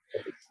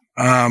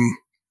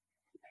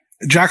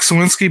 Jack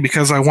Sawinski,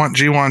 because I want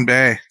Ji-Hwan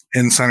Bae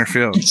in center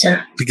field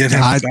to get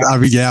him.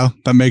 Yeah,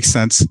 that makes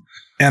sense.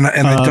 And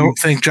I don't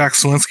think Jack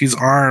Sawinski's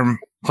arm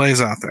plays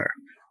out there.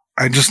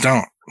 I just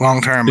don't.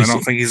 Long term, I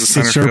don't think he's a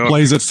center field. It sure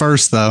plays at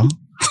first, though.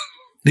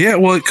 Yeah,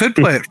 well, it could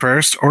play at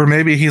first, or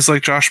maybe he's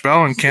like Josh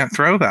Bell and can't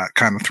throw that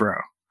kind of throw.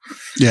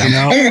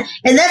 Yeah,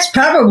 and that's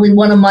probably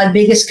one of my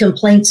biggest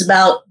complaints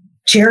about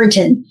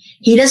Cherington.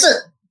 He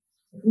doesn't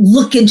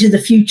look into the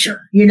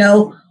future.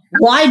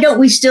 Why don't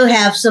we still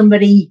have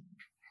somebody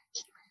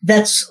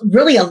that's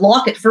really a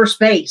lock at first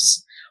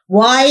base?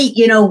 Why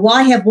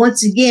have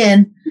once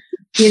again,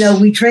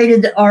 we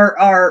traded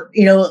our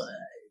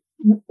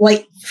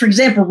like, for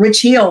example,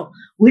 Rich Hill.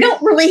 We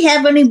don't really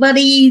have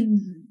anybody.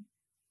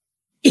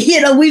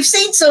 We've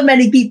seen so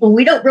many people.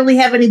 We don't really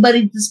have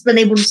anybody that's been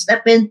able to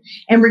step in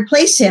and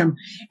replace him.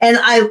 And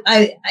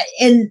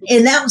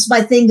and that was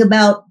my thing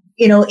about,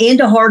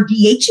 Andujar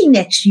DHing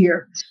next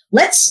year.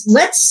 Let's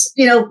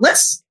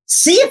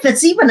see if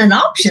it's even an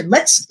option.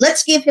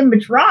 Let's give him a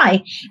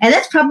try. And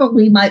that's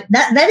probably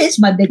that is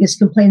my biggest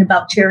complaint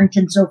about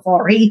Cherington so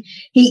far.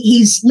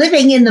 He's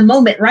living in the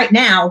moment right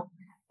now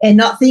and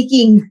not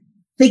thinking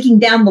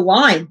down the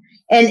line.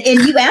 And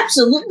you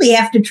absolutely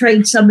have to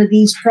trade some of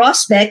these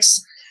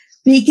prospects.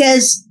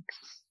 Because,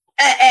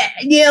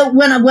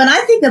 when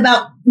I think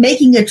about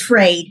making a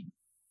trade,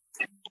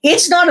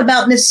 it's not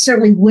about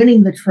necessarily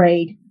winning the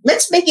trade.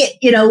 let's make it,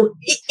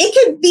 it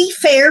can be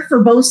fair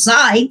for both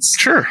sides.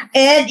 Sure.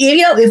 And,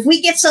 if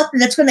we get something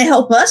that's going to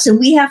help us and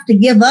we have to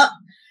give up,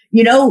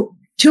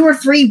 2 or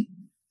 3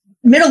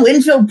 middle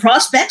infield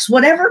prospects,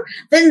 whatever,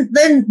 then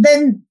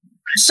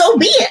so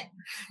be it.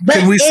 But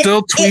can we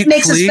still tweet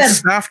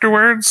Fleece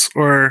afterwards,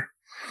 or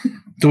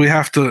do we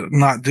have to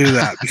not do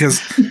that?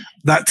 Because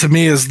that to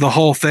me is the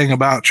whole thing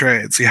about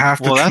trades. You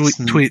have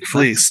to tweet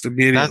Fleece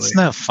immediately. That's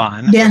no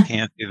fun. Yeah. I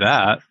can't do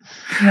that.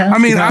 Yeah. I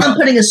mean,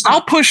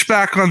 I'll push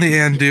back on the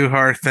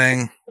Andujar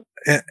thing,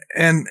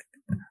 and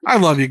I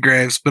love you,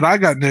 Graves, but I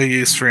got no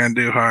use for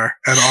Andujar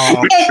at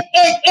all.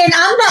 And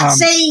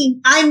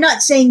I'm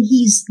not saying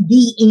he's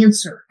the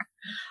answer,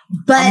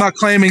 but I'm not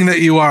claiming that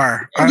you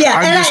are.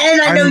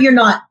 I know you're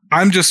not.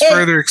 I'm just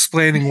further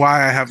explaining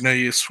why I have no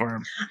use for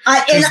him.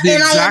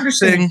 I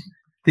understand.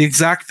 The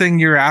exact thing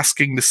you're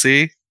asking to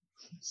see,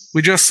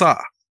 we just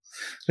saw.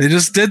 They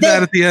just did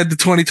that at the end of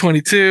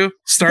 2022.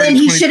 Then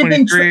he should have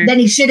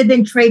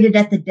been traded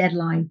at the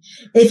deadline.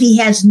 If he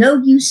has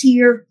no use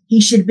here, he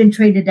should have been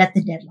traded at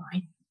the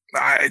deadline.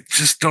 I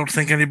just don't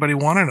think anybody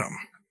wanted him.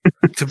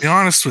 To be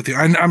honest with you,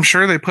 I'm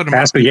sure they put him.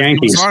 Ask the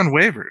Yankees. He was on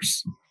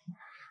waivers.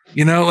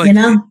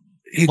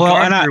 He'd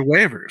gone through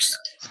waivers.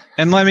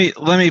 And let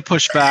me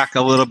push back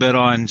a little bit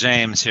on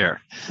James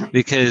here,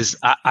 because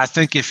I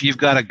think if you've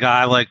got a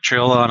guy like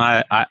Triolo,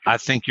 and I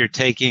think you're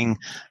taking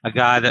a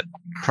guy that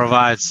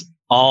provides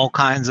all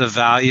kinds of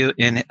value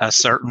in a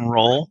certain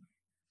role,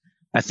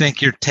 I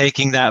think you're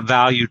taking that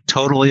value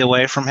totally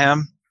away from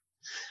him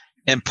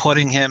and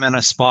putting him in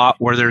a spot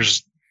where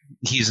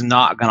he's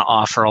not going to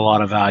offer a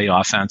lot of value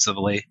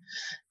offensively.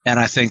 And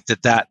I think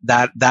that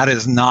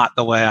is not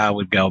the way I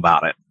would go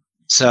about it.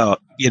 So,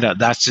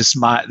 that's just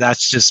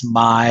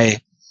my,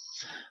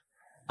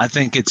 I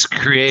think it's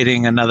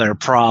creating another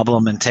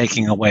problem and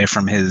taking away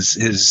from his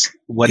he's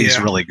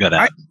really good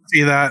at. I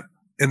see that.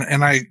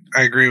 And I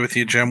agree with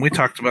you, Jim. We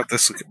talked about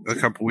this a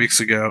couple weeks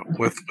ago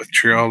with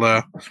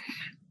Triolo,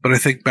 but I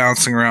think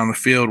bouncing around the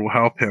field will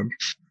help him.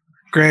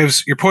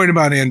 Graves, your point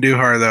about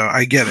Andujar, though,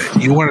 I get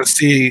it. You want to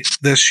see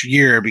this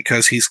year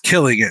because he's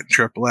killing it in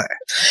AAA.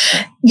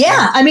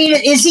 Yeah, I mean,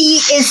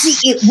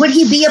 would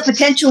he be a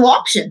potential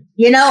option?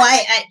 A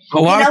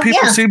lot of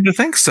people seem to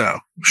think so.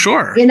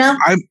 Sure.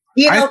 I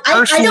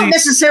don't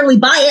necessarily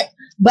buy it,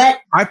 but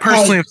I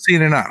personally have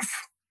seen enough.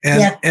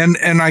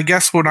 And I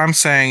guess what I'm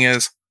saying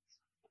is,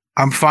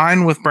 I'm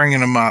fine with bringing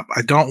him up.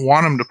 I don't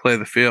want him to play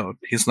the field.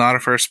 He's not a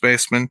first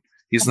baseman.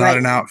 He's not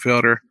an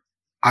outfielder.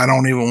 I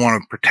don't even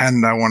want to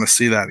pretend I want to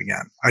see that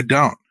again. I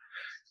don't.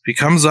 If he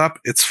comes up,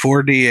 it's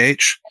 4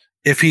 DH.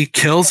 If he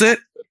kills it,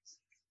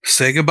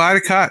 say goodbye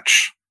to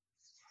Kutch.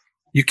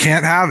 You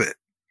can't have it.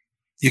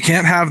 You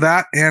can't have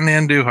that and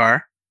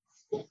Andujar.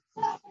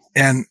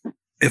 And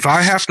if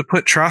I have to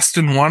put trust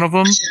in one of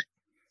them,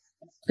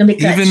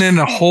 even in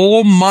a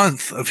whole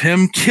month of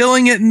him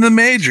killing it in the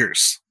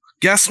majors,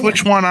 guess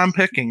which one I'm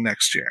picking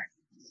next year?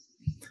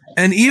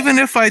 And even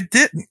if I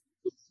didn't,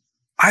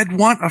 I'd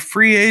want a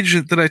free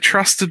agent that I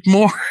trusted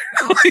more.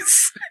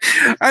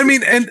 I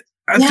mean, and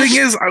the thing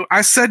is,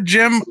 I said,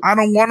 Jim, I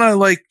don't want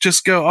to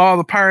just go,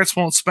 the Pirates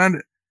won't spend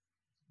it.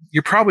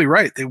 You're probably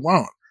right. They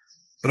won't.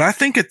 But I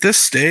think at this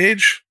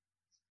stage,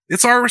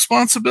 it's our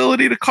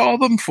responsibility to call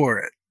them for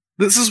it.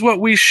 This is what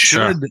we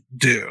should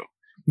do.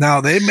 Now,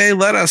 they may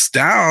let us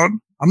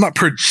down. I'm not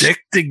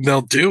predicting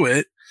they'll do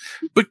it,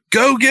 but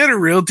go get a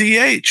real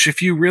DH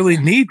if you really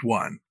need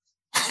one.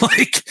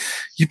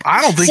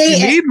 I don't think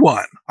you need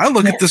one. I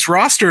look at this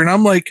roster and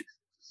I'm like,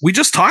 we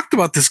just talked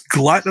about this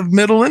glut of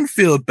middle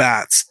infield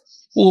bats.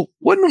 Well,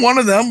 wouldn't one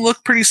of them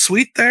look pretty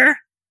sweet there?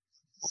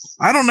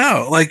 I don't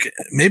know.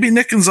 Maybe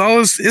Nick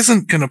Gonzalez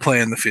isn't going to play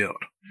in the field.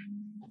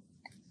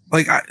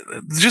 It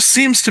just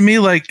seems to me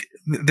like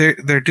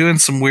they're doing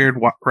some weird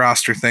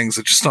roster things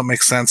that just don't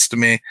make sense to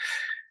me.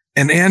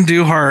 And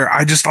Andujar,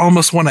 I just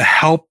almost want to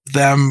help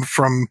them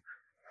from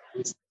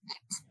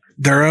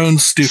their own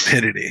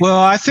stupidity. Well,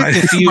 I think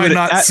if you by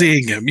not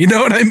seeing him, you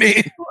know what I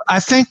mean? I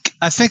think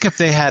if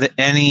they had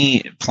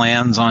any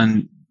plans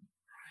on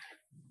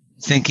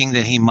thinking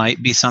that he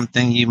might be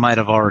something, you might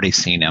have already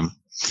seen him.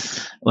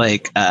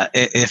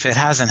 If it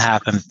hasn't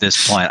happened at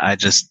this point, I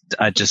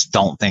just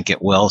don't think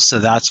it will. So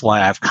that's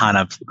why I've kind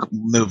of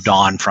moved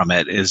on from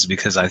it, is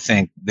because I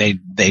think they're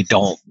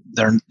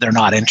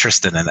not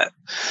interested in it.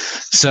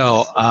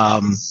 So,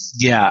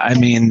 I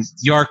mean,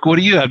 York, what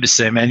do you have to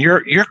say, man?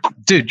 You're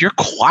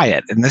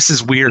quiet, and this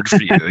is weird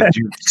for you.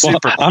 You're super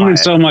quiet. I'm in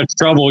so much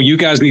trouble. You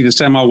guys need to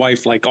send my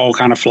wife all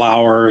kind of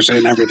flowers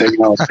and everything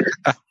else.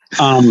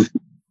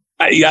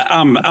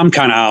 I'm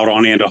kind of out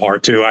on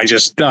Andujar too. I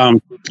just,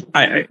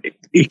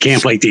 he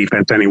can't play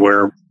defense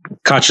anywhere.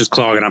 Kutch is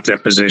clogging up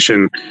that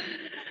position.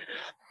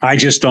 I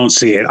just don't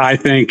see it. I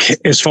think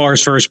as far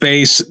as first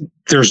base,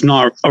 there's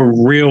not a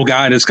real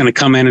guy that's going to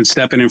come in and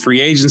step in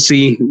free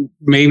agency.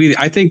 Maybe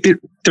I think that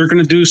they're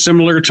going to do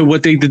similar to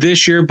what they did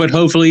this year, but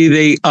hopefully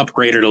they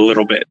upgrade it a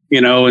little bit.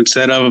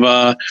 Instead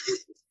of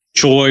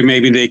Choi,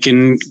 maybe they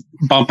can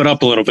bump it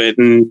up a little bit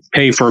and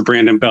pay for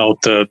Brandon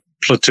Belt to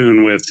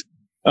platoon with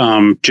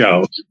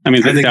Joe. I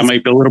mean, that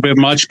might be a little bit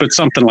much, but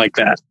something like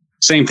that.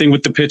 Same thing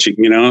with the pitching,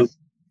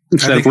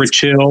 Instead of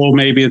Rich Hill,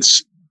 maybe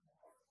it's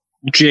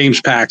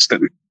James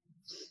Paxton.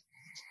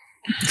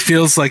 It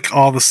feels like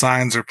all the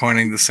signs are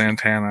pointing to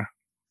Santana.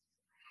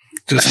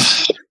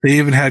 Just they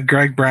even had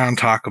Greg Brown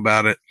talk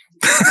about it.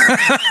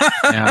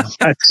 Yeah.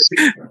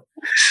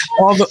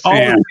 all the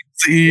things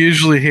that you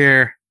usually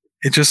hear,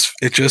 it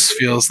just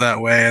feels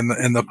that way.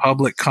 And the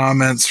public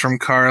comments from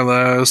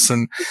Carlos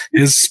and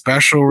his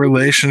special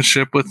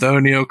relationship with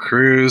O'Neill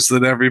Cruz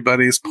that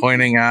everybody's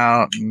pointing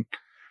out,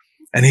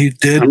 and he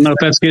did. I don't know if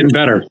that's getting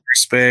better.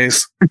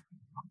 Space.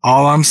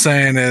 All I'm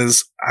saying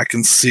is I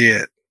can see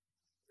it,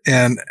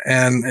 and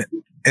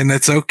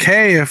it's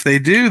okay if they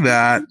do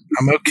that.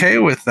 I'm okay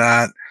with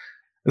that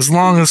as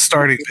long as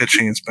starting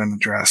pitching has been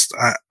addressed.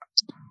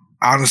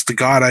 Honest to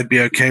God, I'd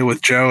be okay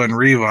with Joe and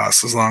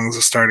Rivas as long as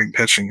the starting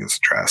pitching is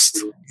addressed.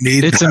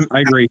 I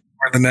agree.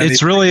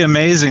 It's really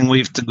amazing.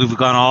 We've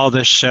gone all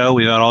this show.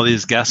 We've got all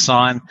these guests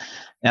on,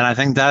 and I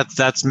think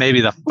that's maybe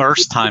the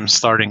first time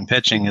starting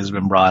pitching has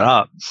been brought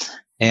up.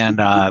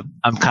 And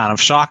I'm kind of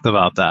shocked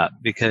about that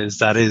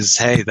because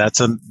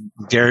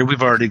Gary,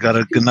 we've already got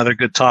another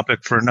good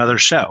topic for another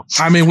show.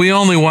 I mean, we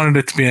only wanted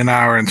it to be an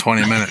hour and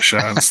 20-minute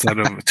show instead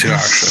of a 2-hour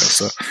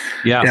show. So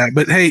yeah.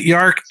 But hey,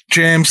 Yark,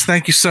 James,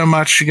 thank you so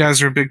much. You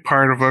guys are a big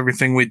part of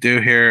everything we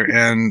do here,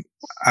 and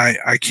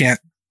I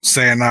can't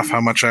say enough how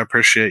much I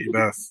appreciate you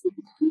both.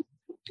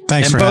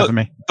 Thanks for having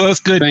me.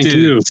 Both good Thank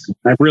dudes. you.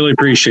 I really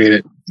appreciate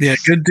it. Yeah,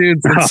 good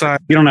dudes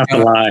inside. You don't have to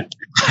lie.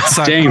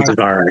 James is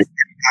all right.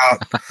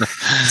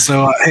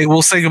 So, hey,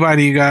 we'll say goodbye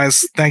to you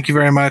guys. Thank you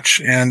very much.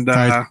 And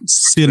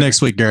see you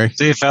next week, Gary.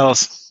 See you,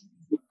 fellas.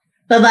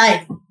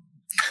 Bye-bye.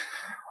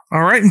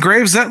 All right. And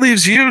Graves, that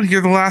leaves you.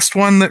 You're the last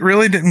one that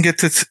really didn't get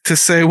to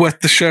say what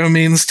the show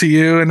means to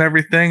you and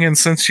everything. And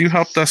since you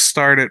helped us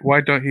start it,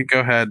 why don't you go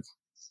ahead?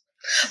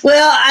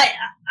 Well,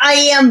 I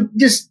am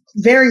just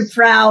very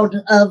proud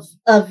of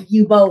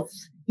you both.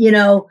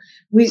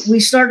 We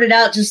started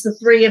out just the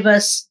three of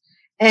us,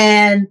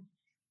 and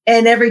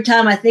every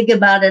time I think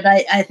about it,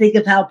 I think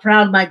of how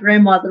proud my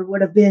grandmother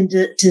would have been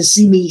to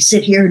see me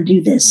sit here and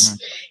do this.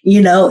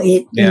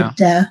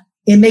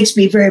 It makes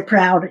me very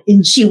proud,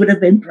 and she would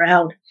have been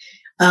proud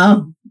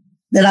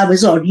that I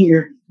was on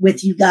here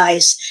with you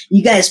guys.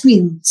 You guys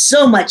mean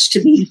so much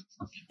to me,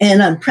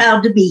 and I'm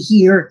proud to be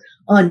here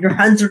on your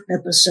 100th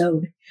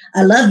episode.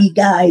 I love you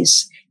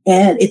guys,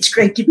 and it's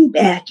great to be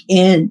back,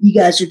 and you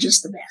guys are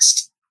just the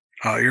best.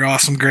 Oh, you're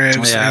awesome,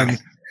 Graves. Yeah. And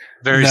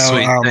very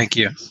sweet. Thank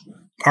you.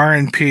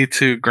 RNP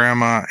to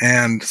Grandma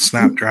and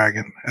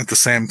Snapdragon at the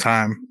same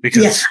time.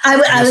 Because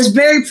I was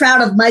very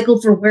proud of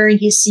Michael for wearing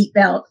his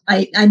seatbelt.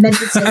 I meant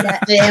to say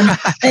that to him.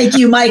 Thank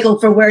you, Michael,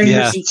 for wearing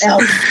your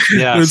seatbelt.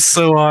 Yeah, it's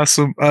so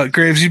awesome.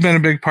 Graves, you've been a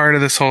big part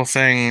of this whole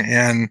thing,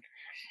 and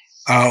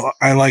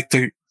I like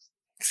to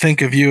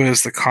think of you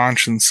as the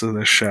conscience of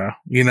this show.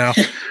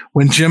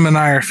 When Jim and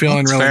I are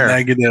feeling really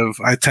negative,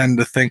 I tend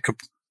to think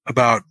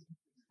about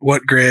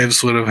what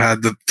Graves would have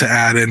had to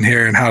add in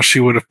here and how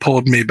she would have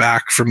pulled me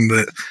back from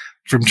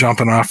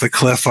jumping off the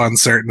cliff on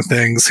certain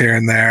things here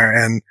and there.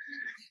 And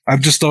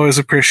I've just always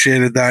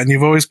appreciated that. And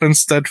you've always been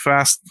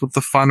steadfast with the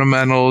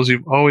fundamentals.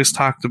 You've always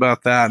talked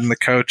about that and the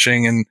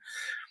coaching. And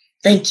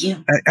thank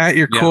you. At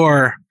your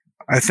core,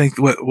 I think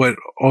what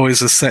always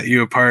has set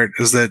you apart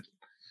is that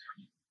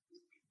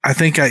I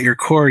think at your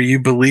core, you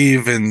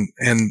believe in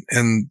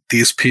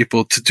these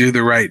people to do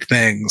the right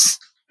things.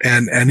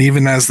 And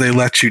even as they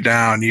let you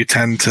down, you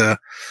tend to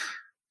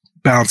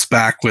bounce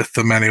back with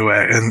them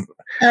anyway. And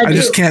I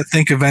just can't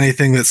think of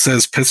anything that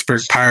says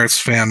Pittsburgh Pirates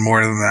fan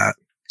more than that.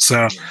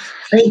 So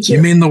thank you.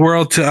 You mean the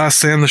world to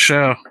us and the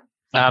show.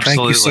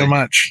 Absolutely. Thank you so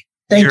much.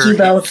 Thank you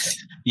both.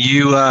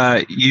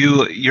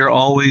 You're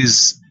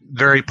always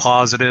very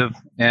positive,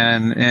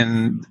 and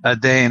in a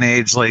day and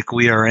age like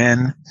we are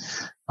in,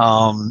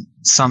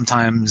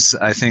 sometimes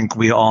I think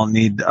we all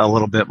need a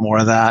little bit more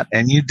of that,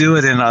 and you do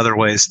it in other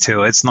ways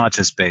too. It's not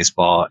just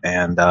baseball,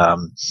 and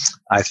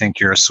I think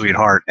you're a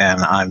sweetheart, and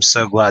I'm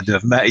so glad to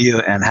have met you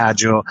and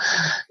had you,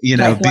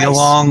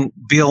 likewise,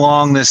 be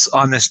along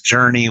on this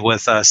journey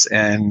with us,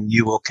 and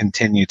you will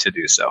continue to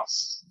do so.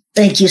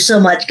 Thank you so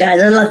much,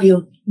 guys. I love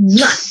you.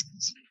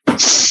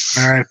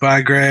 All right,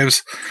 bye,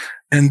 Graves.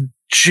 And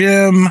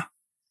Jim,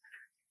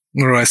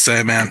 what do I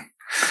say, man?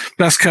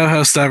 Best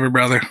co-host ever,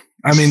 brother.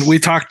 I mean, we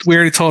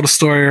already told a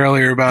story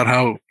earlier about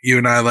how you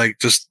and I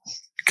just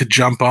could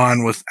jump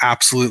on with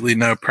absolutely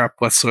no prep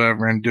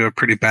whatsoever and do a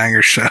pretty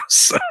banger show.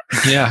 So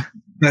yeah,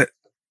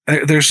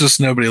 there's just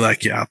nobody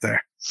like you out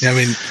there. I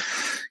mean,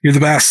 you're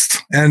the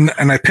best. And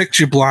I picked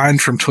you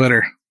blind from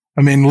Twitter.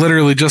 I mean,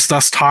 literally just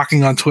us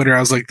talking on Twitter. I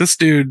was like, this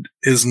dude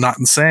is not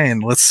insane.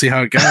 Let's see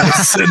how it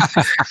goes.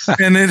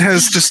 And it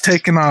has just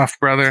taken off,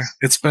 brother.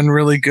 It's been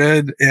really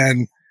good.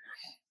 And,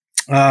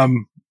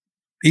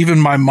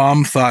 even my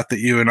mom thought that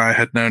you and I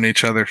had known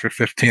each other for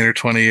 15 or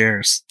 20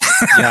 years.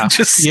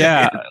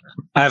 Yeah.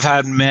 I've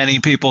had many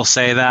people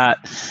say that.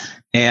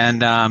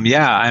 And I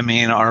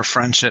mean, our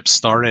friendship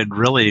started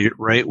really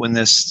right when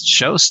this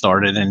show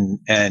started,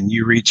 and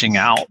you reaching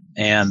out,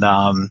 and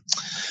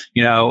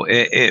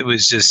it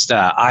was just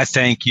I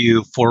thank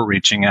you for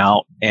reaching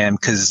out, and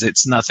because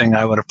it's nothing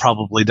I would have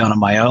probably done on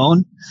my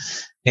own,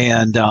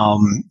 and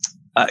no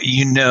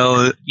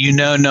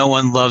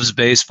one loves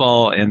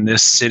baseball in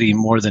this city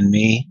more than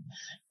me,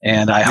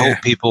 and I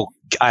hope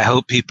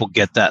people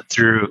get that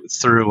through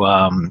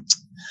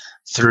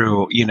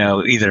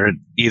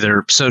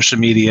either social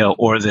media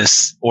or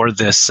this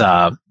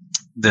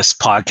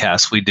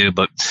podcast we do.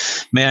 But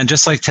man,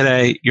 just like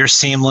today, you're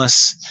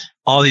seamless.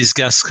 All these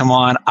guests come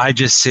on. I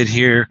just sit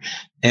here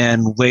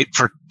and wait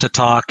to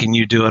talk, and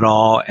you do it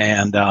all.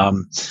 And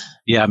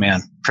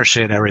man,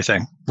 appreciate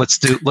everything. Let's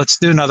do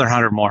another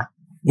 100 more.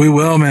 We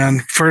will, man.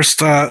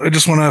 First, I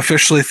just want to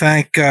officially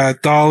thank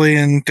Dolly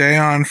and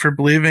Dayon for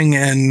believing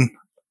in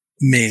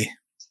me.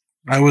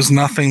 I was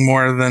nothing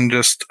more than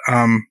just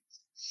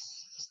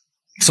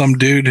some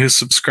dude who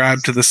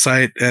subscribed to the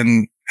site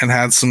and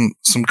had some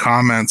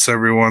comments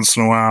every once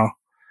in a while,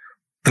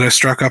 that I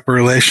struck up a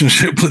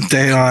relationship with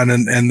Dayon,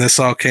 and this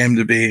all came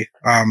to be.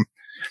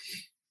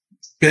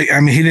 He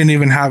didn't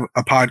even have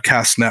a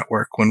podcast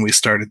network when we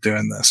started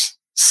doing this.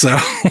 So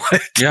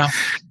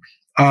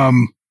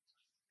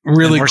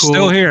really we're cool.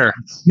 Still here.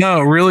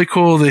 No, really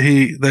cool that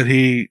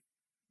he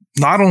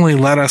not only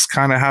let us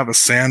kind of have a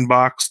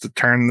sandbox to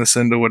turn this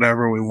into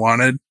whatever we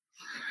wanted.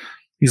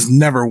 He's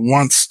never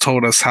once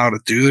told us how to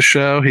do the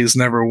show. He's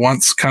never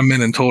once come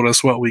in and told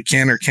us what we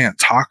can or can't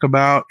talk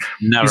about.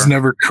 Never. He's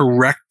never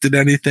corrected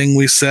anything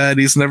we said.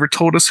 He's never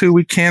told us who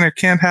we can or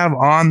can't have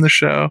on the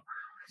show.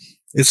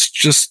 It's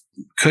just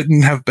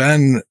couldn't have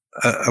been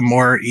a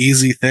more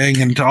easy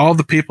thing. And to all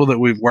the people that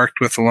we've worked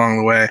with along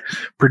the way,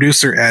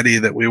 producer Eddie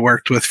that we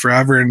worked with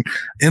forever. And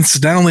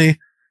incidentally,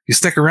 you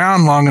stick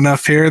around long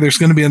enough here, there's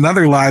going to be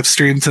another live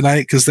stream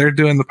tonight because they're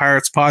doing the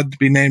Pirates Pod to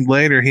be named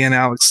later. He and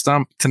Alex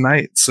Stump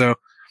tonight. So,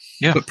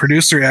 but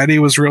producer Eddie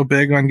was real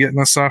big on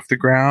getting us off the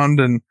ground,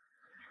 and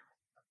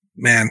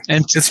man,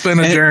 it's been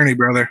a journey,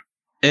 brother.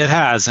 It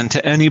has. And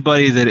to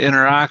anybody that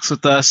interacts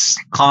with us,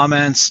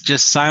 comments,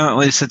 just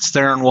silently sits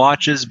there and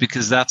watches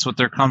because that's what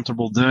they're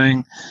comfortable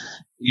doing,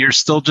 you're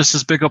still just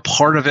as big a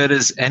part of it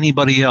as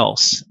anybody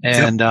else.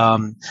 And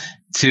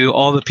to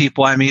all the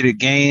people I meet at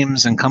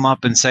games and come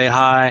up and say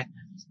hi,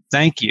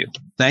 thank you.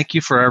 Thank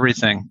you for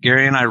everything.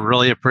 Gary and I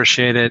really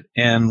appreciate it,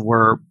 and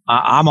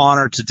I'm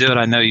honored to do it.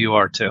 I know you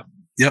are too.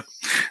 Yep.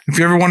 If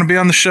you ever want to be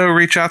on the show,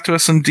 reach out to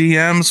us in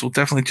DMs. We'll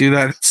definitely do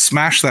that.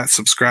 Smash that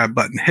subscribe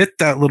button. Hit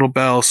that little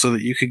bell so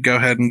that you can go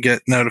ahead and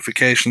get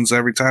notifications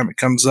every time it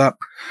comes up.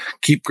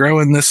 Keep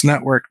growing this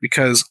network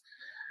because,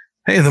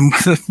 hey,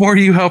 the more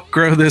you help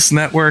grow this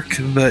network,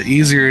 the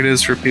easier it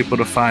is for people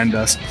to find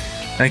us.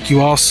 Thank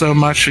you all so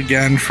much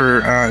again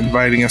for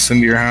inviting us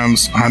into your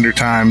homes 100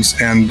 times.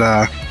 And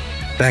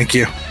thank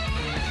you.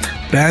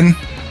 Ben,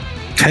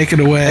 take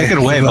it away. Take it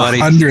away, buddy.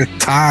 100th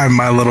time,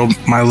 my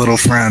little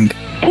friend.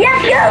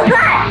 Let's go,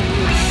 Pat!